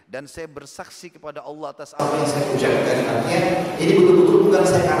alaih, dan saya bersaksi kepada Allah atas apa yang saya ucapkan. Artinya ini betul-betul bukan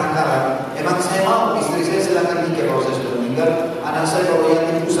saya karang-karang. Memang saya mau istri saya silakan nikah kalau saya sudah meninggal, anak saya kalau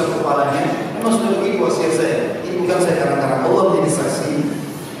yatim usap kepalanya, memang sudah begitu wasiat saya. Ini bukan saya karang-karang, Allah menjadi saksi.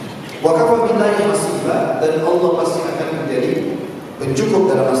 Wa kafa billahi hasiba, dan Allah pasti akan menjadi pencukup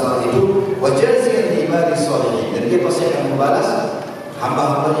dalam masalah itu. Wa jaziyan ibadi sholihin, dan dia pasti akan membalas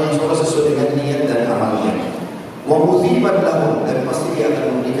hamba-hambanya yang sholat sesuai dengan niat dan amalnya. Wa mudhiban lahum, dan pasti dia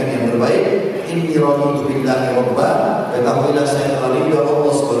akan memberikan yang terbaik. Inni raditu billahi rabba, ketahuilah saya telah ridha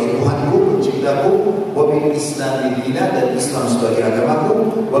Allah sebagai Tuhanku, penciptaku, wa bil Islam dina, dan Islam sebagai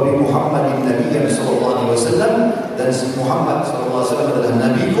agamaku, wa bi Muhammadin nabiyyan sallallahu alaihi wasallam, dan Muhammad sallallahu alaihi wasallam adalah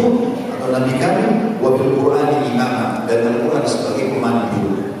nabiku atau nabi kami, wa bil Qur'an imama, dan Al-Qur'an sebagai pemandu.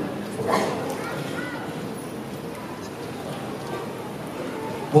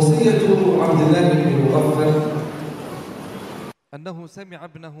 وصية عبد الله بن مغفل أنه سمع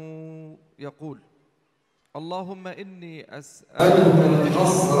ابنه يقول اللهم إني أسألك أسألك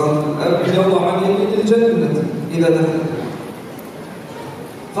القصر الأبيض عن يمين الجنة إذا دخلت.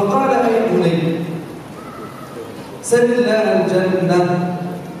 فقال أي بني سل الله الجنة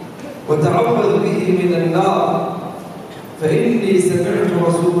وتعوذ به من النار، فإني سمعت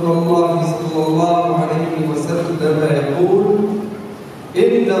رسول الله صلى الله عليه وسلم يقول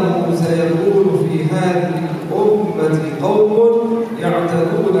إنه سيكون في هذه الأمة قوم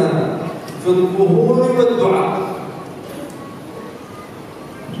يعتدون في الظهور والدعاء.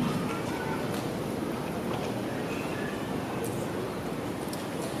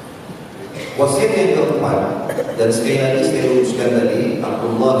 Wasiat yang keempat, dan sekali lagi saya luruskan tadi,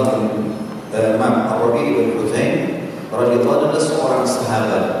 Abdullah bin Rabi' bin Hutsaim radhiyallahu anhu adalah seorang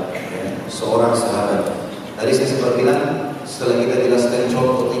sahabat, seorang sahabat. Tadi saya sempat bilang, setelah kita jelaskan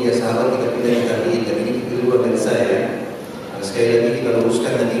contoh 3 sahabat, kita pindah ke tabi'in, dan ini kedua dari saya. Sekali lagi kita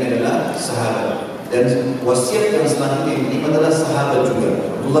luruskan, dan ini adalah sahabat. Dan wasiat yang selanjutnya ini adalah sahabat juga.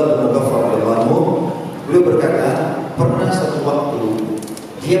 Abdullah bin Mughafar radhiyallahu anhu, beliau berkata, pernah satu waktu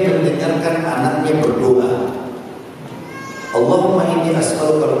dia dia mendengarkan anaknya berdoa. Allahumma inni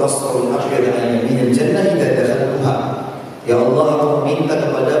as'aluka al-qasra wal-abyada an yaminil jannah idza dakhaltuha. Ya Allah, aku minta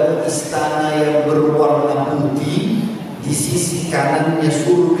kepadamu istana yang berwarna putih di sisi kanannya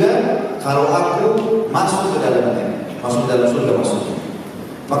surga kalau aku masuk ke dalamnya, masuk dalam surga maksudnya.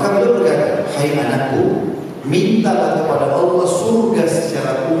 Maka beliau berkata, hai anakku, mintalah kepada Allah surga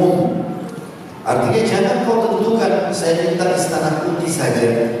secara umum. Artinya jangan kau tentukan saya minta istana putih saja.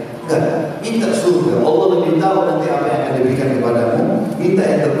 Enggak, minta surga. Allah lebih tahu nanti apa yang akan diberikan kepadamu. Minta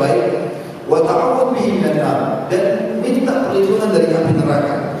yang terbaik. Wa ta'awwad bihi minan nar, dan minta perlindungan dari api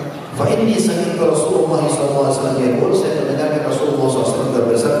neraka. Fa inni sami'tu Rasulullah sallallahu alaihi wasallam yaqul, saya mendengarkan Rasulullah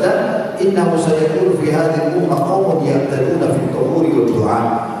SAW bersabda, innahu sayakunu fi hadhihi ummah qaumun ya'taduna fi tuhuri wa du'a.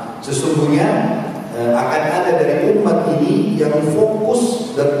 Sesungguhnya akan ada dari umat ini yang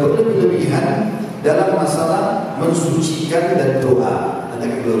fokus dan berlebih-lebihan dalam masalah mensucikan dan doa. Nanti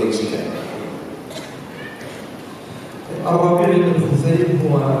akan glorifikan. الربيع بن حسين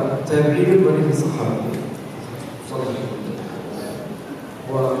هو تابعي وليس صحابي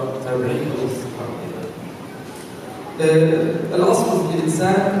وتابعي وليس صحابي. الأصل في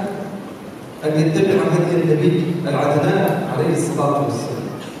الإنسان أن يتبع هدي النبي العدنان عليه الصلاة والسلام.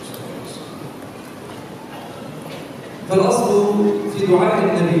 فالأصل في دعاء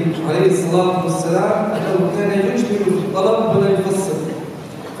النبي عليه الصلاة والسلام أنه كان يجمل في الطلب ولا يفصل،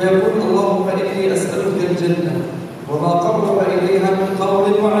 فيقول اللهم إني أسألك الجنة وما قرب إليها من قول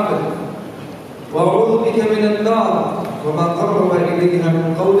وعمل، وأعوذ بك من النار وما قرب إليها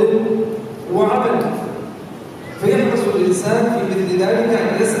من قول وعمل. فيحرص الإنسان في مثل ذلك أن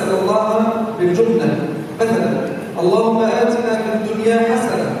يسأل الله بالجملة، مثلا اللهم آتنا في الدنيا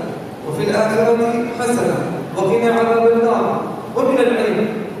حسنة وفي الآخرة حسنة وقنا عذاب النار. ومن العلم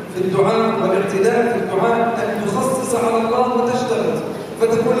في الدعاء والاعتداء في الدعاء أن تخصص على الله وتشترط،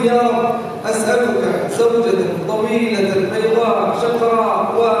 فتقول يا رب أسألك زوجة طويلة بيضاء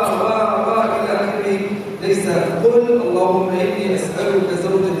شقراء إلى آخره. ليس قل اللهم إني أسألك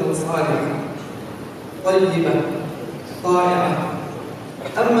زوجة صالحة طيبة طائعة.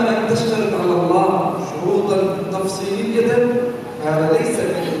 أما أن تشترط على الله شروطا تفصيلية هذا ليس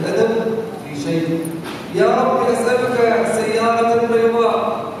من الأدب في شيء. يا رب أسألك سيارة بيضاء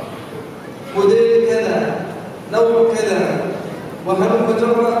موديل كذا نوع كذا وهلم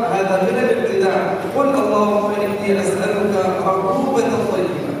جرى، هذا من الابتداع. قل اللهم إني أسألك عقوبة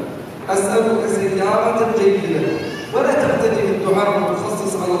طيبة، أسألك سيارة جيدة، ولا تحتجب الدعاء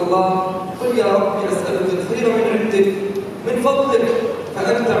المخصص على الله. قل يا ربي أسألك الخير من عندك من فضلك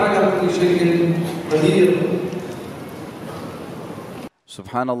فأنت على كل شيء قدير.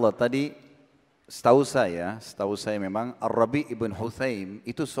 Subhanallah, tadi setahu saya memang Ar-Rabi' ibn Huthaim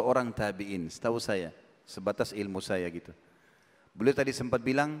itu seorang tabi'in, setahu saya, sebatas ilmu saya gitu. Beliau tadi sempat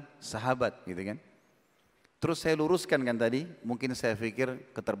bilang sahabat gitu kan. Terus saya luruskan kan tadi, mungkin saya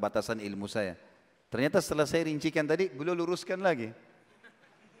pikir keterbatasan ilmu saya. Ternyata setelah saya rincikan tadi, beliau luruskan lagi.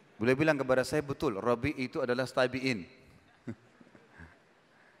 Beliau bilang kepada saya, betul, Rabi itu adalah tabi'in.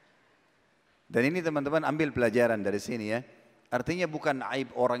 Dan ini teman-teman ambil pelajaran dari sini ya. Artinya bukan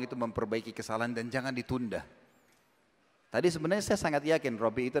aib orang itu memperbaiki kesalahan dan jangan ditunda. Tadi sebenarnya saya sangat yakin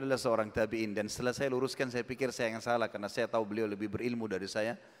Rabi itu adalah seorang tabi'in, dan setelah saya luruskan saya pikir saya yang salah karena saya tahu beliau lebih berilmu dari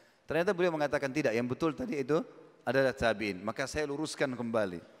saya. Ternyata beliau mengatakan tidak, yang betul tadi itu adalah tabi'in. Maka saya luruskan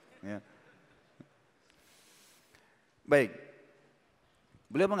kembali. Ya. Baik,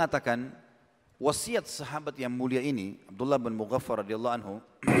 beliau mengatakan wasiat sahabat yang mulia ini Abdullah bin Mughaffar radhiyallahu anhu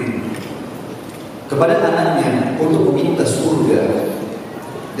kepada anaknya untuk meminta surga,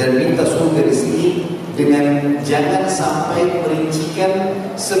 dan minta surga di sini dengan jangan sampai merincikan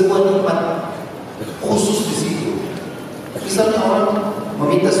sebuah nikmat khusus di situ. Misalnya orang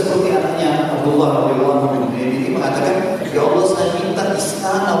meminta seperti anaknya Abdullah radhiyallahu anhu ini mengatakan, ya Allah saya minta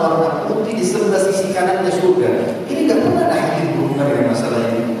istana warna putih di sebelah sisi kanannya surga. Ini nggak pernah ada hadis berhubungan dengan masalah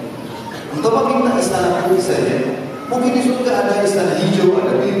ini. Untuk apa minta istana putih saja? Mungkin di surga ada istana hijau,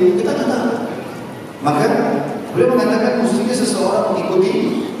 ada biru, kita nggak tahu. Maka beliau mengatakan mestinya seseorang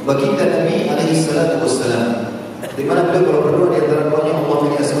mengikuti baginda Nabi alaihi salatu wassalam, di mana beliau kalau berdoa di antara doanya Allahumma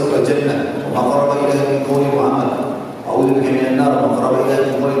inni as'aluka al-jannah wa ma qaraba ilaiha min qawlin wa amal, a'udzu bika minan nar wa ma qaraba ilaiha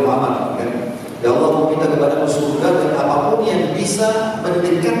min qawlin wa amal. Ya Allah, mau minta kepada surga dan apapun yang bisa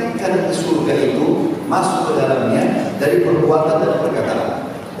mendekatkan ke surga itu masuk ke dalamnya dari perbuatan dan perkataan.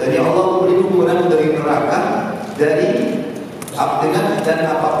 Dan ya Allah, beriku kepada dari neraka dari dan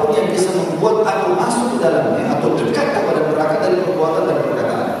apapun yang bisa membuat aku masuk ke dalamnya atau dekat kepada neraka dari perbuatan dan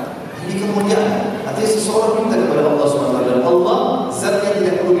perkataan. Ini kemuliaan. Artinya seseorang minta kepada Allah SWT, dan Allah zatnya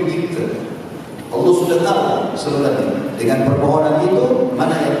tidak perlu diminta. Allah sudah tahu sebenarnya. Dengan permohonan itu,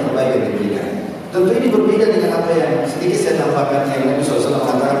 mana yang terbaik yang diberikan. Tentu ini berbeda dengan apa yang sedikit saya tambahkan yang Nabi SAW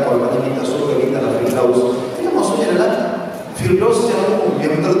mengatakan kalau kita minta surga, mintalah Firdaus. Itu maksudnya adalah Firdaus secara umum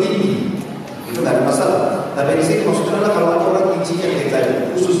yang tertinggi. Itu tidak ada masalah. Tapi di sini maksudnya adalah kalau ada orang rincian kita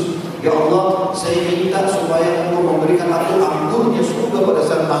khusus, ya Allah, saya minta supaya Engkau memberikan aku anggurnya surga pada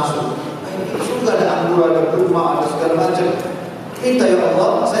saat masuk. Surga ada anggur, ada kurma, ada segala macam. Minta ya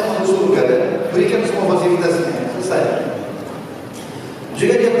Allah, saya mau surga dan berikan semua fasilitasnya. Selesai.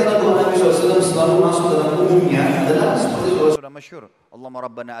 Juga di antara doa Nabi SAW selalu masuk dalam umumnya adalah seperti sudah masyhur. Allahumma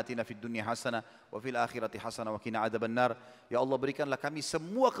rabbana atina fid dunya hasanah wa fil akhirati hasanah wa qina adzabannar. Ya Allah, berikanlah kami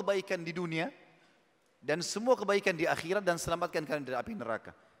semua kebaikan di dunia dan semua kebaikan di akhirat dan selamatkan kami dari api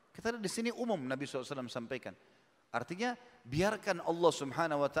neraka. Kita di sini umum Nabi SAW sampaikan. Artinya biarkan Allah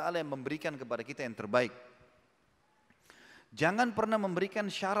Subhanahu wa taala yang memberikan kepada kita yang terbaik. Jangan pernah memberikan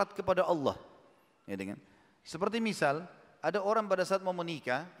syarat kepada Allah. Ya dengan. Seperti misal ada orang pada saat mau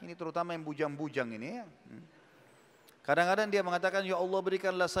menikah, ini terutama yang bujang-bujang ini ya. Kadang-kadang dia mengatakan, ya Allah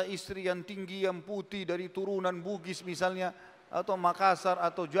berikanlah saya istri yang tinggi, yang putih dari turunan Bugis misalnya, atau Makassar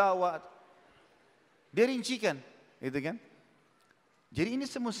atau Jawa. Dia rincikan, gitu kan? Jadi ini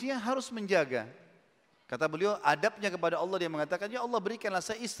semestinya harus menjaga. Kata beliau, adabnya kepada Allah dia mengatakan, ya Allah berikanlah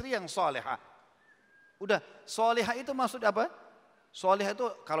saya istri yang salihah. Udah, salihah itu maksud apa? Salihah itu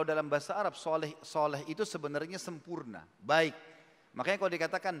kalau dalam bahasa Arab, salih itu sebenarnya sempurna, baik. Makanya kalau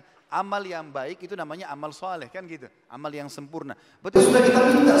dikatakan amal yang baik itu namanya amal saleh kan gitu, amal yang sempurna. Betul, sudah kita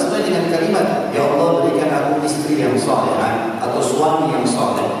minta sebenarnya dengan kalimat, ya Allah berikan aku istri yang salihah atau suami yang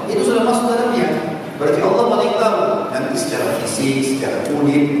saleh. Itu sudah masuk dalamnya. Berarti Allah paling tahu nanti secara fisik, secara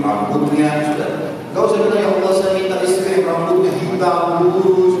kulit, rambutnya sudah. Kau usah bilang ya Allah saya minta istri yang rambutnya hitam,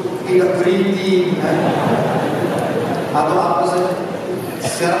 lurus, tidak keriting, atau apa saja.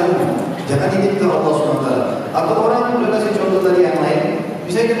 Secara umum, jangan diminta Allah SWT. Atau orang yang sudah kasih contoh tadi yang lain,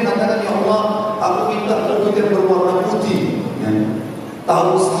 bisa dia mengatakan ya Allah, aku minta rambut yang berwarna putih.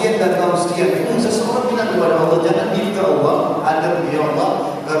 Tahun sekian dan tahun sekian. Seseorang bilang kepada Allah, jangan minta Allah, agar ya Allah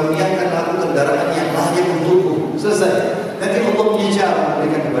karuniakan aku kendaraan yang layak untukku. Selesai. Nanti Allah punya cara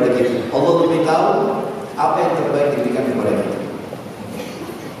memberikan kepada kita. Allah lebih tahu apa yang terbaik diberikan kepada kita.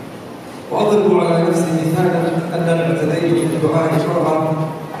 وأضرب على نفسي مثالا أننا اعتديت في الدعاء شرعا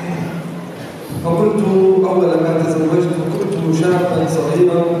فقلت أول ما تزوجت كنت شابا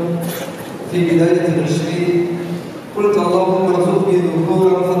صغيرا في بداية العشرين قلت اللهم ارزقني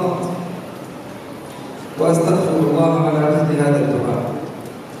ذكورا فقط وأستغفر الله على مثل هذا الدعاء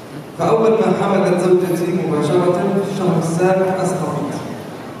فأول ما حملت زوجتي مباشرة في الشهر السابع أسقطت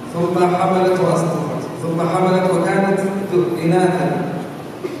ثم حملت وأسقطت ثم حملت وكانت إناثا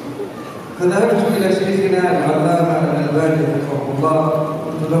فذهبت إلى شيخنا العلامة الألباني رحمه الله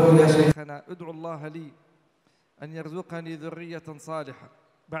قلت له يا شيخنا ادعو الله لي أن يرزقني ذرية صالحة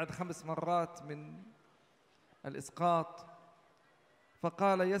بعد 5 مرات من الإسقاط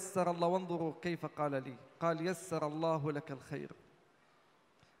فقال يسر الله وانظروا كيف قال لي قال يسر الله لك الخير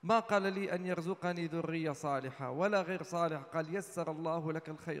ما قال لي أن يرزقني ذرية صالحة ولا غير صالحة قال يسر الله لك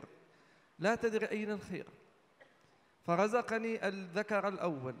الخير لا تدري أين الخير فرزقني الذكر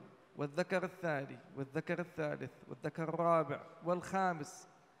الأول والذكر الثاني والذكر الثالث والذكر الرابع والخامس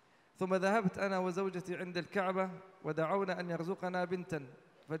ثم ذهبت أنا وزوجتي عند الكعبة ودعونا أن يرزقنا بنتا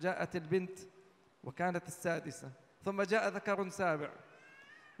فجاءت البنت وكانت السادسة ثم جاء ذكر سابع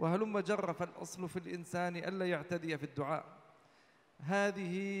وهلم جر فالأصل في الإنسان ألا يعتدي في الدعاء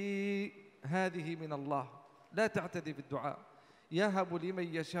هذه من الله لا تعتدي في الدعاء يهب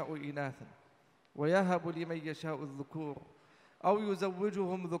لمن يشاء إناثا ويهب لمن يشاء الذكور أو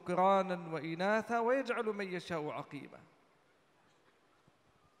يزوجهم ذكرانا وإناثا ويجعل من يشاء عقيما.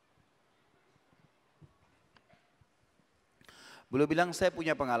 Beliau bilang saya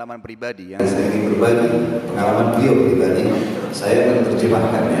punya pengalaman pribadi yang saya ingin berbagi, pengalaman beliau pribadi, saya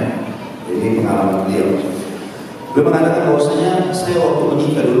menerjemahkannya. Jadi pengalaman beliau. Beliau mengatakan bahwasanya saya waktu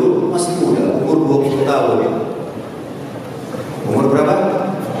menikah dulu masih muda, umur 20 tahun. Umur berapa?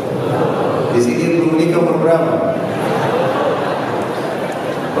 Di sini belum menikah umur berapa?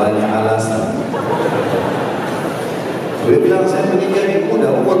 Banyak alasan. Beliau bilang saya menikah di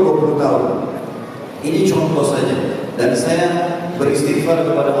muda, umur 20 tahun. Ini contoh saja. Dan saya beristighfar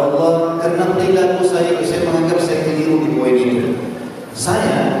kepada Allah karena perilaku saya menganggap saya keliru di poin itu.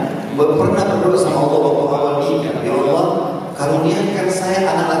 Saya pernah berdoa sama Allah waktu awal nikah, ya Allah karuniakan saya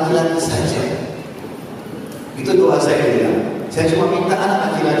anak laki-laki saja. Itu doa saya bilang. Saya cuma minta anak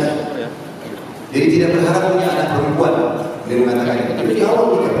laki-laki. Jadi tidak berharap punya anak perempuan. Dia mengatakan itu. Tapi di awal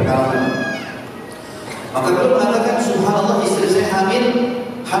nikah pengalaman. Maka beliau mengatakan subhanallah istri saya hamil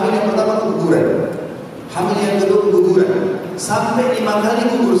yang pertama keguguran. Hamil yang kedua keguguran. Sampai 5 kali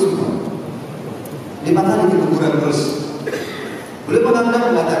gugur semua. 5 kali keguguran terus. Beliau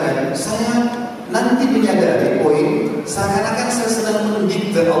mengatakan, saya nanti menyadari poin seakan-akan saya sedang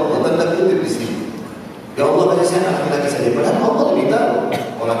mendikte Allah, tanda kutip di sini. Ya Allah kasih saya anak laki-laki saja. Padahal Allah lebih tahu.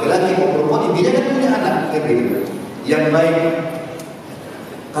 Kalau laki-laki mau perempuan, dia kan punya anak, kan gitu. Yang baik.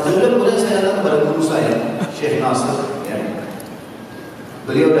 Kata beliau, kemudian saya datang kepada guru saya, Syekh Nasir. Ya.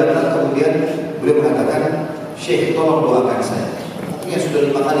 Beliau datang kemudian beliau mengatakan, Syekh tolong doakan saya. Mungkin sudah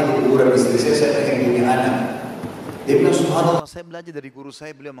 5 kali keguguran istri saya pengen punya anak. Dia bilang, subhanallah, saya belajar dari guru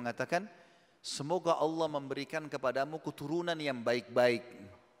saya, beliau mengatakan, semoga Allah memberikan kepadamu keturunan yang baik-baik.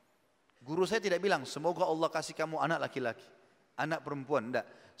 Guru saya tidak bilang, semoga Allah kasih kamu anak laki-laki, anak perempuan, enggak.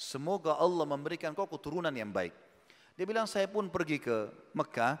 Semoga Allah memberikan kau keturunan yang baik. Dia bilang, saya pun pergi ke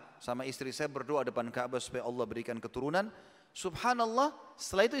Mekah, sama istri saya berdoa depan Ka'bah supaya Allah berikan keturunan. Subhanallah,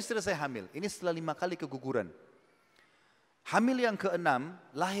 setelah itu istri saya hamil. Ini setelah 5 kali keguguran. Hamil yang ke-6,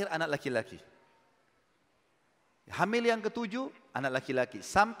 lahir anak laki-laki. Hamil yang ke-7, anak laki-laki.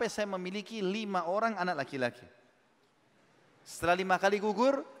 Sampai saya memiliki 5 orang anak laki-laki. Setelah 5 kali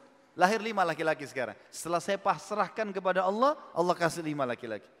gugur, lahir 5 laki-laki sekarang. Setelah saya pasrahkan kepada Allah, Allah kasih 5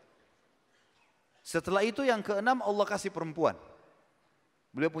 laki-laki. Setelah itu yang ke-6, Allah kasih perempuan.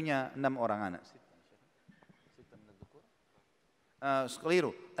 Beliau punya 6 orang anak.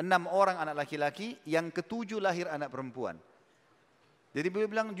 Keliru, 6 orang anak laki-laki, yang ke-7 lahir anak perempuan. Jadi beliau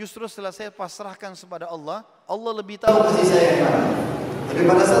bilang, justru setelah saya pasrahkan kepada Allah, Allah lebih tahu kasih saya yang mana. Tapi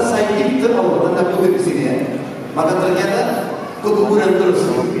pada saat saya dikte Allah, tanda kutip di sini ya, maka ternyata keguguran terus.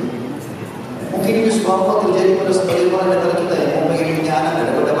 Mungkin ini semua Allah terjadi pada sebagian orang antara kita yang mau pengen punya anak dan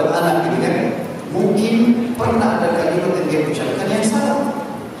dapat anak gitu kan. Mungkin pernah ada kalimat yang dia ucapkan yang salah.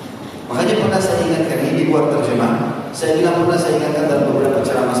 Makanya pernah saya ingatkan ini buat terjemah. Saya bilang pernah saya ingatkan dalam beberapa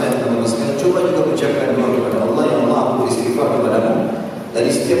ceramah saya teman-teman sekalian, coba juga ucapkan doa kepada Allah, ya Allah aku istighfar kepadamu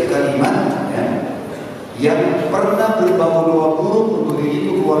dari setiap kalimat ya, yang pernah berbau doa buruk untuk diri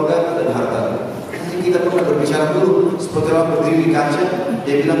itu, keluarga dan harta. Nanti kita pernah berbicara buruk seperti orang berdiri di kaca,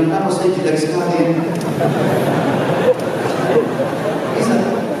 dia bilang kenapa saya jelek sekali. Bisa.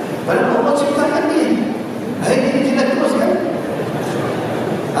 Padahal Allah ciptakan dia. Ini jelek terus kan?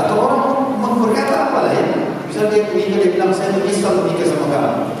 Atau orang berkata apa lah ya? Misalnya dia bilang saya menyesal menikah sama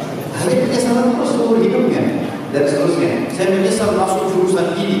kamu. Akhirnya penyesalan terus seumur hidupnya dan seterusnya. Saya menyesal masuk jurusan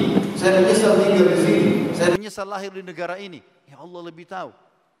ini. Saya menyesal tinggal di sini. Saya menyesal lahir di negara ini. Ya Allah lebih tahu.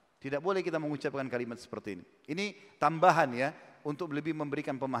 Tidak boleh kita mengucapkan kalimat seperti ini. Ini tambahan ya untuk lebih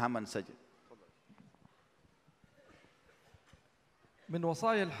memberikan pemahaman saja. من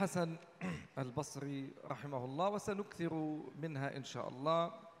وصايا الحسن البصري رحمه الله وسنكثر منها إن شاء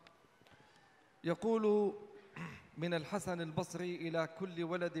الله. يقول من الحسن البصري إلى كل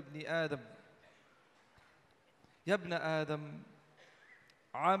ولد ابن آدم: يا ابن آدم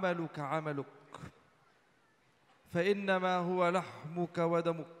عملك عملك فإنما هو لحمك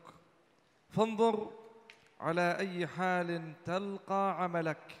ودمك فانظر على أي حال تلقى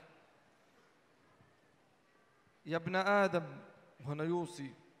عملك. يا ابن آدم، هنا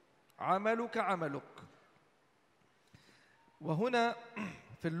يوصي عملك عملك، وهنا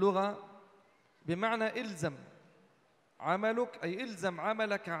في اللغة بمعنى إلزم عملك، أي إلزم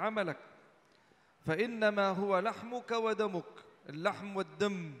عملك عملك، فإنما هو لحمك ودمك، اللحم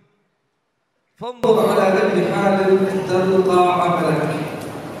والدم. فانظر على أي حال تلقى عملك.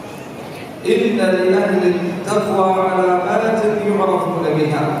 إن لأهل التقوى علامات يعرفون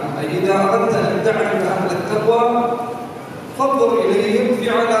بها، أي إذا أردت أن تعرف أهل التقوى فانظر إليهم في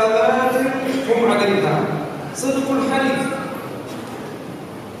علامات هم عليها: صدق الحليف،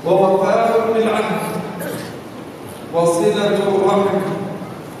 ووفاء بالعهد، وصلة الرحم،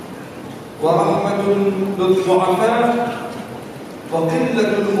 ورحمة بالضعفاء، وقلة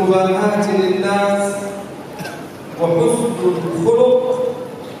المباهاة للناس، وحسن الخلق،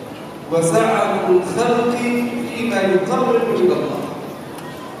 وسعة الخلق فيما يقرب إلى الله.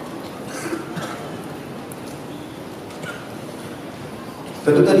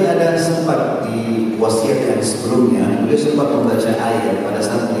 Tentu tadi ada sempat di wasiat yang sebelumnya, beliau sempat membaca ayat pada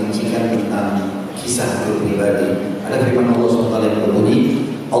saat merincikan tentang kisah pribadi. Ada firman Allah SWT yang berbunyi,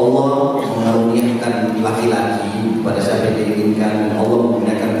 Allah mengaruniakan laki-laki kepada siapa yang diinginkan, Allah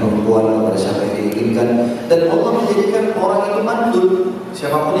menggunakan perempuan kepada siapa yang diinginkan, dan Allah menjadikan orang itu mandul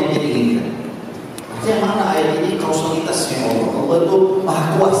siapapun yang dia inginkan. Artinya mana ayat ini kausalitasnya Allah. Allah itu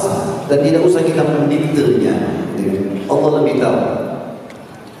maha kuasa dan tidak usah kita mendiktenya. Allah lebih tahu.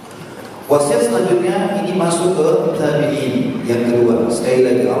 Wasiat selanjutnya ini masuk ke tabi'in yang kedua. Sekali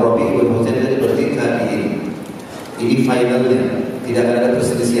lagi Arabi wal Mu'tadil berarti tabi'in. Ini finalnya, tidak akan ada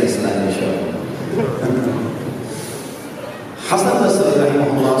perselisihan selanjutnya insyaallah. Hasan Basri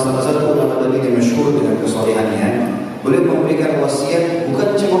rahimahullah, salah satu ulama tadi yang masyhur dengan kesalehannya, beliau memberikan wasiat bukan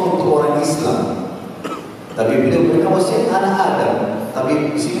cuma untuk orang Islam, tapi beliau memberikan wasiat anak Adam.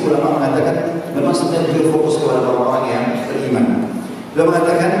 Tapi di sini ulama mengatakan memang sebenarnya beliau fokus kepada orang-orang yang beriman. Beliau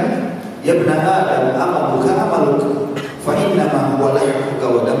mengatakan, ya bena Adam, amaluka amaluk, fa innama huwa lahmuka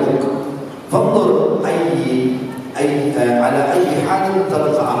wa damuk, fanzur ala ayyi halin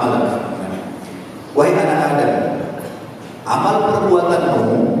talqa amalak. Wahai anak Adam, amal perbuatanmu,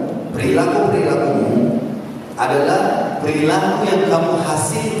 perilaku-perilakumu adalah perilaku yang kamu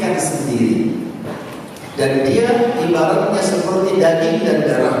hasilkan sendiri, dan dia ibaratnya seperti daging dan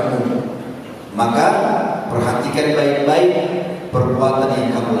darahmu. Maka perhatikan baik-baik perbuatan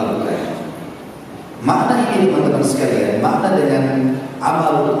yang kamu lakukan. Makna ini teman-teman sekalian, makna dengan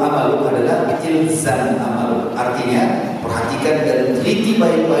amal adalah ilzam amal. Artinya perhatikan dan teliti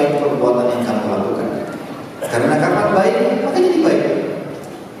baik-baik perbuatan yang kamu lakukan. Karena kapan baik maka jadi baik,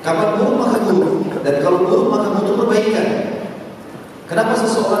 kapan buruk maka buruk, dan kalau buruk maka butuh perbaikan. Kenapa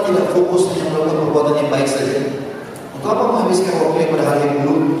seseorang tidak fokus hanya melakukan perbuatan yang baik saja? Untuk apa menghabiskan waktunya pada hal yang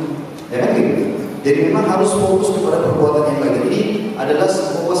buruk? Ya kan gitu. Jadi memang harus fokus kepada perbuatan yang baik. Ini adalah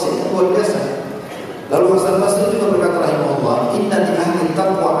sebuah wasiat yang luar biasa. Lalu Hasan Basri juga berkata rahimahullah, inna li ahli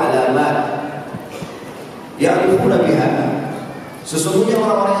taqwa alamat ya'rifuna biha. Sesungguhnya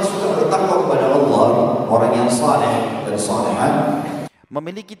orang-orang yang suka bertakwa kepada Allah, orang yang saleh dan salehah,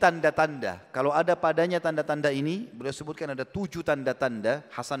 memiliki tanda-tanda. Kalau ada padanya tanda-tanda ini, beliau sebutkan ada 7 tanda-tanda.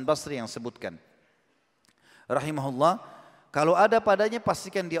 Hasan Basri yang sebutkan rahimahullah, kalau ada padanya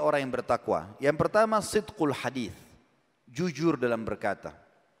pastikan dia orang yang bertakwa. Yang pertama, sidqul hadis, jujur dalam berkata.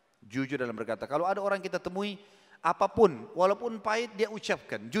 Jujur dalam berkata. Kalau ada orang kita temui, apapun, walaupun pahit dia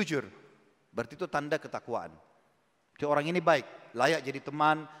ucapkan, jujur. Berarti itu tanda ketakwaan. Jadi orang ini baik, layak jadi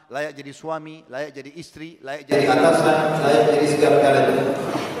teman, layak jadi suami, layak jadi istri, layak jadi atasan, layak jadi segala galanya.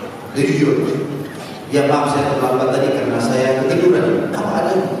 Dia jujur. Ya maaf saya terlambat tadi karena saya ketiduran. Apa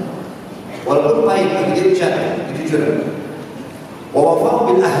adanya? Walaupun pahit, tapi dia ucapkan, kejujuran. Wawafaq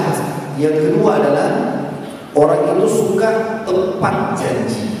bil ahad. Yang kedua adalah orang itu suka tepat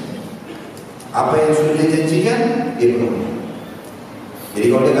janji. Apa yang sudah dijanjikan dia penuhi. Jadi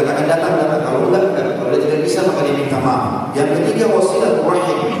kalau dia katakan datang, kalau enggak. Kalau dia tidak bisa maka dia minta maaf. Yang ketiga, wasilatul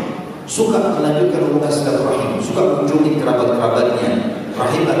rahim, suka melanjutkan hubungan silaturahim, suka mengunjungi kerabat-kerabatnya.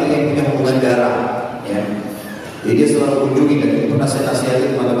 Rahim artinya yang punya hubungan darah, ya. Jadi dia selalu kunjungi, dan itu pernah saya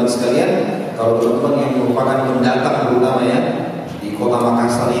nasihati teman-teman sekalian. Kalau teman-teman yang merupakan pendatang terutama ya di kota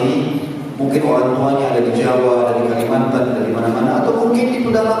Makassar ini, mungkin orang tuanya ada di Jawa, ada di Kalimantan, dari mana-mana, atau mungkin di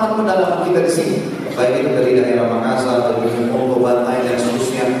pedalaman-pedalaman kita di sini, baik itu dari daerah Makassar, dari Pondok Bantai dan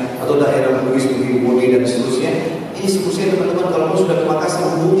seterusnya, atau daerah Bugis, Budi dan seterusnya. Ini seterusnya teman-teman, kalau sudah ke Makassar,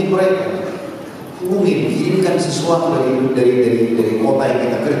 hubungi mereka, hubungi, kirimkan sesuatu dari kota yang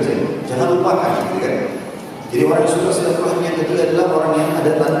kita kerja, jangan lupakan, gitu kan? Jadi orang yang suka silaturahmi yang ketiga adalah orang yang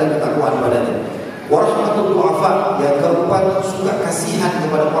ada tanda ketakwaan padanya. Warahmatul du'afa, yang keempat suka kasihan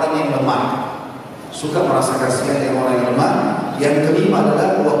kepada orang yang lemah, suka merasa kasihan dengan orang yang lemah. Yang kelima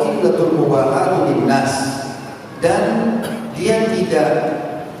adalah wakilatul mubahatu linnas, dan dia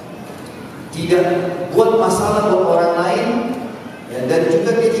tidak buat masalah buat orang lain, ya, dan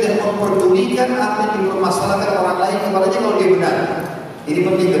juga dia tidak memperdulikan apa yang dipermasalahkan orang lain kepadanya kalau dia benar. Ini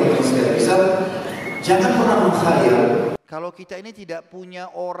penting teman-teman sekalian. Bisa jangan pernah mengkhayal. Kalau kita ini tidak punya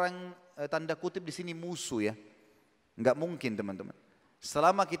orang tanda kutip di sini musuh ya, nggak mungkin teman-teman.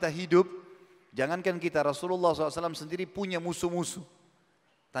 Selama kita hidup, jangankan kita, Rasulullah SAW sendiri punya musuh-musuh.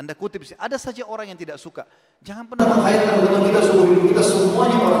 Tanda kutip sih, ada saja orang yang tidak suka. Jangan pernah menghayal teman-teman kita hidup kita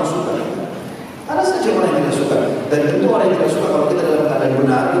semuanya orang suka. Ada saja orang yang tidak suka, dan tentu orang yang tidak suka kalau kita dalam keadaan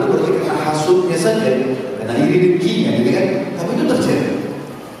benar itu berarti karena hasutnya saja, karena iri dengkinya, gitu kan? Tapi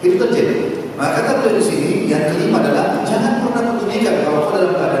itu terjadi. Maka kata beliau di sini, yang kelima adalah jangan pernah mendulikan kalau kita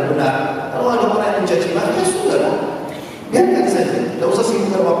dalam keadaan benar. Kalau ada orang yang mencaci maki, ya sudah, biarkan saja, tidak usah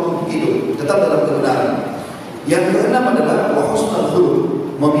sibukkan waktu begitu, tetap dalam kebenaran. Yang keenam adalah husnul khuluq,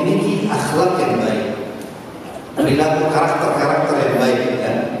 memiliki akhlak yang baik, perilaku karakter yang baik.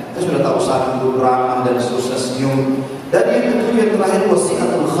 Ya. Kita sudah tahu santun, ramah dan seterusnya, senyum. Dan yang ketujuh yang terakhir,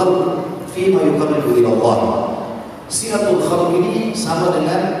 wasiatul khalq fi ma yuqarribu ila Allah. Siatul khalq ini sama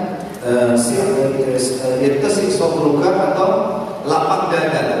dengan yattasi sadruka atau lapang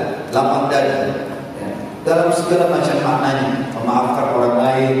dada. Ya. Dalam segala macam maknanya, memaafkan orang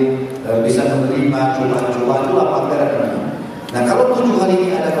lain, bisa menerima cobaan-cobaan, itu lapang dada. Nah, kalau 7 hal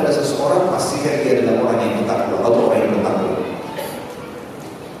ini ada pada seseorang, pastikan dia adalah orang yang bertakwa atau orang yang bertakwa.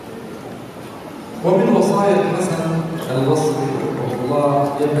 ومن وصايا الحسن البصري رحمه الله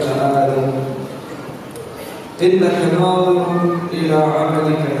يا ابن آدم إنك ناظر إلى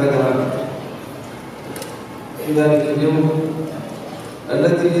عملك غدا. في ذلك اليوم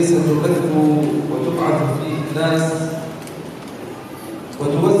الذي ستبث وتبعث فيه الناس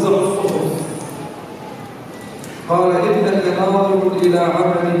وتوزع الصحف، قال إنك ناظر إلى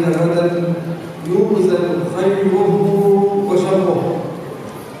عملك غدا يوزن خيره وشره،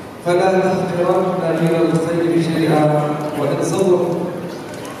 فلا تحقرن من الخير شيئا وإن صبر،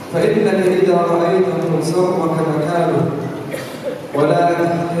 فإنك إذا رأيته سرك مكانه، ولا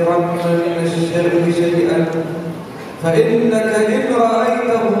تحقرن من الشر شيئا، فإنك إن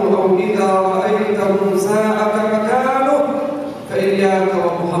رأيته أو إذا رأيته ساءك مكانه، فإياك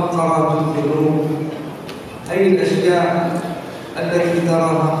ومحقرات الذنوب. أي الأشياء التي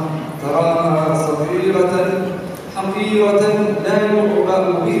تراها صغيرة حقيرة لا يعبأ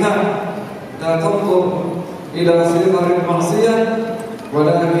بها، لا تنظر إلى صغر المعصية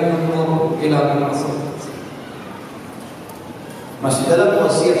ولكن انظر إلى المعصية. Masih dalam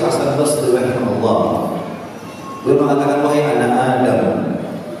wasiat Hasan Basri rahimahullah, beliau mengatakan, wahai anak Adam,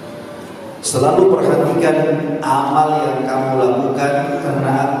 selalu perhatikan amal yang kamu lakukan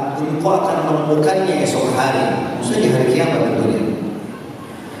karena engkau akan menemukannya esok hari, maksudnya di hari kiamat tentunya.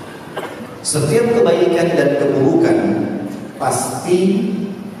 Setiap kebaikan dan keburukan pasti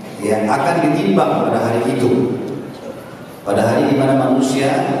akan ditimbang pada hari itu, pada hari di mana manusia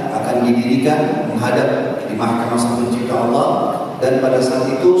akan didirikan menghadap di mahkamah Sang Pencipta Allah, dan pada saat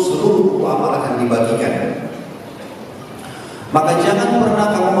itu seluruh amal akan dibagikan. Maka jangan pernah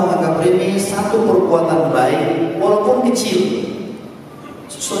kamu menganggap remeh satu perbuatan baik walaupun kecil.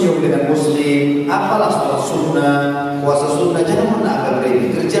 Senyum dengan muslim, apalah sholat sunnah, puasa sunnah, jangan pernah anggap remeh,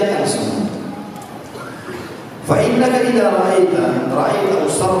 kerjakan semua. Fa innaka idza ra'aita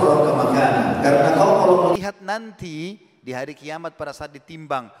usarra kama kana, karena kau kalau melihat nanti di hari kiamat pada saat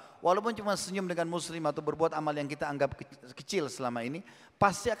ditimbang, walaupun cuma senyum dengan muslim atau berbuat amal yang kita anggap kecil selama ini,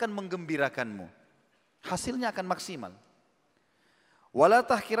 pasti akan menggembirakanmu. Hasilnya akan maksimal. Wala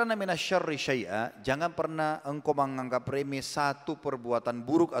tahkiranna minasyarri syai'a, jangan pernah engkau menganggap remeh satu perbuatan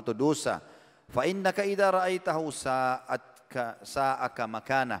buruk atau dosa. Fa innaka idza ra'aitahu sa'aka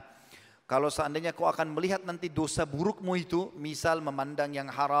makana. Kalau seandainya kau akan melihat nanti dosa burukmu itu, misal memandang yang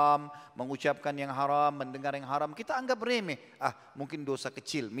haram, mengucapkan yang haram, mendengar yang haram, kita anggap remeh. Mungkin dosa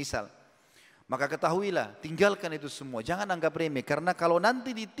kecil, misal. Maka ketahuilah, tinggalkan itu semua. Jangan anggap remeh, karena kalau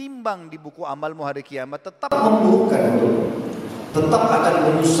nanti ditimbang di buku amalmu hari kiamat, tetap memburukkan itu, tetap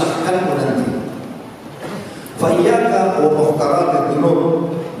akan menyusahkanmu nanti. Fa'iyyaka wa muhqaratil dzunub,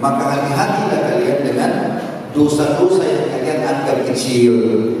 maka hati-hatilah kalian dengan dosa-dosa yang kalian anggap kecil.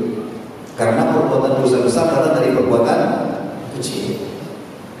 Karena perbuatan dosa besar datang dari perbuatan kecil.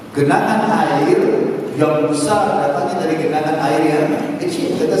 Genangan air yang besar datangnya dari genangan air yang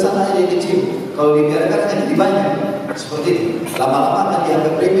kecil. Tetesan air yang kecil, kalau dibiarkan akan jadi banyak. Seperti itu. Lama-lama akan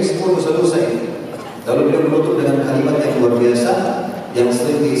dianggap remeh semua dosa-dosa ini. Lalu beliau menutup dengan kalimat yang luar biasa yang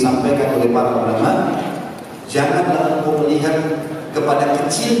sering disampaikan oleh para ulama. Janganlah engkau melihat kepada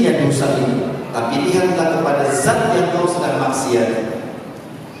kecilnya dosa ini, tapi lihatlah kepada zat yang kau sedang maksiat.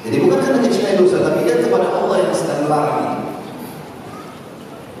 Jadi bukan karena kecilnya dosa, tapi lihat kepada Allah yang sedang melarang.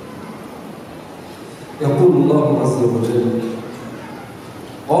 يقول الله عز وجل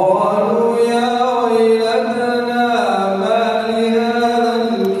قالوا يا ويلتنا ما لهذا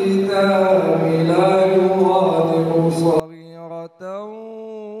الكتاب لا يغادر صغيرة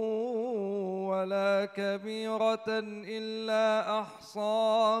ولا كبيرة إلا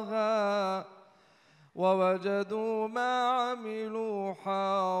أحصاها ووجدوا ما عملوا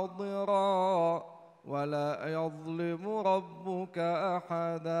حاضرا ولا يظلم ربك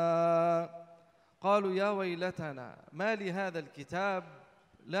أحدا قالوا يا ويلتنا ما لهذا الكتاب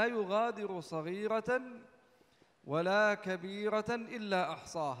لا يغادر صغيرة ولا كبيرة إلا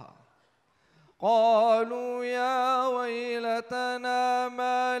أحصاها قالوا يا ويلتنا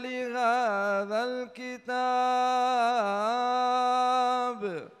ما لهذا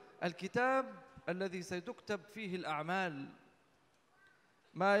الكتاب الذي ستكتب فيه الأعمال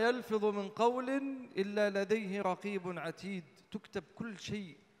ما يلفظ من قول إلا لديه رقيب عتيد تكتب كل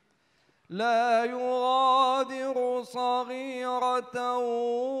شيء لا يغادر صغيرة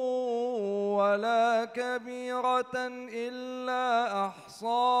ولا كبيرة إلا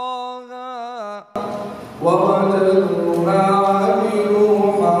أحصاها ووجدوا ما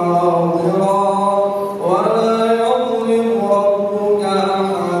عملوا حاضرا ولا يظلم ربك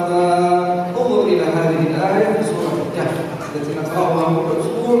أحدا. انظر إلى هذه الآية في سورة الكهف التي نقرأها كل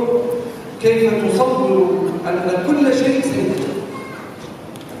أسبوع، كيف تصور أن كل شيء سيكتب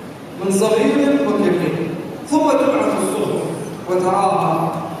من صغير وكبير، ثم تبعث الصحف وتراها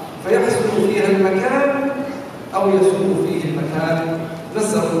فيحصل فيها المكان يسوء فيه المكان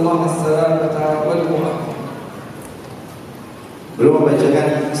نسأل الله السلامة والعافية. Belum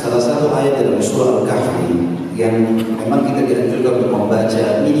membacakan salah satu ayat dalam surah Al-Kahfi yang memang kita dianjurkan untuk membaca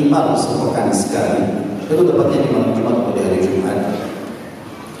minimal sepekan sekali. Itu tepatnya di malam Jumat atau di hari Jumat.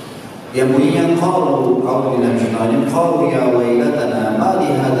 Yang bunyinya qalu a'udzubillahi minasyaitonir rajim qalu ya wailatana ma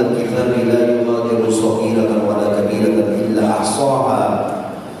li hadzal kitabi la yughadiru saghiratan wa la kabiratan illa ahsaha.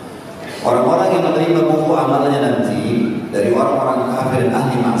 Orang-orang yang menerima buku amalannya nanti dari orang-orang kafir dan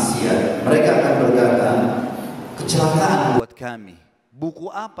ahli maksiat, mereka akan berkata, kecelakaan buat kami.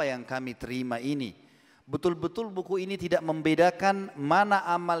 Buku apa yang kami terima ini? Betul-betul buku ini tidak membedakan mana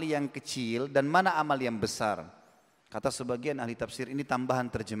amal yang kecil dan mana amal yang besar. Kata sebagian ahli tafsir, ini tambahan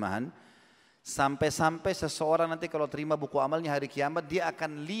terjemahan. Sampai-sampai seseorang nanti kalau terima buku amalnya hari kiamat, dia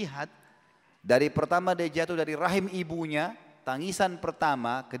akan lihat dari pertama dia jatuh dari rahim ibunya, tangisan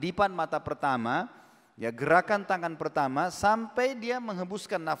pertama, kedipan mata pertama, ya gerakan tangan pertama, sampai dia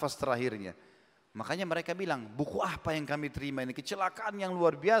menghembuskan nafas terakhirnya. Makanya mereka bilang, buku apa yang kami terima ini? Kecelakaan yang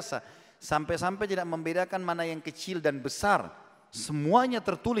luar biasa. Sampai-sampai tidak membedakan mana yang kecil dan besar. Semuanya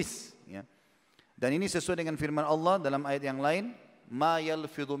tertulis. Ya. Dan ini sesuai dengan firman Allah dalam ayat yang lain. Ma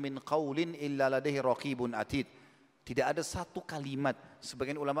yalfidhu min qawlin illa ladaihi raqibun atid. Tidak ada satu kalimat.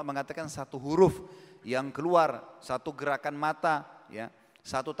 Sebagian ulama mengatakan satu huruf yang keluar, satu gerakan mata, ya,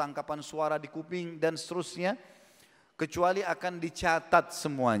 satu tangkapan suara di kuping dan seterusnya. Kecuali akan dicatat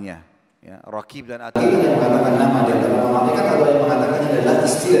semuanya. Ya, Raqib dan Atid. Yang mengatakan nama di antara malaikat atau yang mengatakannya adalah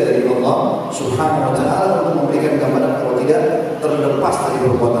istilah dari Allah Subhanahu wa taala untuk memberikan gambaran kalau tidak terlepas dari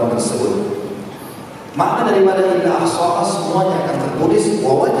perbuatan tersebut. Makna daripada inna ahsa'a semuanya akan tertulis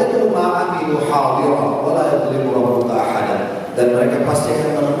wa wajadu ma 'amilu hadiran wa la yadhlimu rabbuka ahada. Dan mereka pasti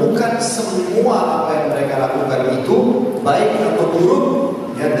akan menemukan semua apa yang mereka lakukan itu baik atau buruk,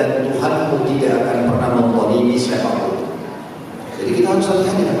 ya, dan Tuhan pun tidak akan pernah menzalimi siapapun. Jadi kita harus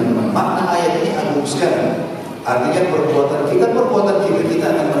hati-hati teman-teman. Makna ayat ini agung sekali. Artinya perbuatan kita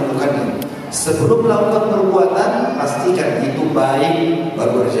akan menemukannya. Sebelum melakukan perbuatan, pastikan itu baik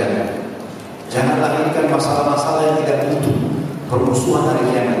baru berjalan. Jangan lahirkan masalah-masalah yang tidak utuh. Permusuhan hari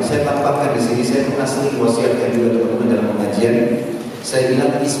kiamat. Saya tambahkan di sini, saya pernah sering wasiatkan juga teman-teman dalam pengajian. Saya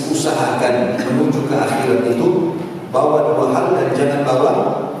bilang usahakan menuju ke akhirat itu bawa dua hal dan jangan bawa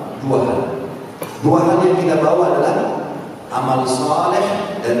dua hal. Dua hal yang kita bawa adalah amal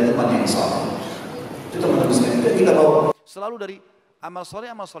saleh dan teman yang saleh. Itu teman-teman sekalian, kita bawa selalu dari amal soleh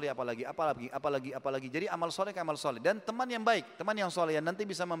apalagi. Jadi amal soleh ke amal soleh dan teman yang baik, teman yang soleh yang nanti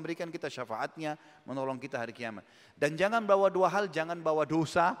bisa memberikan kita syafaatnya, menolong kita hari kiamat. Dan jangan bawa dua hal, jangan bawa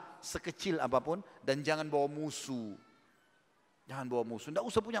dosa sekecil apapun dan jangan bawa musuh. Jangan bawa musuh, tidak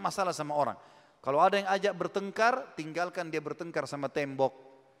usah punya masalah sama orang. Kalau ada yang ajak bertengkar, tinggalkan dia bertengkar sama tembok.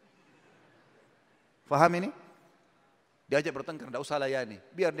 Faham ini? Diajak bertengkar, tidak usah layani.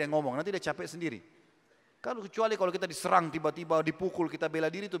 Biar dia ngomong, nanti dia capek sendiri. Kecuali kalau kita diserang tiba-tiba, dipukul, kita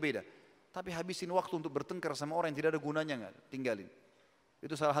bela diri itu beda. Tapi habisin waktu untuk bertengkar sama orang yang tidak ada gunanya, nggak? Tinggalin.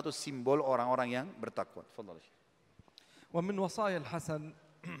 Itu salah satu simbol orang-orang yang bertakwa. Tafadhal. Wa min wasaya al-Hasan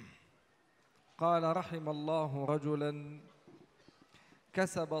qala rahimallahu rajulan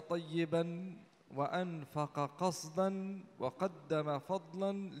kasaba tayyiban wa anfaqa qasdan wa qaddama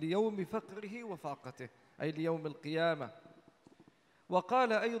fadlan li yawmi faqrihi wa faqatihi ay li yawm al-qiyamah. Wa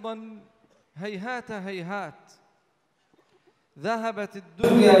qala aydan هيهات هيهات ذهبت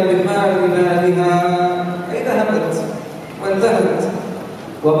الدنيا بحال مالها أي ذهبت وانتهت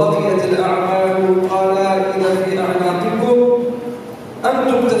وبقيت الأعمال قلائل في أعناقكم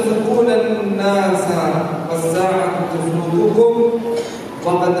أنتم تسوقون الناس والساعة تسوقكم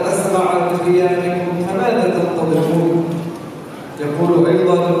وقد أسرع بقيامكم فماذا تنتظرون. يقول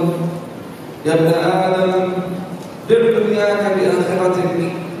أيضا يا ابن آدم بع دنياك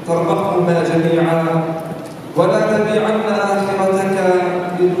بآخرتك تربحهما جميعا ولا تبيعن آخرتك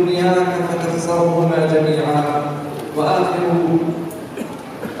بدنياك فتخسرهما جميعا. وآخر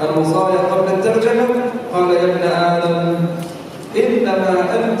الوصايا قبل الترجمة قال يا ابن آدم إنما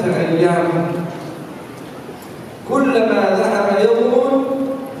أنت أيام كلما ذهب يوم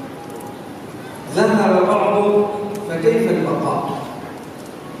ذهب بعضك فكيف البقاء.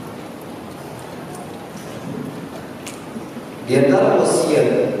 Di antara wasiat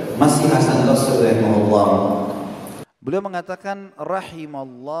masih Hasan Basri rahimahullah. Beliau mengatakan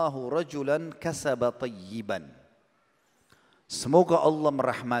rahimallahu rajulan kasaba tayyiban. Semoga Allah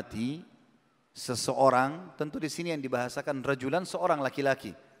merahmati seseorang, tentu di sini yang dibahasakan rajulan seorang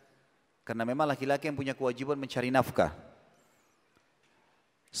laki-laki. Karena memang laki-laki yang punya kewajiban mencari nafkah.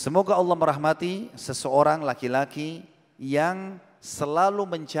 Semoga Allah merahmati seseorang laki-laki yang selalu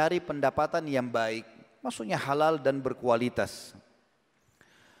mencari pendapatan yang baik. maksudnya halal dan berkualitas.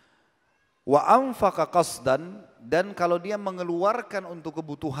 Wa anfaqa qasdan, dan kalau dia mengeluarkan untuk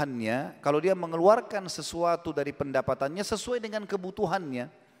kebutuhannya, kalau dia mengeluarkan sesuatu dari pendapatannya sesuai dengan kebutuhannya,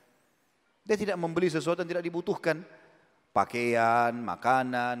 dia tidak membeli sesuatu yang tidak dibutuhkan, pakaian,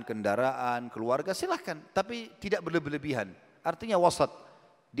 makanan, kendaraan, keluarga, silahkan, tapi tidak berlebihan. Artinya wasat,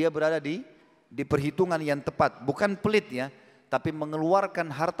 dia berada di perhitungan yang tepat, bukan pelit ya, tapi mengeluarkan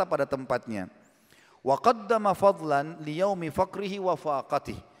harta pada tempatnya. Wa qaddama fadlan li yaumi faqrihi wa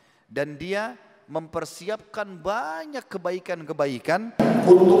faqatihi, dan dia mempersiapkan banyak kebaikan-kebaikan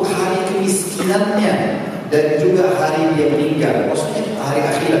untuk hari kemiskinannya dan juga hari dia meninggal, maksudnya hari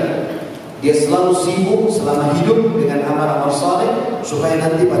akhirat. Dia selalu sibuk selama hidup dengan amal-amal saleh supaya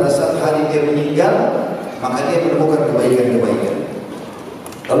nanti pada saat hari dia meninggal maka dia menemukan kebaikan-kebaikan.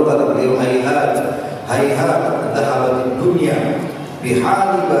 Lalu kata beliau, hayhat dhahabat dunya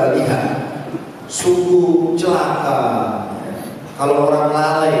bihali baliha, sungguh celaka kalau orang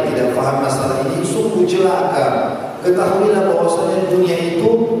lalai tidak paham masalah ini, sungguh celaka. Ketahuilah bahwasanya dunia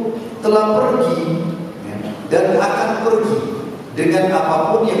itu telah pergi dan akan pergi dengan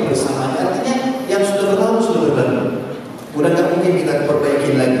apapun yang bersamanya. Artinya yang sudah berlalu sudah berlalu. Udah nggak mungkin kita perbaiki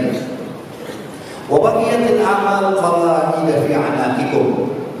lagi. Wa baqiyatil amal qala'ida fi anaqikum.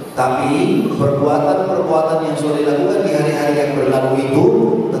 Tapi perbuatan-perbuatan yang sudah dilakukan di hari-hari yang berlalu itu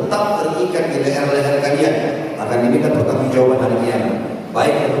tetap terikat di leher-leher kalian, akan diminta pertanggungjawaban hari kiamat.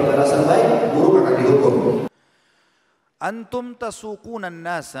 Baik yang berbalasan baik, buruk akan dihukum. Antum tasukunan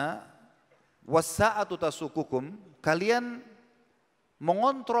nasa wasa'atu tasukukum, kalian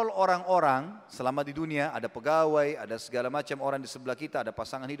mengontrol orang-orang selama di dunia, ada pegawai, ada segala macam orang di sebelah kita, ada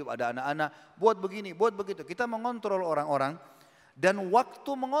pasangan hidup, ada anak-anak, buat begini, buat begitu. Kita mengontrol orang-orang dan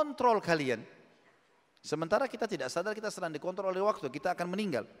waktu mengontrol kalian. Sementara kita tidak sadar kita sedang dikontrol oleh waktu, kita akan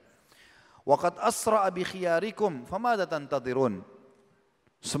meninggal. Waqad asra'a bi khiyarikum famadza tantadirun.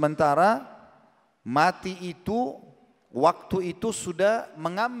 Sementara mati itu, waktu itu sudah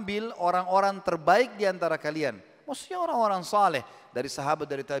mengambil orang-orang terbaik di antara kalian. Maksudnya orang-orang saleh, dari sahabat,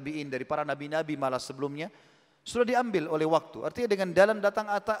 dari tabi'in, dari para nabi-nabi malah sebelumnya, sudah diambil oleh waktu. Artinya dengan dalam datang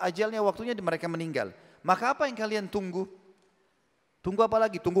ajalnya, waktunya mereka meninggal. Maka apa yang kalian tunggu? Tunggu apa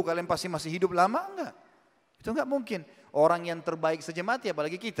lagi? Tunggu kalian pasti masih hidup lama? Enggak. Itu enggak mungkin. Orang yang terbaik saja mati,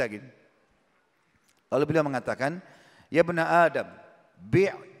 apalagi kita gitu. Lalu beliau mengatakan, ya bena Adam, bi'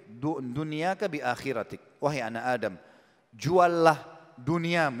 dunyaka bi akhiratik. Wahai anak Adam, juallah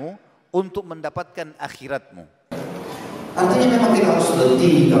duniamu untuk mendapatkan akhiratmu. Artinya memang kita harus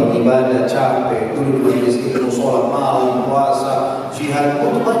letih kalau ibadah, capek, duduk di majlis ilmu, sholat malam, puasa, jihad,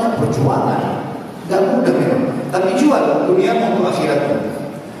 itu banyak perjuangan. Gak mudah memang. Tapi jual duniamu untuk akhiratmu.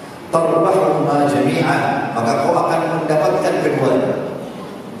 Tarbahuma jami'an, maka kau akan mendapatkan keduanya.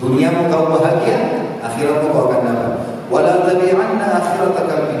 Duniamu kau bahagia, akhiratmu kau akan dapat. Wala tabi'anna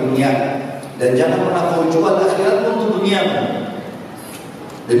akhirataka fi dunya, dan jangan pernah kau jual akhiratmu untuk duniamu.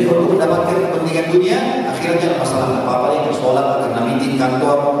 Jadi untuk mendapatkan kepentingan dunia, akhirnya masalah nggak apa-apa dia bersolat karena meeting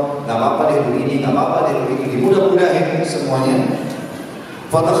kantor, nggak apa-apa dia begini, nggak apa-apa dia begini. Mudah-mudahan semuanya.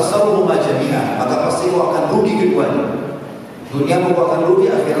 Fatakhsaru ma jami'a, maka pasti kau akan rugi keduanya. Duniamu kau akan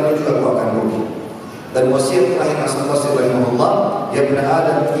rugi, akhiratmu juga kau akan rugi. Dan wasiat terakhir Hasan Basri rahimahullah, ya bani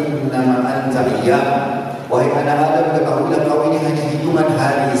Adam, innama anta iyyam. Wahai anak Adam, ketahuilah kau ini hanya hitungan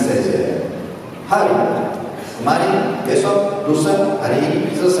hari saja. Hari. Kemarin, besok, lusa, hari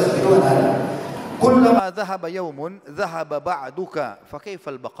ini, selesai, hitungan hari. Kullama dhahaba yawmun, dhahaba ba'duka, fa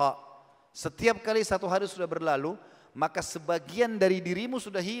kaifal baqa. Setiap kali satu hari sudah berlalu, maka sebagian dari dirimu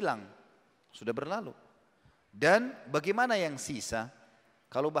sudah hilang, sudah berlalu. Dan bagaimana yang sisa?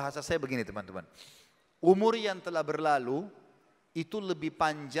 Kalau bahasa saya begini teman-teman, umur yang telah berlalu itu lebih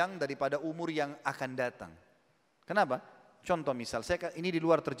panjang daripada umur yang akan datang. Kenapa? Contoh misal, ini di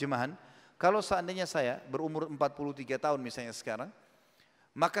luar terjemahan. Kalau seandainya saya berumur 43 tahun misalnya sekarang,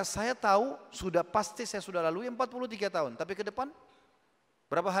 maka saya tahu sudah pasti saya sudah lalui 43 tahun. Tapi ke depan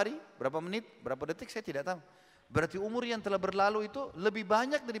berapa hari, berapa menit, berapa detik saya tidak tahu. Berarti umur yang telah berlalu itu lebih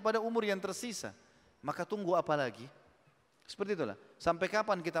banyak daripada umur yang tersisa. Maka tunggu apa lagi? Seperti itulah. Sampai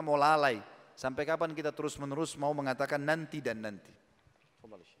kapan kita mau lalai? Sampai kapan kita terus-menerus mau mengatakan nanti dan nanti?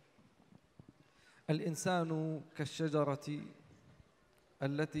 Al-insanu kasyajarati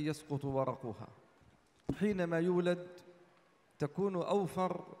التي يسقط ورقها حينما يولد تكون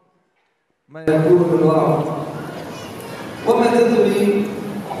أوفر ما يكون بالورق وما تدري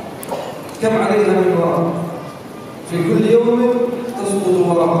كم عليها من ورق في كل يوم تسقط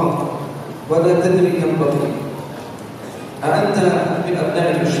ورقة ولا تدري كم بقي أأنت من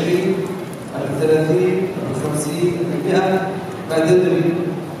أبناء 20 30 50 100 لا تدري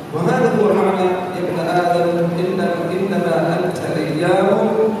وهذا هو معنى ابن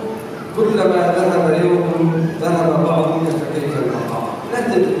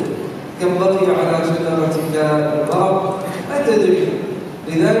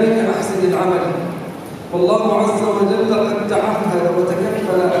لذلك أحسن العمل. والله عز وجل قد تعهد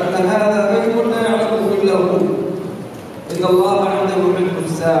وتكفل أن هذا غيب لا يعلمه إلا هو. إن الله عنده علم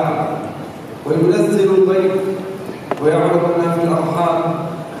الساعة وينزل الغيب ويعلم ما في الأرحام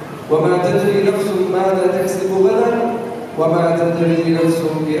وما تدري نفس ماذا تكسب غدا وما تدري نفس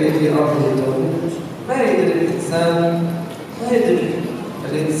بأي أرض تموت. ما يدري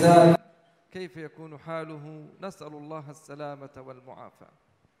الإنسان كيف يكون حاله. نسأل الله السلامة والمعافاة.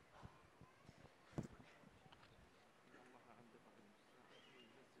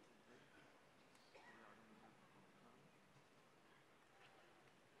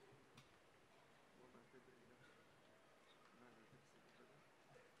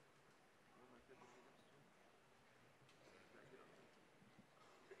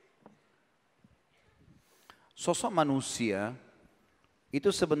 Sosok manusia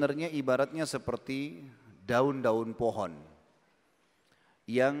itu sebenarnya ibaratnya seperti daun-daun pohon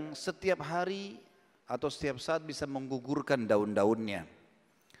yang setiap hari atau setiap saat bisa menggugurkan daun-daunnya.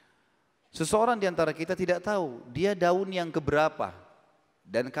 Seseorang di antara kita tidak tahu dia daun yang keberapa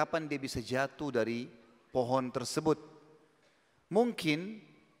dan kapan dia bisa jatuh dari pohon tersebut. Mungkin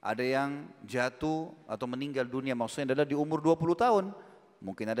ada yang jatuh atau meninggal dunia maksudnya adalah di umur 20 tahun.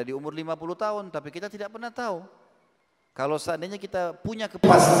 Mungkin ada di umur 50 tahun, tapi kita tidak pernah tahu. Kalau seandainya kita punya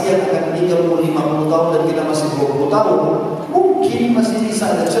kepastian akan meninggal umur 50 tahun dan kita masih 20 tahun, mungkin masih bisa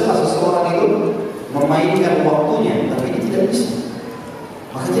ada celah seseorang itu memainkan waktunya, tapi ini tidak bisa.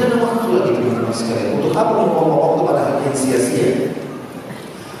 Maka tidak ada waktu lagi teman-teman sekalian. Untuk apa membuang waktu pada hal yang sia-sia?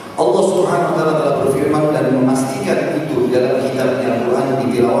 Allah Subhanahu wa taala telah berfirman dan memastikan itu dalam kitabnya Al-Quran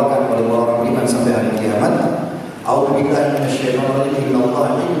ditilawahkan oleh orang beriman sampai hari kiamat. A'udzu billahi minasyaitonir rajim.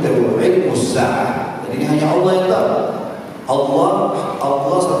 Innallaha 'indahu 'ilmus sa'ah. Dan ini hanya Allah yang tahu.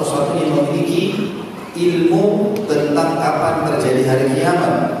 Allah satu-satunya yang memiliki ilmu tentang kapan terjadi hari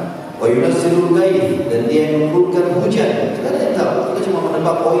kiamat. Wa yunazzilul ghaib, dan dia yang menurunkan hujan. Kita tidak tahu, kita cuma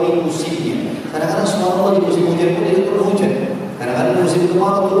menebak oh ini musimnya. Kadang-kadang subhanallah di musim hujan pun itu turun hujan. Kadang-kadang di musim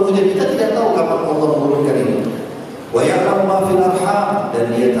kemarau turun hujan. Kita tidak tahu kapan Allah menurunkan ini. Wa ya'lamu ma fil arham, dan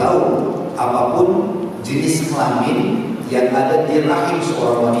dia tahu apapun jenis kelamin yang ada di rahim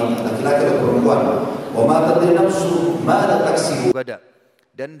seorang wanita, laki-laki atau perempuan. Wa ma tadri nafsu ma taksibu gada.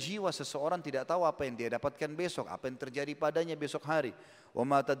 Dan jiwa seseorang tidak tahu apa yang dia dapatkan besok, apa yang terjadi padanya besok hari. Wa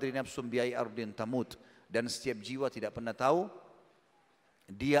ma tadri nafsum bi ayyi ardin tamut. Dan setiap jiwa tidak pernah tahu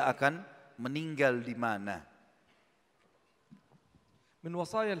dia akan meninggal di mana. من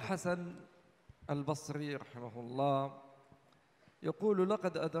وصايا الحسن البصري رحمه الله يقول: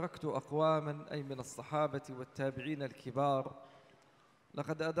 لقد أدركت أقواما، أي من الصحابة والتابعين الكبار،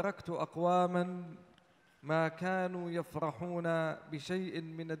 لقد أدركت أقواما ما كانوا يفرحون بشيء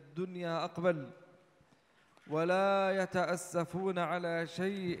من الدنيا أقبل ولا يتأسفون على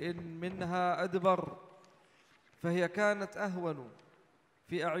شيء منها أدبر، فهي كانت أهون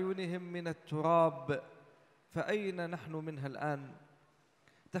في أعينهم من التراب، فأين نحن منها الآن؟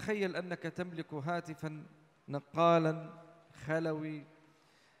 تخيل أنك تملك هاتفا نقالا خلوي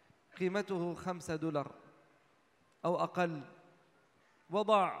قيمته $5 أو أقل،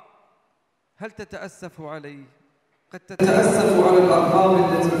 وضع، هل تتأسف عليه؟ قد تتأسف على الأرقام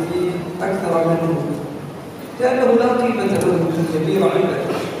التي فيه أكثر منه، لأنه لا قيمة له كبيرة عندك.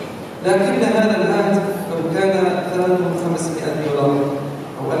 لكن هذا الهاتف لو كان ثمنه $500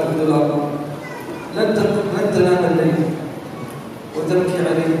 أو $1000 لن تنام الليل وتبكي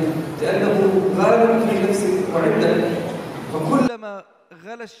عليه، لأنه غالب في نفسك وعندك. فكلما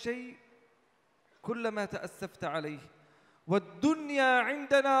غلى الشيء كلما تأسفت عليه. والدنيا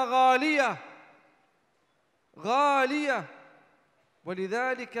عندنا غالية غالية،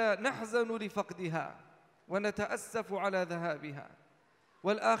 ولذلك نحزن لفقدها ونتأسف على ذهابها.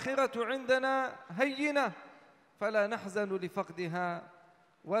 والآخرة عندنا هينة فلا نحزن لفقدها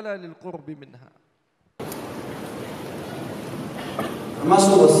ولا للقرب منها.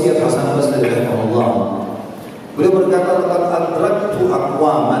 Termasuk wasiat Hasan Basri rahimahullah. Beliau berkata, "Laqad adraktu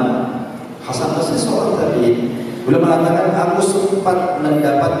aqwaman." Hasan Basri seorang tabi'in. Beliau mengatakan, aku sempat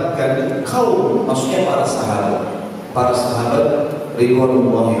mendapatkan kaum, maksudnya para sahabat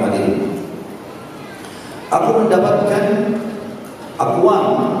ridwanullahi alaihim. Aku mendapatkan aqwam,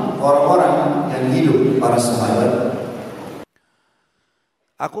 orang-orang yang hidup, para sahabat.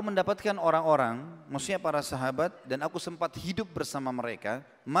 Aku mendapatkan orang-orang, maksudnya para sahabat, dan aku sempat hidup bersama mereka.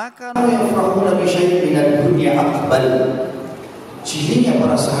 Maka cirinya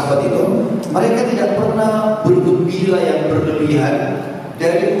para sahabat itu, mereka tidak pernah bergembira yang berlebihan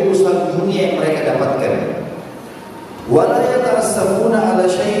dari urusan dunia yang mereka dapatkan. Wala yata'assafuna ala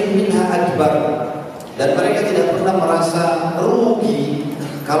syai'in minha akbar, dan mereka tidak pernah merasa rugi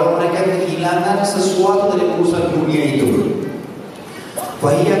kalau mereka kehilangan sesuatu dari urusan dunia itu.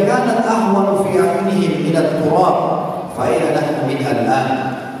 Fahiya kanat ahwanu fi a'yunihim min at-turab fa ayna nahnu min al-an.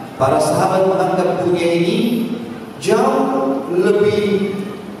 Para sahabat menganggap dunia ini jauh lebih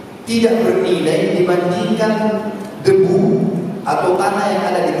tidak bernilai dibandingkan debu atau tanah yang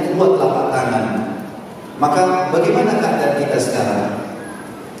ada di kedua telapak tangan. Maka bagaimana keadaan kita sekarang?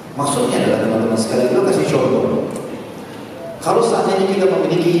 Maksudnya adalah teman-teman sekalian, kita kasih contoh. Kalau saatnya kita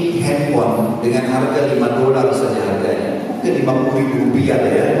memiliki handphone dengan harga $5 saja harganya, mungkin Rp50.000 ya.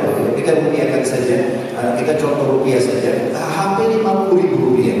 Kalau kita rupiahkan saja, kita contoh rupiah saja, HP Rp50.000.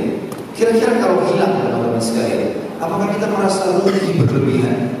 Kira-kira kalau hilang teman-teman sekalian, apakah kita merasa rugi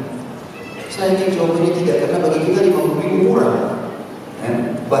berlebihan? Saya yakin jawabannya tidak, karena bagi kita Rp50.000 murah.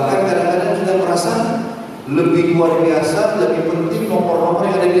 Bahkan kadang-kadang kita merasa lebih luar biasa, lebih penting nomor-nomor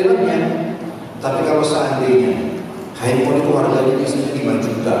yang ada di dalamnya. Tapi kalau seandainya handphone itu harganya misalnya 5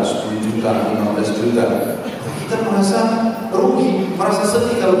 juta, 10 juta, 15 juta, kita merasa rugi, merasa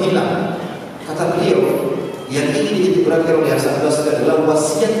sedih kalau hilang. Kata beliau, yang ingin dititikkan oleh Hasan Basri adalah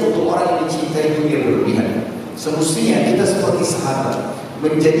wasiat untuk orang yang mencintai dunia berlebihan. Semestinya kita seperti sahabat,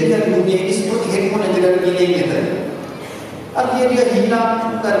 menjadikan dunia ini seperti handphone yang tidak ada nilainya tadi. Artinya dia hilang,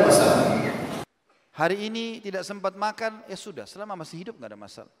 tidak ada masalah. Hari ini tidak sempat makan, ya sudah, selama masih hidup nggak ada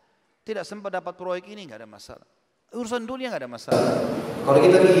masalah. Tidak sempat dapat proyek ini nggak ada masalah. Urusan dunia nggak ada masalah. Kalau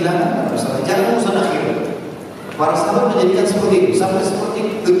kita kehilangan, nggak ada masalah. Jangan urusan akhirat. Para sahabat menjadikan seperti itu, sampai seperti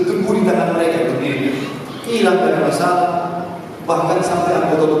debu di tangan mereka berdiri. Hilang nggak ada masalah. Bahkan sampai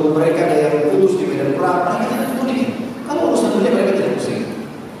anggota tubuh mereka ada yang putus di medan perang, mereka tidak peduli. Kalau urusan dunia mereka tidak pusing.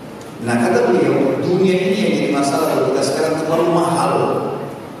 Nah kata beliau, dunia ini yang jadi masalah kalau kita sekarang terlalu mahal,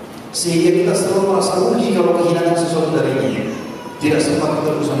 sehingga kita selalu merasa rugi kalau kehilangan sesuatu darinya. Tidak sempat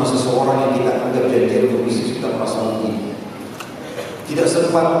ketemu sama seseorang yang kita anggap janjian untuk bisnis, kita merasa rugi. Tidak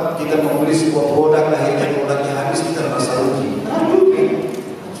sempat kita membeli sebuah produk, akhirnya produknya habis, kita merasa rugi. Nah, rugi.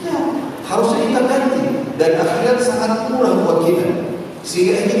 Ya, harusnya kita ganti. Dan akhirat sangat murah buat kita,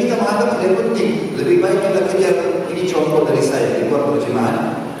 sehingga ini kita menganggap tidak penting. Lebih baik kita kejar, ini contoh dari saya di luar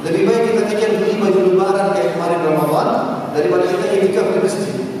perjemaah, lebih baik kita kejar beli baju lebaran kayak kemarin Ramadan daripada kita iktikaf di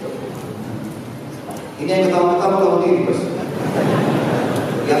masjid. Ini yang pertama tahu diri bos.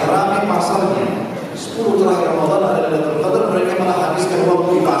 Yang ramai pasarnya 10 terakhir Ramadan ada Lailatul Qadar, mereka malah habiskan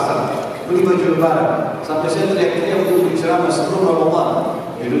waktu di pasar beli baju lebaran. Sampai saya teriak-teriak untuk bicara sebelum Ramadan.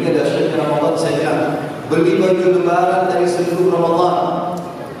 Di dunia dahsyatnya Ramadan, saya bilang beli baju lebaran dari sebelum Ramadan.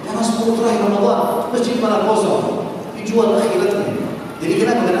 Jangan 10 terakhir Ramadan, masjid malah kosong, dijual akhiratnya. Jadi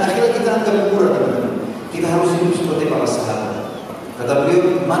kenapa? Dengan akhirat kita anggap murah, teman-teman. Kita harus hidup seperti para sahabat. Kata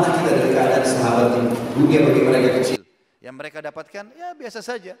beliau, mana kita dari keadaan sahabat ini? Dunia bagi mereka kecil. Yang mereka dapatkan, ya biasa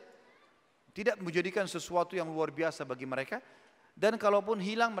saja. Tidak menjadikan sesuatu yang luar biasa bagi mereka. Dan kalaupun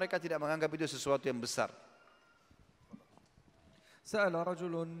hilang, mereka tidak menganggap itu sesuatu yang besar. سأل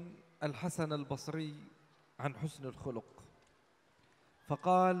رجل الحسن البصري عن حسن الخلق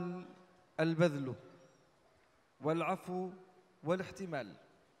فقال البذل والعفو والاحتمال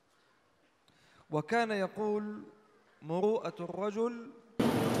وكان يقول مروءة الرجل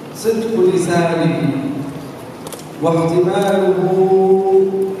صدق لسانه واحتماله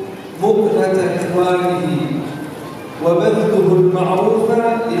مؤنة إخوانه وبذله المعروف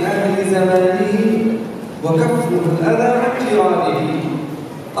لأهل زمانه وكفه الأذى عن جيرانه.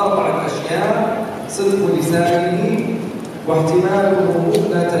 4 أشياء: صدق لسانه واحتماله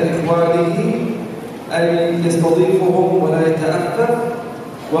مؤنة إخوانه أن يستضيفهم ولا يتأفف،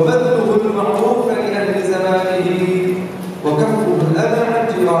 وبذله المعروف لأهل زمانه وكفه الأذى عن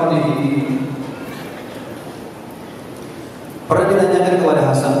جيرانه. Pernah ditanyakan kepada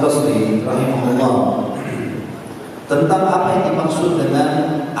Hasan Basri rahimahullah tentang apa yang dimaksud dengan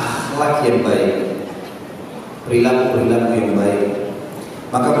akhlak yang baik, perilaku-perilaku yang baik.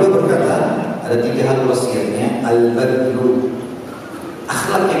 Maka beliau berkata, ada 3 hal wasiatnya. Al-badlu,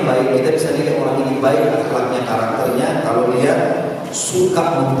 akhlak yang baik. Kita bisa lihat orang ini baik akhlaknya, karakternya kalau dia suka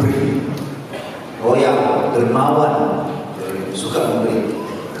memberi, loyal, dermawan, suka memberi.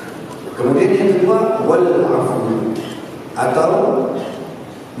 Kemudian yang kedua, wal-afu, atau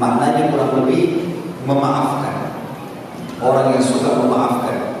maknanya kurang lebih memaafkan. Orang yang suka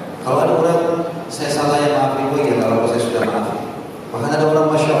memaafkan. Kalau ada orang, saya salah ya maafin gue ya, kalau saya sudah maafin. Bahkan ada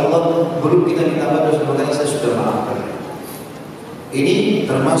orang Masya Allah, belum kita minta maaf sebagainya, saya sudah maafkan. Ini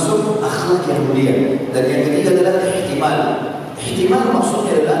termasuk akhlak yang mulia. Dan yang ketiga adalah ihtimal. Ihtimal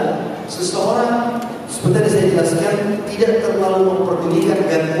maksudnya adalah seseorang, seperti saya jelaskan, tidak terlalu memperdulikan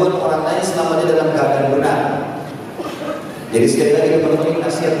gangguan orang lain selama dia dalam keadaan benar. Jadi sekali lagi teman-teman,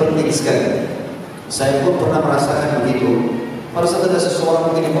 nasihat penting sekali. Saya pun pernah merasakan begitu. Pada saat ada seseorang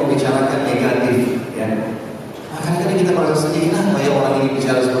mungkin yang membicarakan negatif, ya, kadang-kadang kita merasa sedih, kenapa ya orang ini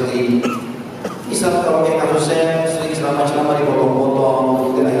bicara seperti ini? Misal kalau kayak kasus saya sering ceramah-ceramah dipotong-potong,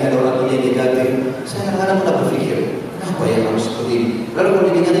 kemudian akhirnya ada orang yang negatif, saya kadang-kadang mudah berpikir, kenapa ya harus seperti ini? Lalu kalau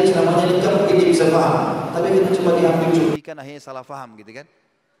didengarkan ceramahnya lengkap, mungkin dia bisa paham, tapi kita coba diambil cuplikan, akhirnya salah paham gitu kan?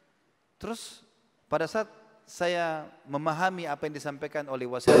 Terus pada saat saya memahami apa yang disampaikan oleh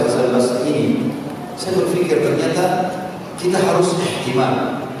Wasiat ini, saya berpikir ternyata kita harus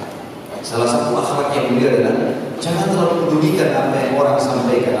ihtimal. Salah satu akhlak yang mulia adalah jangan terlalu pedulikan apa yang orang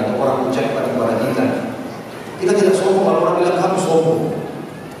sampaikan atau orang ucapkan kepada kita. Kita tidak sombong kalau orang bilang kamu sombong.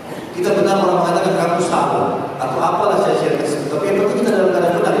 Kita benar orang mengatakan kamu salah atau apalah saya tersebut. Tapi yang penting kita dalam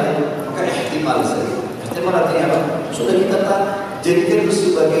keadaan benar ya. Maka ihtimal saja. Ihtimal artinya apa? Sudah kita tak jadikan itu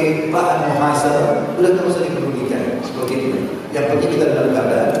sebagai bahan muhasabah. Sudah tidak usah dipedulikan seperti itu. Yang penting kita dalam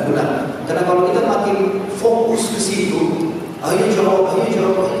keadaan benar. Karena kalau kita makin fokus ke situ, ayo jawab,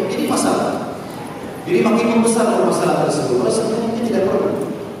 jadi masalah. Jadi makin membesar masalah tersebut. Kalau sebenarnya tidak perlu.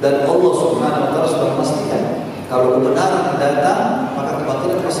 Dan Allah Subhanahu wa taala sudah memastikan kalau kebenaran datang, maka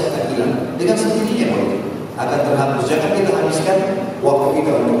kebatilan pasti akan hilang. Dengan sendirinya akan terhapus. Jangan kita habiskan waktu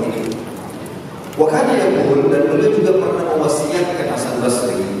kita untuk itu. Wakana yaqul, dan beliau juga pernah mewasiatkan Hasan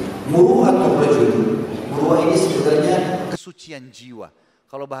Basri, muru'atul rajul. Muru'ah ini sebenarnya kesucian jiwa.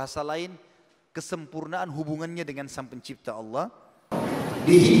 Kalau bahasa lain, kesempurnaan hubungannya dengan Sang Pencipta Allah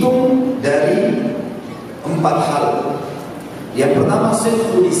dihitung dari 4 hal. Yang pertama,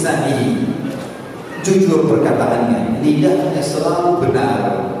 sidqu lisanihi, jujur perkataannya, lidahnya selalu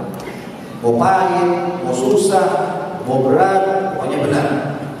benar. Mau pahit, mau susah, mau berat, pokoknya benar.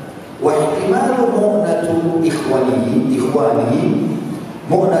 Wa ihtimalu mu'natu ikhwanihi,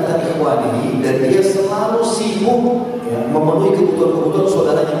 mu'natan ikhwanihi, dan dia selalu sibuk ya, memenuhi kebutuhan-kebutuhan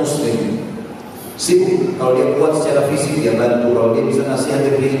saudaranya muslim. Sibuk, kalau dia kuat secara fisik dia bantu, kalau dia bisa nasihat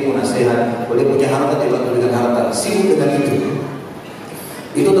dia beri ilmu nasihat, kalau dia punya harta dia bantu dengan harta, sibuk dengan itu.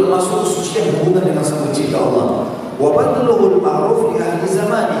 Itu termasuk kesucian hubungan dengan Sang Pencipta Allah. Wa badluhul ma'ruf li ahli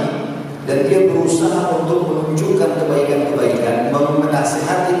zamani, dan dia berusaha untuk menunjukkan kebaikan-kebaikan,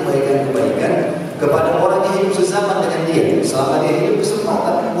 menasihati kebaikan-kebaikan kepada orang yang hidup sezaman dengan dia. Selama dia hidup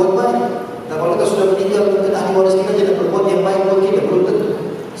kesempatan buat baik. Dan kalau kita sudah meninggal, mungkin ahli waris kita tidak berbuat yang baik buat kita, belum tentu.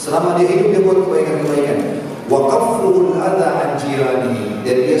 Selama dia hidup dia buat kebaikan-kebaikan. Wa qafluhul adha an jiranihi,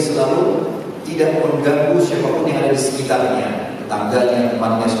 dan dia selalu tidak mengganggu siapapun yang ada di sekitarnya, tangganya,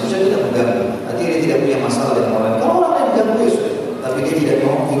 temannya, seterusnya tidak mengganggu. Artinya dia tidak punya masalah dengan orang. Kalau orang yang mengganggu ya sudah, tapi dia tidak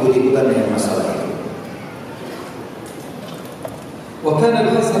mau ikut-ikutan dengan masalah itu. وكان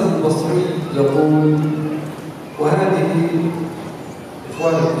الحسن البصري يقول وهذه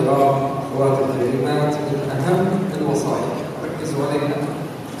إخواني الكرام أخواتي الكريمات من أهم الوصايا ركزوا عليها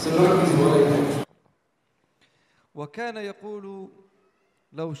سنركز عليها. وكان يقول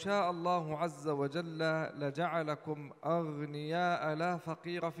لو شاء الله عز وجل لجعلكم أغنياء لا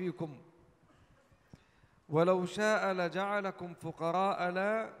فقير فيكم ولو شاء لجعلكم فقراء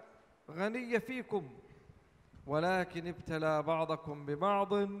لا غني فيكم ولكن ابتلى بعضكم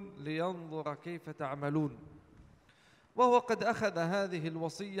ببعض لينظر كيف تعملون. وهو قد أخذ هذه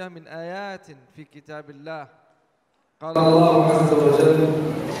الوصية من آيات في كتاب الله. قال الله عز وجل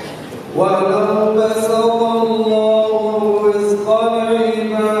ولو بسط الله رزق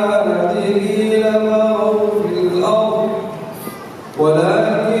لعباده لبغوا في الأرض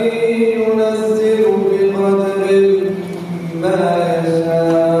ولكن ينزل بقدر ما يشاء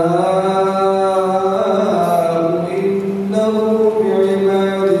إنه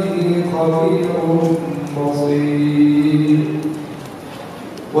بعباده خبير بصير.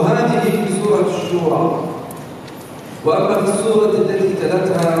 وهذه في سورة الشورى. وأما في السورة التي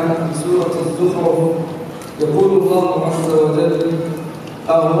تلتها في سورة الزخرف يقول الله عز وجل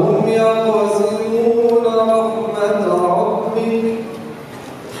أهم يقسمون رحمة ربك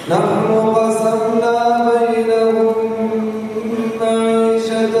نحن قسمنا بينهم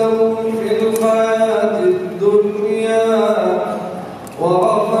معيشتهم في الحياة الدنيا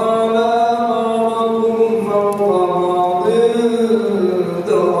ورفعنا بعضهم فوق بعض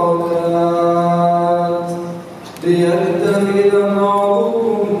درجات ليتخذ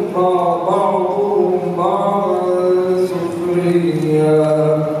بعضهم بعضا سخريا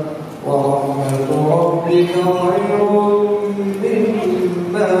ورحمة ربك خير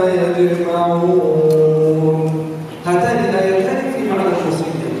مما يجمعون. هاتان الآيتان في معنى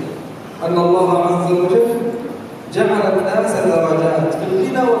الوصية أن الله عز وجل جعل الناس درجات في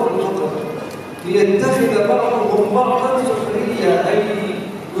الغنى وفي الفقر ليتخذ بعضهم بعضا سخريا أي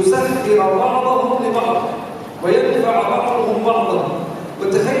يسخر بعضهم لبعض ويدفع بعضهم بعضا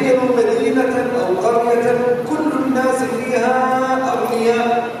وتخيلوا مدينة أو قرية كل الناس فيها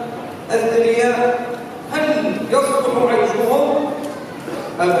أغنياء، هل يصلح عيشهم؟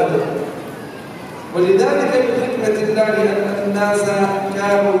 أبدا. ولذلك من حكمة الله أن الناس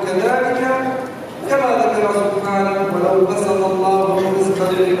كانوا كذلك كما ذكر سبحانه: ولو بسط الله الرزق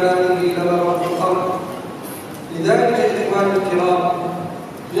لعباده لبغوا في الأرض. لذلك إخواني الكرام،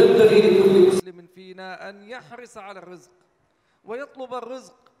 ينبغي لكل مسلم فينا أن يحرص على الرزق ويطلب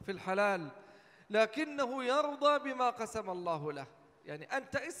الرزق في الحلال، لكنه يرضى بما قسم الله له. يعني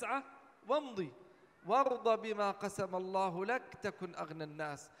أنت اسعى وامضي وارضى بما قسم الله لك تكن أغنى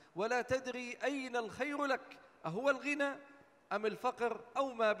الناس، ولا تدري أين الخير لك، أهو الغنى أم الفقر أو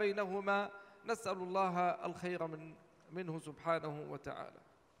ما بينهما. نسأل الله الخير منه سبحانه وتعالى.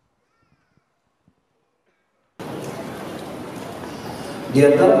 Di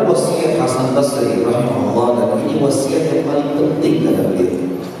antara wasiat Hasan Basri rahimahullah, dan ini wasiat yang paling penting dalam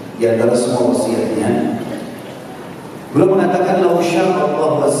diri di antara semua wasiatnya, beliau mengatakan: "Lau syaa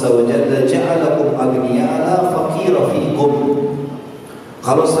Allah azza wa jalla ja'alakum aghniya la faqira fikum."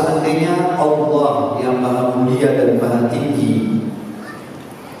 Kalau seandainya Allah yang maha mulia dan maha tinggi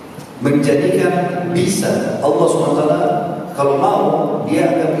menjadikan bisa, Allah SWT kalau mau,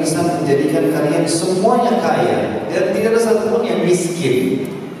 dia akan bisa menjadikan kalian semuanya kaya dan tidak ada satupun yang miskin.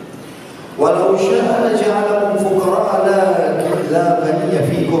 Walau syaa ja'alakum fuqara la ghaniya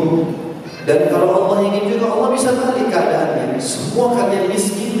fikum. Dan kalau Allah ingin juga, Allah bisa balik keadaannya, semua kalian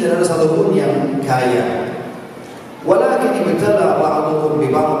miskin dan ada satupun yang kaya. Walakin ibtala ba'dukum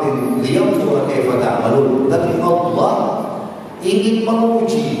bi ba'din liyanzura kaifa ta'malun. Tapi Allah ingin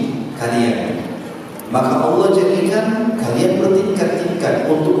menguji kalian, maka Allah jadikan kalian bertingkat-tingkat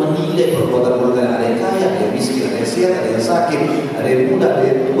untuk menilai perbuatan-perbuatan. Ada yang kaya, ada yang miskin, ada yang sehat, ada yang sakit, ada yang muda, ada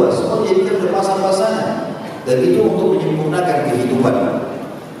yang tua, semua jadikan berpasang-pasangan, dan itu untuk menyempurnakan kehidupan.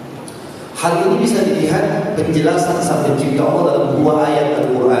 Hal ini bisa dilihat penjelasan sang pencipta Allah dalam dua ayat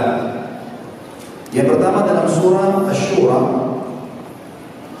Al-Quran. Yang pertama dalam surah Asy-Syura,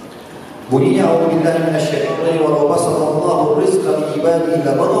 bunyinya: "A'udzubillahi minasyaitonir rajim, wa basatallahu rizqa li ibadihi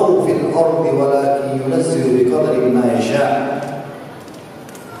labaghaw fil ardi walakin yunazzilu biqadri ma yasha'."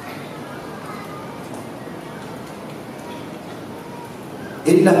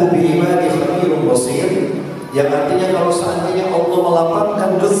 Innahu bi ibadihi khabirun basir. Yang artinya kalau seandainya Allah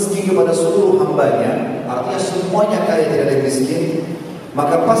melapangkan rezeki kepada seluruh hambanya, artinya semuanya kaya tidak ada miskin,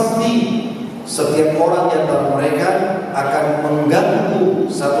 maka pasti setiap orang di antara mereka akan mengganggu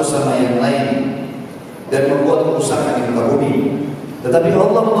satu sama yang lain dan membuat kerusakan di muka bumi. Tetapi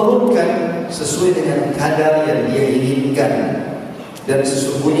Allah menurunkan sesuai dengan kadar yang Dia inginkan, dan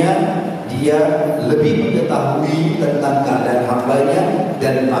sesungguhnya Dia lebih mengetahui tentang keadaan hambanya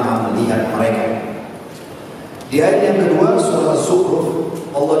dan maha melihat mereka. Di ayat yang kedua surah As-Zukhruf,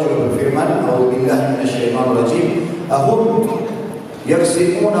 Allah juga berfirman: "A'udzubillahi minasyaitonir rajim. Ahum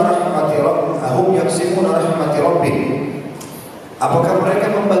yaqsimuna rahmati rabbik." Apakah mereka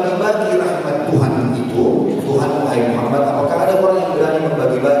membagi-bagi rahmat Tuhan itu? Tuhan, wahai Muhammad, apakah ada orang yang berani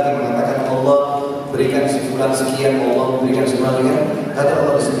membagi-bagi, mengatakan Allah berikan si fulan sekian, Allah berikan si fulan sekian? Kata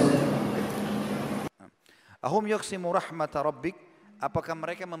Allah di sini, Ahum yaqsimu rahmat rabbik. Apakah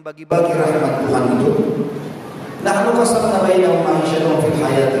mereka membagi-bagi rahmat Tuhan itu? Nahnu qasamna bainahum ma'ishatahum fil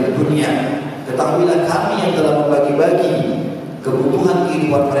hayatid dunya. Ketahuilah kami yang telah membagi-bagi kebutuhan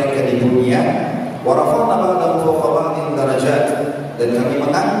kehidupan mereka di dunia. Wa rafa'na ba'dahum fawqa ba'din darajat. Dan kami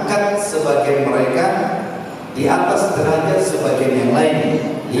mengangkat sebagian mereka di atas derajat sebagian yang lain.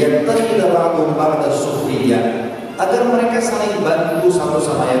 Liyattakhidha ba'dhum ba'da sukhriyyah, agar mereka saling bantu satu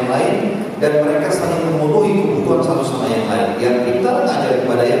sama yang lain dan mereka saling memenuhi kebutuhan satu sama yang lain. Yang pintar mengajar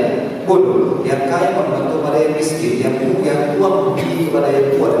kepada yang bodoh, yang kaya membantu kepada yang miskin, yang tua memberi kepada yang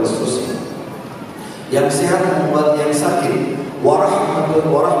tua, dan seterusnya. Yang sehat membuat yang sakit. Wa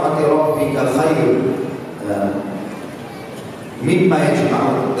rahmati rabbika khairun mimma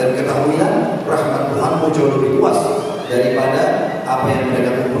yajma'un. Dan ketahuilah rahmat Tuhanmu jauh lebih luas daripada apa yang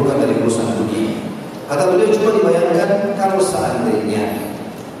mereka kumpulkan dari urusan dunia. Kata beliau, coba dibayangkan kalau seandainya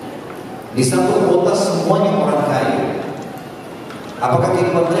di satu kota semuanya orang kaya, apakah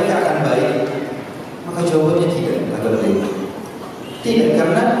kehidupan mereka akan baik? Maka jawabannya tidak, kata beliau. Tidak,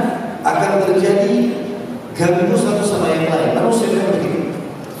 karena akan terjadi ganggu satu sama yang lain. Manusia kan begitu.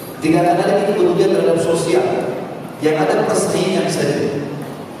 Tidak ada lagi kepedulian terhadap sosial. Yang ada persaingan saja.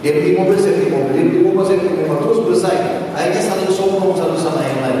 Dia beli mobil, saya beli mobil, dia beli mobil, saya beli mobil, terus bersaing. Akhirnya saling sombong satu sama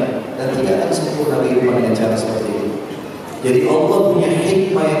yang lain. Dan tidak akan sempurna kehidupan dengan cara seperti itu. Jadi Allah punya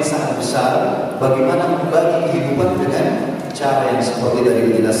hikmah yang sangat besar bagaimana membagi kehidupan dengan cara yang seperti dari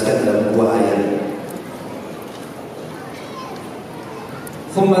dijelaskan dalam dua ayat.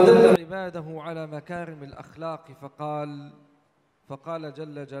 ثم دل عباده على مكارم الأخلاق فقال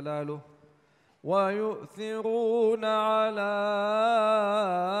جل جلاله ويؤثرون على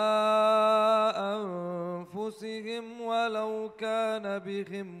أنفسهم ولو كان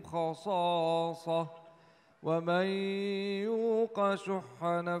بهم خصاصة ومن يوق شح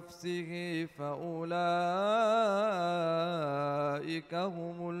نفسه فأولئك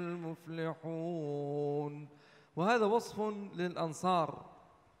هم المفلحون. وهذا وصف للأنصار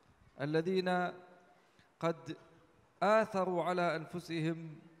الذين قد آثروا على أنفسهم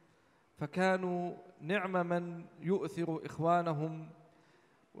فكانوا نعم من يؤثر إخوانهم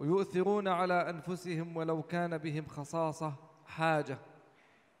ويؤثرون على أنفسهم ولو كان بهم خصاصة حاجة.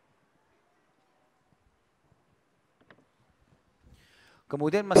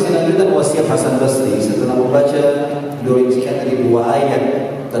 Kemudian masih lanjutkan wasiat Hasan Basri setelah membaca dirincikan dari dua ayat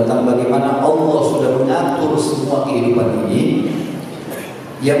tentang bagaimana Allah sudah mengatur semua kehidupan ini.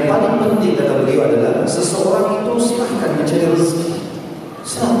 Yang paling penting kata beliau adalah seseorang itu silahkan mencari rezeki,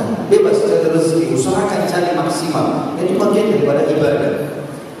 silahkan bebas cari rezeki, usahakan cari maksimal. Ini bagian daripada ibadah.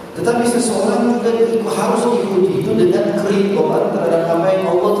 Tetapi seseorang juga harus ikuti itu dengan keridoan terhadap apa yang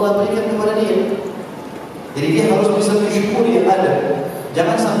Allah telah berikan kepada dia. Jadi dia harus bisa mensyukuri yang ada.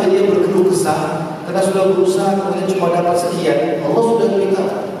 Jangan sampai dia berkeluh kesah karena sudah berusaha kemudian cuma dapat sekian. Allah sudah beritahu.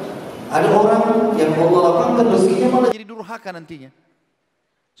 Ada orang yang Allah lapangkan rezekinya malah jadi durhaka nantinya.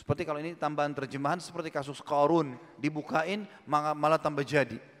 Seperti kalau ini tambahan terjemahan seperti kasus Qarun, dibukain malah tambah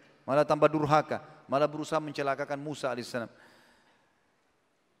jadi, malah tambah durhaka, malah berusaha mencelakakan Musa alaihissalam.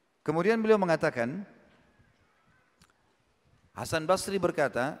 Kemudian beliau mengatakan, Hasan Basri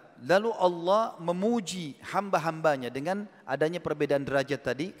berkata, lalu Allah memuji hamba-hambanya dengan adanya perbedaan derajat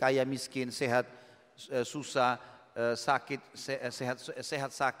tadi, kaya miskin, sehat, susah, sakit,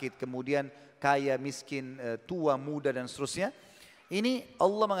 sehat sakit, kemudian kaya miskin, tua, muda dan seterusnya. Ini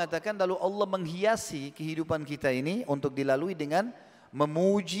Allah mengatakan lalu Allah menghiasi kehidupan kita ini untuk dilalui dengan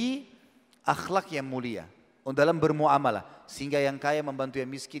memuji akhlak yang mulia dalam bermuamalah, sehingga yang kaya membantu yang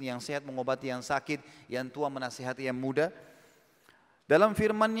miskin, yang sehat mengobati yang sakit, yang tua menasihati yang muda. Dalam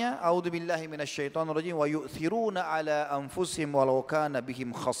firman-Nya, a'udzubillahi minasyaitonirrajim, wa yu'thiruna ala anfusihim walau kana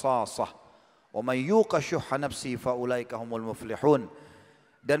bihim khasasah wa may yuqa syuhha nafsi fa ulaika humul muflihun.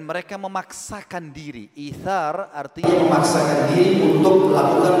 Dan mereka memaksakan diri. Ithar artinya memaksakan diri untuk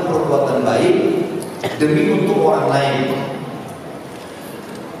melakukan perbuatan baik demi untuk orang lain.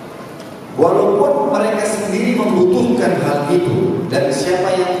 Walaupun mereka sendiri membutuhkan hal itu, dan siapa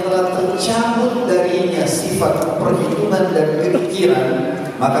yang telah tercabut darinya sifat perhitungan dan kepikiran,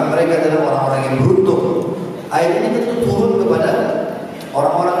 maka mereka adalah orang-orang yang beruntung. Ayat ini tentu turun kepada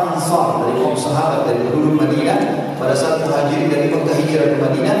orang-orang Ansar dari kaum sahabat dari penduduk Madinah pada saat muhajirin dari Mekah hijrah ke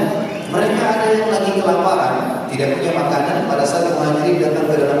Madinah. Mereka ada yang lagi kelaparan, tidak punya makanan pada saat muhajirin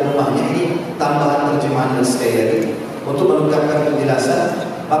datang ke dalam rumahnya. Ini tambahan terjemahan dan sekali lagi untuk melengkapkan penjelasan.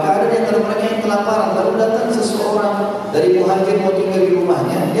 Maka ada di antara mereka yang kelaparan, lalu datang seseorang dari muhajir mau tinggal di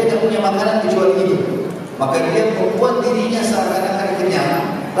rumahnya, dia tidak punya makanan kecuali itu. Maka dia membuat dirinya seakan-akan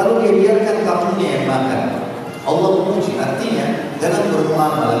kenyang, lalu dia biarkan tamunya yang makan. Allah memuji, artinya dalam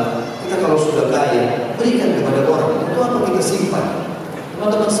bermuamalah kita kalau sudah kaya berikan kepada orang. Itu apa kita simpan?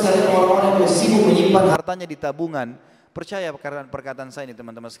 Teman-teman sekalian, orang-orang yang sibuk menyimpan hartanya di tabungan, percaya perkataan saya ini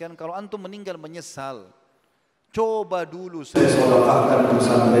teman-teman sekalian, kalau antum meninggal menyesal. Coba dulu saya sedekahkan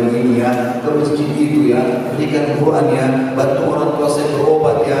pesantren ini ya, ke masjid itu ya, berikan Quran ya, bantu orang tua saya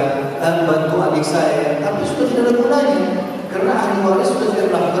berobat ya, dan bantu adik saya. Tapi sudah tidak ada gunanya, karena ahli waris sudah tidak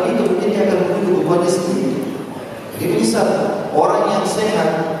melakukan itu, mungkin dia akan memenuhi kebutuhannya sendiri. Jadi misal orang yang sehat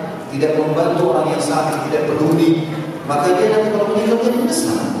tidak membantu orang yang sakit, tidak peduli, maka dia nanti kalau meninggal dia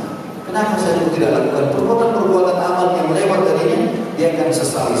menyesal. Kenapa saya tidak lakukan perbuatan-perbuatan amal yang lewat darinya? Dia akan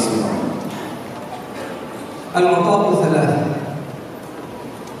sesali semua. العطاء ثلاثة: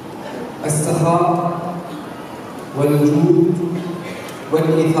 السخاء والجود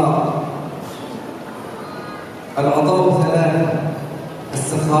والإيثار. العطاء ثلاثة: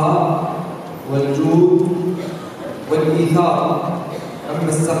 السخاء والجود والإيثار. أما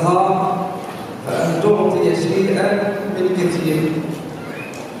السخاء فأن تعطي شيئا من كثير،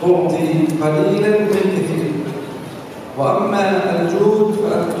 تعطي قليلا من كثير. وأما الجود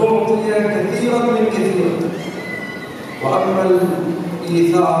فأن تعطي كثيرا من كثير. وأما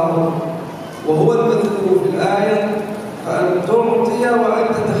الإيثار وهو المذكور في الآية فأن تعطي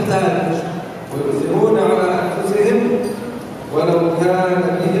وأنت تحتاج، ويؤثرون على أنفسهم ولو كان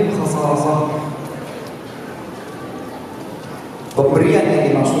بهم خصاصة. Pemberian yang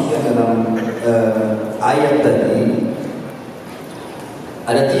dimaksudkan dalam ayat tadi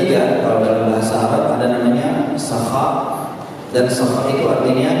ada tiga. Kalau dalam bahasa Arab ada namanya sakha, Dan sakha itu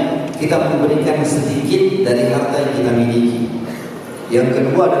artinya kita memberikan sedikit dari harta yang kita miliki. Yang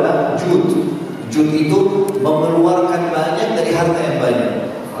kedua adalah jud. Jud itu mengeluarkan banyak dari harta yang banyak.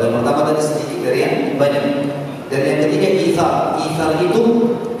 Dan pertama tadi sedikit dari yang banyak. Dan yang ketiga ithar. Ithar itu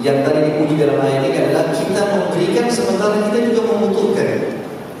yang tadi dipuji dalam ayat ini adalah kita memberikan sementara kita juga membutuhkan.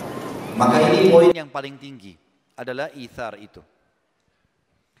 Maka ini poin yang paling tinggi adalah ithar itu.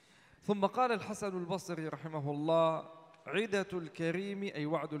 ثم قال الحسن البصري رحمه الله: عدة الكريم أي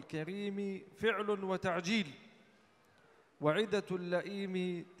وعد الكريم فعل وتعجيل، وعدة اللئيم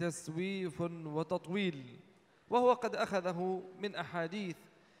تسويف وتطويل. وهو قد أخذه من أحاديث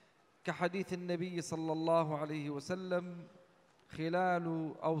كحديث النبي صلى الله عليه وسلم: خلال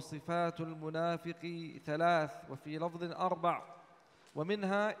أو صفات المنافق ثلاث، وفي لفظ أربع،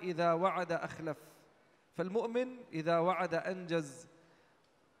 ومنها إذا وعد أخلف. فالمؤمن إذا وعد أنجز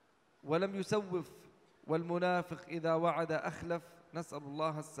ولم يسوف، والمنافق إذا وعد أخلف. نسأل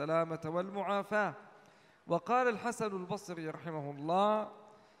الله السلامة والمعافاة. وقال الحسن البصري رحمه الله،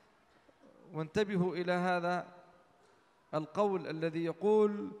 وانتبهوا إلى هذا القول الذي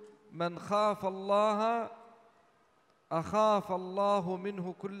يقول: من خاف الله أخاف الله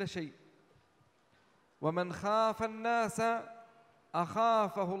منه كل شيء، ومن خاف الناس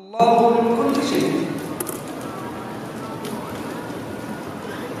أخافه الله من كل شيء.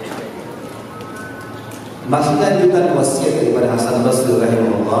 Masih lanjutan wasiat daripada Hasan Basri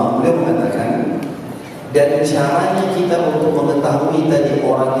rahimahullah, beliau mengatakan, dan caranya kita untuk mengetahui tadi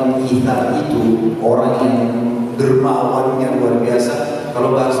orang yang ithar itu, orang yang dermawan yang luar biasa,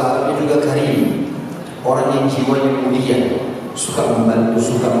 kalau bahasa Arabnya juga karim, orang yang jiwanya mulia, suka membantu,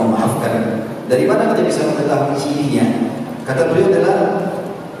 suka memaafkan. Dari mana kita bisa mengetahui cirinya? Kata beliau adalah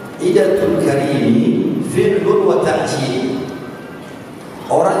idatul karimi fi'lun wa ta'jil.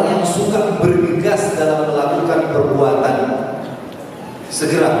 Orang yang suka bergegas dalam melakukan perbuatan,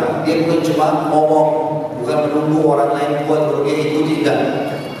 segera. Dia bukan cuma ngomong, bukan menunggu orang lain buat baru dia ikuti, tidak.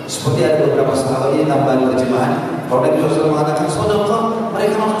 Seperti ada beberapa sahabat ini tambahan terjemahan. Kalau Nabi SAW mengatakan sedekah,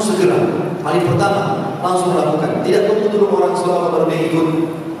 mereka langsung segera. Paling pertama langsung melakukan. Tidak tunggu dulu orang sholat baru dia ikut.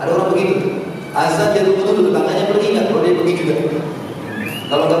 Ada orang begitu. Azan dia tunggu dulu, tetangganya pergi nggak? Kalau dia pergi juga.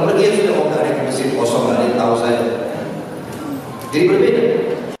 Kalau nggak pergi ya sudah, nggak ada mesin kosong, nggak ada yang tahu saya. Jadi berbeda.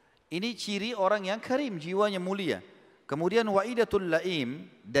 Ini ciri orang yang karim, jiwanya mulia. Kemudian wa'idatul laim,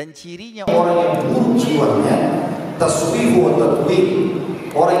 dan cirinya orang yang buruk jiwanya, taswifu wa tatwil,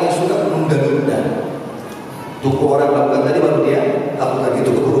 orang yang suka menunda-nunda. Tunggu orang melakukan tadi baru dia lakukan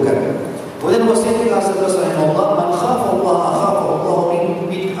itu keburukan. Kemudian wasiat kita rahimahullah, man khafa Allah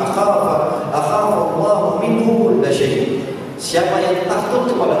akhafa Allah minhu kulla syai'. Siapa yang takut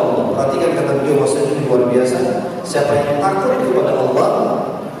kepada Allah, perhatikan kata beliau wasiat ini luar biasa. Siapa yang takut kepada Allah,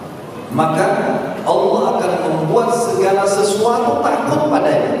 maka Allah akan membuat segala sesuatu takut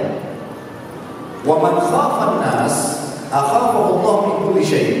padanya. Wa man khafa an-nas akhafahu Allah min kulli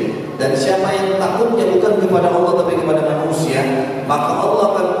syai'. Dan siapa yang takutnya bukan kepada Allah tapi kepada manusia, maka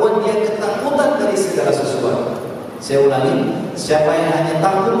Allah akan buat dia ketakutan dari segala sesuatu. Saya ulangi, siapa yang hanya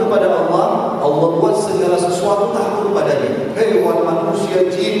takut kepada Allah, Allah buat segala sesuatu takut padanya. Hewan, manusia,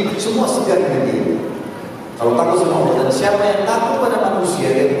 jin, semua segan dengan dia. Kalau takut sama Allah. Dan siapa yang takut pada manusia,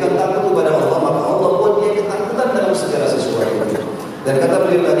 dia bukan takut kepada Allah, maka Allah buat dia ketakutan dalam segala sesuatu. Dan kata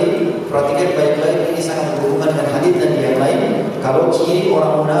beliau tadi, perhatikan baik-baik, ini sangat berhubungan dengan hadis dan yang lain. Kalau ciri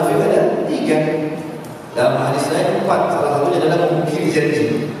orang munafik ada 3, dalam hadis lain 4. Salah satunya adalah memungkiri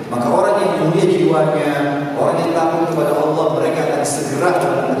janji. Maka orang yang mulia jiwanya, orang yang takut kepada Allah, mereka akan segera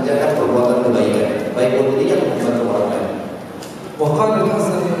mengerjakan perbuatan kebaikan, baik untuk dirinya maupun untuk orang lain. وقال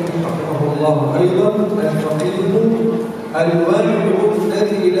الحسن رحمه الله أيضا: الفقيه الورع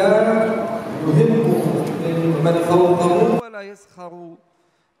الذي لا يهمه من فوقه ولا يسخر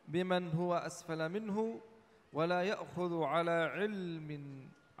بمن هو أسفل منه، ولا يأخذ على علم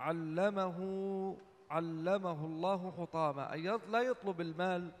علمه الله حطاما، أي لا يطلب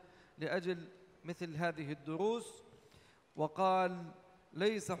المال لأجل مثل هذه الدروس. وقال: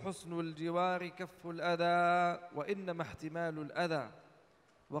 ليس حسن الجوار كف الأذى، وإنما احتمال الأذى.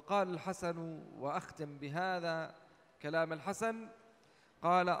 وقال الحسن، وأختم بهذا كلام الحسن،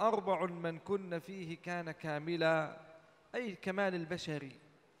 قال: 4 من كن فيه كان كاملا، أي كمال البشري،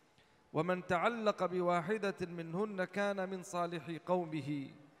 ومن تعلق بواحدة منهن كان من صالح قومه: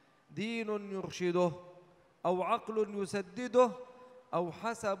 دين يرشده، أو عقل يسدده، أو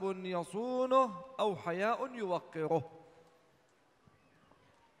حسب يصونه، أو حياء يوقره.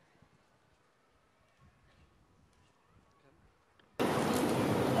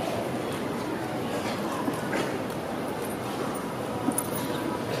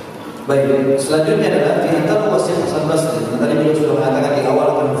 Baik, selanjutnya adalah di antara wasiat Hasan Basri. Tadi beliau sudah mengatakan di awal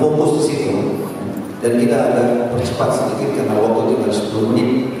akan fokus di situ, dan kita agak percepat sedikit karena waktu tinggal 10 menit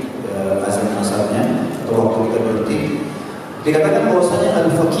azan asarnya atau waktu kita berhenti. Dikatakan bahwasanya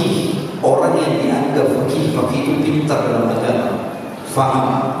al-faqih, orang yang dianggap faqih itu pintar dalam agama, faham.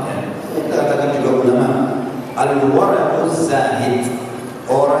 Ya. Kita katakan juga ulama al-wara'uz zahid,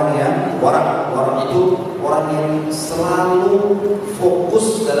 orang yang orang itu orang yang selalu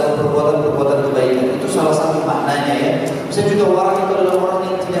fokus dalam perbuatan-perbuatan kebaikan. Itu salah satu maknanya ya. Bisa juga orang itu adalah orang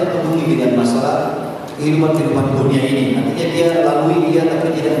yang tidak peduli dengan masalah kehidupan dunia ini. Artinya dia lalui dia tapi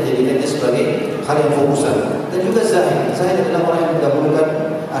tidak menjadikannya sebagai hal yang fokusan. Dan juga zahid adalah orang yang mendahulukan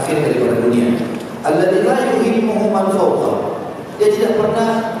akhir daripada dunia. Alladzi la yuhimmuhu man fawqa. Dia tidak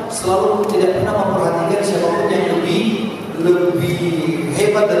pernah memperhatikan siapapun yang lebih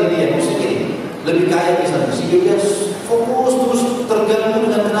hebat dari dia, maksudnya lebih kaya misalnya, sehingga dia fokus terus terganggu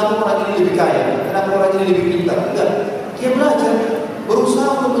dengan kenapa orang ini lebih kaya, kenapa orang ini lebih pintar. Enggak, dia belajar, berusaha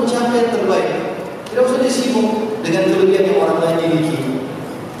untuk mencapai yang terbaik. Tidak usah dia sibuk dengan kelebihan yang orang lain miliki.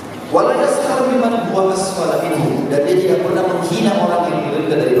 Wala yaskhar mimman huwa asfala minhu, dan dia tidak pernah menghina orang yang lebih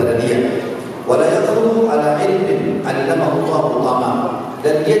rendah daripada dia. Wala yaqulu ala ilmin 'allamahu Allah ulama,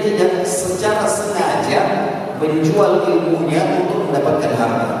 dan dia tidak secara sengaja menjual ilmunya untuk mendapatkan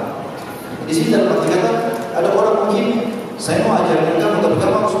harta. Di sini dalam arti kata, ada orang mungkin saya mau ajarkan kamu, tapi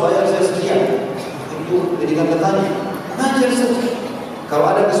kamu harus bayar saya sekian. Itu jadikan katanya, ngajar saja. Kalau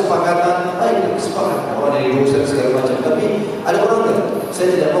ada kesepakatan, baik kesepakatan. Orang dari dosen segala macam. Tapi ada orang yang saya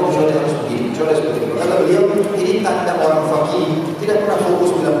tidak mau kecuali harus begini, kecuali seperti itu. Kata beliau, ini tanda orang fakih tidak pernah fokus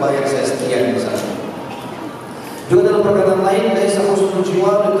bilang bayar saya sekian misalnya. Juga dalam perkataan lain, laisa husnul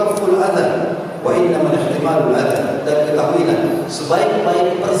jiwar kaful adha, wa innamal ihtimalul adha. Dan ketahuilah,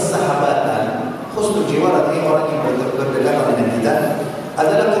 sebaik-baik persahabatan, husnul jiwar artinya orang yang berdekatan dengan kita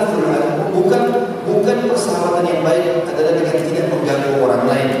adalah kaful adha. Bukan persahabatan yang baik adalah dengan tidak mengganggu orang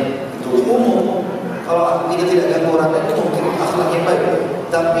lain. Itu umum. Kalau kita tidak ganggu orang lain, itu mungkin akhlak yang baik.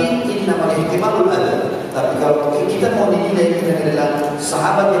 Tapi innamal ihtimalul adha. Tapi kalau kita mau dinilai kita adalah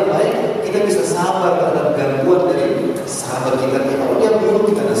sahabat yang baik, kita bisa sabar terhadap gangguan dari sahabat kita. Kalau dia buruk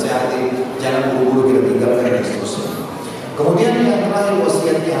kita nasihati, jangan buru-buru kita tinggalkan dan seterusnya. Kemudian yang terakhir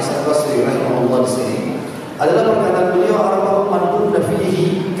wasiatnya Hasan Basri rahimahullah di sini adalah perkataan beliau, arba'un man kunna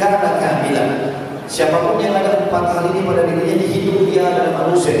fihi kana kamilan. Siapapun yang ada 4 hal ini pada dirinya, di hidup dia adalah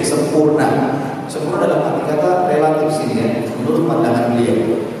manusia yang sempurna. Sempurna dalam arti kata relatif sini ya, menurut pandangan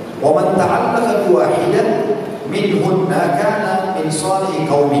beliau. Wa man ta'allaqa bi wahidah minhunna kana min salih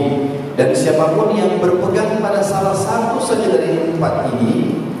qaumi. Dan siapapun yang berpegang pada salah satu saja dari 4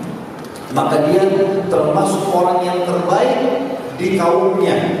 ini, maka dia termasuk orang yang terbaik di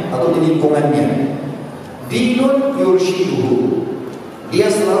kaumnya atau di lingkungannya. Dinun yurshiduhu, dia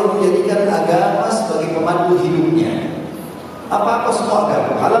selalu menjadikan agama sebagai pemandu hidupnya. Apa-apa semua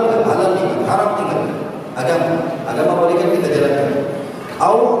agama, halal tinggal, haram tinggal. Agama bolehkan kita jalankan.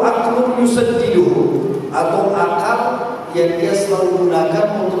 Au aqlun yusaddiduhu, atau akal yang dia selalu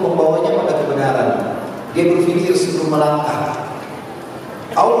gunakan untuk membawanya pada kebenaran. Dia berpikir sebelum melangkah.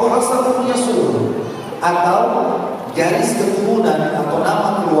 Au hasabun yasuh, atau garis keturunan atau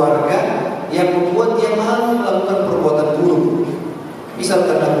nama keluarga yang membuat dia malu melakukan perbuatan buruk. Misal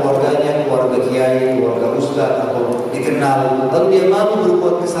karena keluarganya, keluarga kiai, keluarga ustaz atau dikenal, lalu dia malu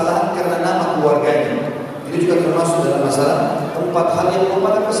berbuat kesalahan karena nama keluarganya. Itu juga termasuk dalam masalah 4 hal yang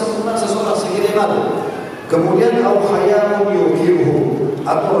merupakan kesempurnaan seseorang sehingga dia malu. Kemudian au hayaun yukiruhu,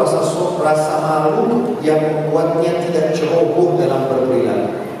 atau rasa malu yang membuatnya tidak ceroboh dalam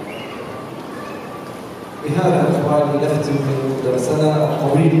berperilaku. بهذا إخواني نختم درسنا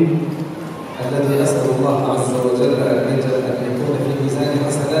الطويل الذي أسأل الله عز وجل أن يكون في ميزان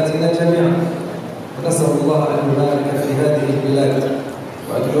حسناتنا جميعا، ونسأل الله أن يبارك في هذه البلاد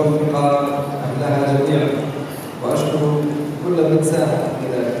وأن يوفق أهلها جميعا، وأشكر كل من ساهم في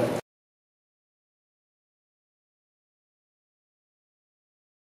ذلك.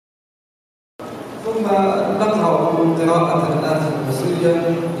 ثم نقرأ قراءة الآن المصرية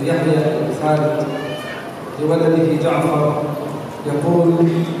ليحيى بن خالد لولده جعفر يقول: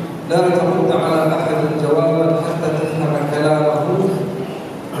 لا ترد على أحد جوابا حتى تفهم كلامه،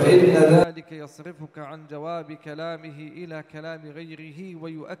 فإن ذلك يصرفك عن جواب كلامه إلى كلام غيره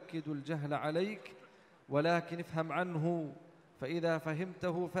ويؤكد الجهل عليك، ولكن افهم عنه، فإذا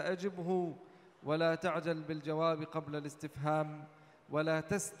فهمته فأجبه، ولا تعجل بالجواب قبل الاستفهام، ولا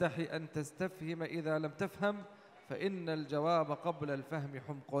تستحي أن تستفهم إذا لم تفهم، فإن الجواب قبل الفهم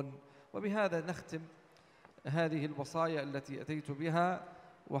حمق. وبهذا نختم هذه الوصايا التي أتيت بها،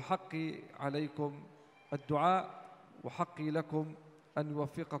 وحقي عليكم الدعاء، وحقي لكم أن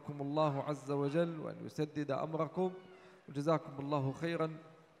يوفقكم الله عز وجل وأن يسدد أمركم، وجزاكم الله خيرا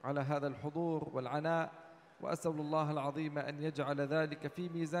على هذا الحضور والعناء، وأسأل الله العظيم أن يجعل ذلك في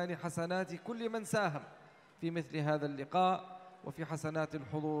ميزان حسنات كل من ساهم في مثل هذا اللقاء وفي حسنات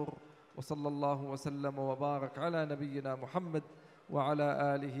الحضور. وصلى الله وسلم وبارك على نبينا محمد وعلى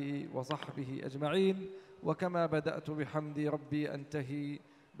آله وصحبه أجمعين. وكما بدأت بحمد ربي أنتهي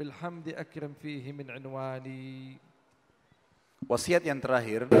بالحمد أكرم فيه من عنواني. Wasiat yang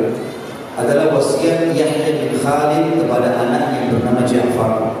terakhir adalah wasiat Yahya bin Khalid kepada anaknya yang bernama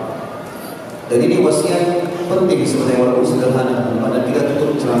Ja'far. Dan ini wasiat penting sebenarnya, walaupun sederhana, dan kita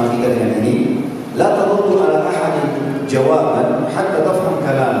tutup ceramah kita dengan ini. La taruddu ala ahadin jawaban hatta tafham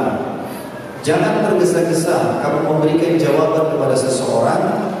kalam. Jangan tergesa-gesa kamu memberikan jawaban kepada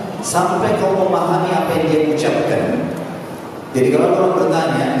seseorang sampai kamu memahami apa yang dia ucapkan. Jadi kalau orang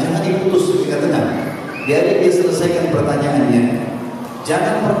bertanya, jangan diputus ketika tengah. Biarkan dia selesaikan pertanyaannya.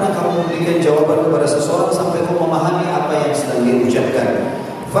 Jangan pernah kamu memberikan jawaban kepada seseorang sampai kamu memahami apa yang sedang dia ucapkan.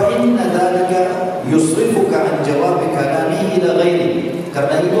 Fa inna dzalika yusrifuka an jawabi kalamihi ila ghairi.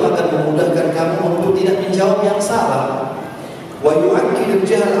 Karena itu akan memudahkan kamu untuk tidak menjawab yang salah. Wa yu'akkidu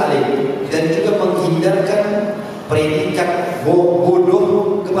jahl alaih, dan juga menghindarkan predikat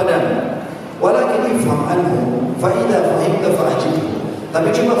bodoh kepadamu. Walakin ifham anhu fa idza fahimta fa'ajib. Tapi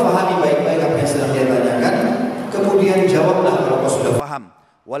coba fahami baik-baik apa yang sedang dia tanyakan, kemudian jawablah kalau kau sudah faham.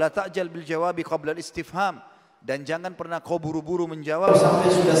 Wala ta'jal bil jawabi qabla al-istifham, dan jangan pernah kau buru-buru menjawab sampai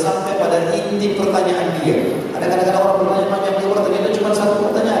sudah sampai pada inti pertanyaan dia. Ada kadang-kadang orang bertanya panjang lebar, ternyata cuma satu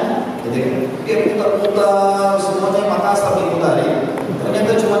pertanyaan. Jadi dia putar-putar semuanya Makassar diputari.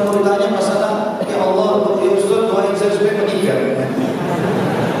 Ternyata cuma mau ditanya masalah, ya Allah, ya Ustaz, doain saya supaya menikah.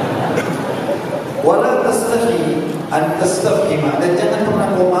 Wala tastahi an tastafhima, dan jangan pernah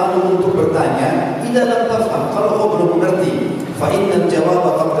kau malu untuk bertanya idza lam tafham, kalau kau belum mengerti. Fa innal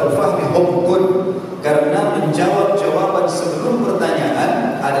jawaba qabla al-fahmi hukmun, karena menjawab jawaban sebelum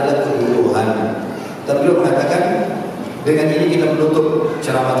pertanyaan adalah kebutuhan. Dan beliau mengatakan, dengan ini kita menutup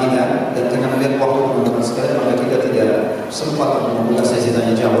ceramah kita, dan karena melihat waktu teman-teman sekalian, maka kita tidak sempat untuk membuka sesi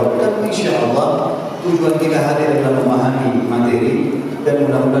tanya jawab. Dan insya Allah tujuan kita hadir adalah memahami materi, dan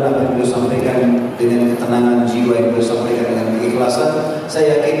mudah-mudahan apa yang beliau sampaikan dengan ketenangan jiwa yang beliau sampaikan dengan keikhlasan,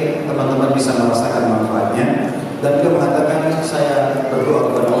 saya yakin teman-teman bisa merasakan manfaatnya. Dan beliau mengatakan, saya berdoa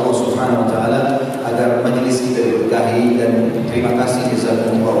kepada Allah Subhanahu Wa Taala agar majelis kita diberkahi, dan terima kasih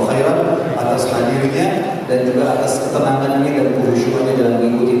jazakumullahu khairan atas hadirnya dan juga atas ketenangannya dan khusyukannya dalam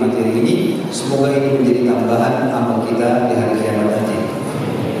mengikuti materi ini. Semoga ini menjadi tambahan amal kita di hari kiamat nanti.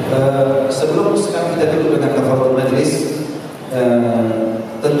 Sebelum sekarang kita tutup dengan kafaratul majlis,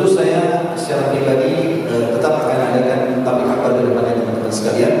 tentu saya secara pribadi tetap akan adakan tablik akbar daripada teman-teman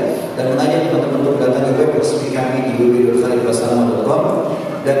sekalian, dan mengajak teman-teman untuk datang ke web resmi kami di www.khalidbasalamah.com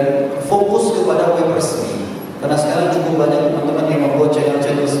dan fokus kepada web resmi. Karena sekarang cukup banyak teman-teman yang membuat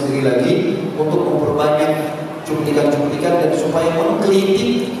channel-channel sendiri lagi untuk memperbanyak cuplikan-cuplikan, dan supaya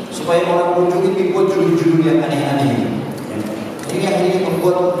menggelitik, supaya orang kunjungi dibuat judul-judul yang aneh-aneh. Ini akhirnya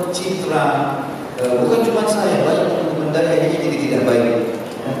membuat citra, bukan cuma saya, banyak teman-teman dari akhirnya jadi tidak baik.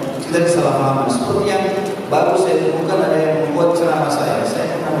 Kita disalahpahami. Seperti yang baru saya temukan, ada yang membuat ceramah saya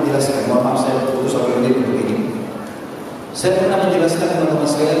pernah menjelaskan, mohon maaf saya putus satu menit untuk ini. Saya pernah menjelaskan teman-teman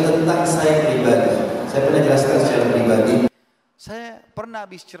sekalian tentang saya pribadi. Saya pernah jelaskan secara pribadi. Saya pernah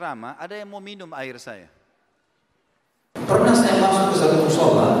habis ceramah, ada yang mau minum air saya. Pernah saya masuk ke satu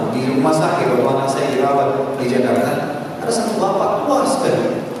musola di rumah sakit waktu anak saya dirawat di Jakarta. Ada satu bapak tua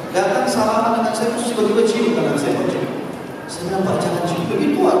sekali datang salaman dengan saya, terus tiba-tiba cium tangan saya. Saya bilang, Pak, jangan cium,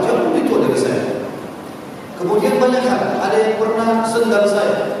 begitu aja, lebih tua dari saya. Kemudian banyak hal, ada yang pernah sendal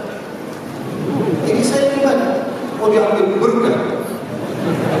saya. Ini saya pribadi, mau diambil berkah.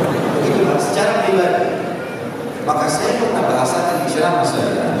 Begitulah, secara pribadi. Maka saya pernah bahasakan di ceramah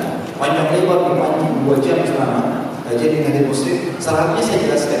saya, panjang lebar, dipanjang 2 jam ceramah, jadi dengan muslim. Salahnya saya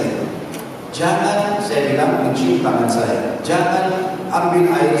jelaskan itu. Jangan, saya bilang, mencium tangan saya. Jangan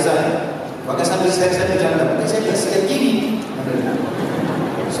ambil air saya. Maka sambil saya bercanda, maka saya jelaskan gini.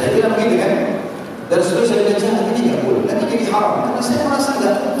 Saya bilang begini kan. Dan setelah saya bilang, jangan, ini tidak boleh. Dan ini haram. Karena saya merasa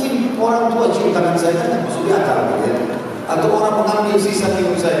tidak mungkin orang tua cium tangan saya, kan masuk di akal gitu ya. Atau orang mengambil sisa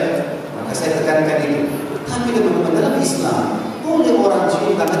minum saya. Maka saya tekankan itu. Tapi teman-teman, dalam Islam, boleh orang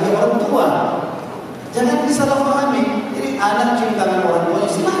cium tangannya orang tua. Jangan disalahpahami. Jadi anak cium tangan orang tuanya,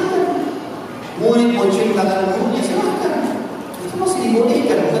 silahkan. Murid mau cium tangan gurunya, silahkan. Itu masih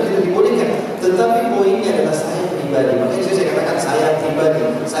dibolehkan, bukan tidak dibolehkan. Tetapi poinnya adalah saya pribadi. Makanya saya katakan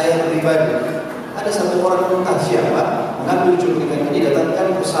saya pribadi. Ada satu orang entah siapa mengambil cuplikan ini,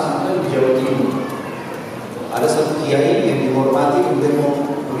 datangkan pesantren di Jawa Timur. Ada satu kiai yang dihormati, kemudian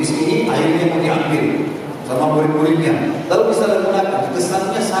Di sini airnya mau diambil sama murid-muridnya. Lalu bisa digunakan.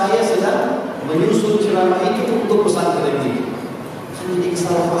 Kesannya saya sedang menyusun ceramah itu untuk pesantren ini. Jadi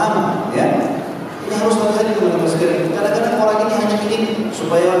kesalahpahaman, ya. Ini harus hati-hati teman-teman sekalian. Kadang-kadang orang ini hanya ingin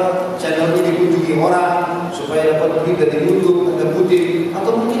supaya channelnya dikunjungi orang, supaya dapat duit dari YouTube, tanda kutip,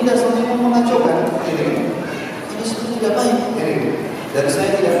 atau mungkin dasarnya mengacaukan. Ini sebenarnya tidak baik. Dan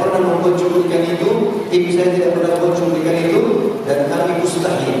saya tidak pernah membuat cuplikan itu, tim saya tidak pernah membuat cuplikan itu, dan kami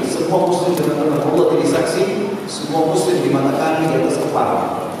mustahil. Semua muslim teman-teman Allah jadi saksi, semua muslim di mata kami di atas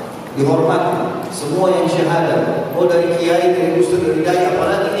kepala. Dihormati semua yang syahadat, mau dari kiai, dari ustaz, dari dai,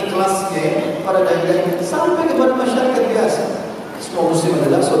 apalagi ini kelasnya para dai sampai kepada masyarakat biasa. Semua muslim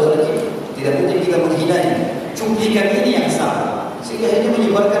adalah saudara kita, tidak mungkin kita menghinanya. Cuplikan ini yang salah, sehingga ini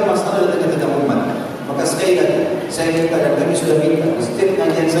menyebarkan masalah di tengah-tengah umat. Maka sekali lagi saya minta, dan kami sudah minta di setiap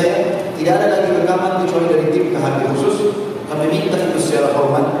kajian saya tidak ada lagi rekaman kecuali dari tim KHB khusus. Kami minta itu secara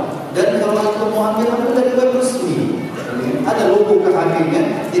hormat, dan kalau itu mau ambil dari web resmi, ada logo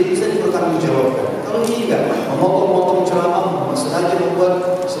KHB-nya, jadi bisa dipertanggungjawabkan. Kalau ini enggak, memotong-motong ceramah, sengaja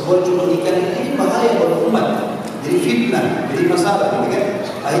membuat sebuah cuplikan, ini bahaya buat umat. Jadi fitnah, jadi masalah, gitu kan?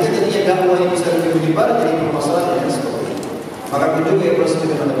 Akhirnya jadinya dakwah yang bisa lebih menyebar, jadi permasalahan yang seperti ini. Maka juga ya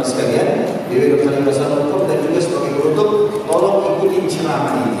teman-teman sekalian, Dewi Dr. Hukum dan juga sebagai penutup, tolong ikuti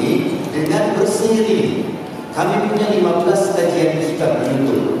ceramah ini dengan berseri. Kami punya 15 kajian kitab di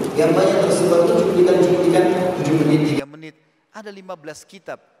YouTube yang banyak tersebar itu cuplikan 7 menit, 3 menit. Ada 15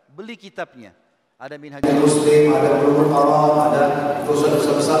 kitab, beli kitabnya. Ada Minhajul Muslim, ada Bulughul Maram, ada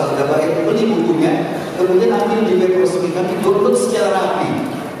dosa-dosa besar, ada baik. Beli bukunya, kemudian ambil di web resmi kami, download secara rapi.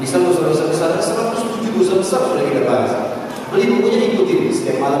 Misal dosa-dosa besar, 107 dosa besar sudah kita bahas. Beli bukunya, ikutin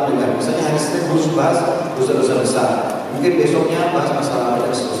setiap malam dengar. Misalnya hari Senin khusus bahas dosa-dosa besar. Mungkin besoknya bahas masalah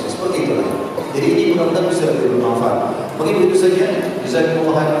dan seterusnya. Seperti itulah. Jadi ini mudah-mudahan bisa lebih bermanfaat. Mungkin begitu saja.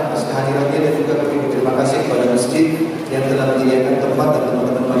 Jazakumullah atas kehadirannya, dan juga kami berterima kasih kepada masjid yang telah menyediakan tempat dan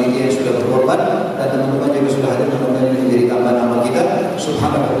teman-teman panitia yang sudah berkorban.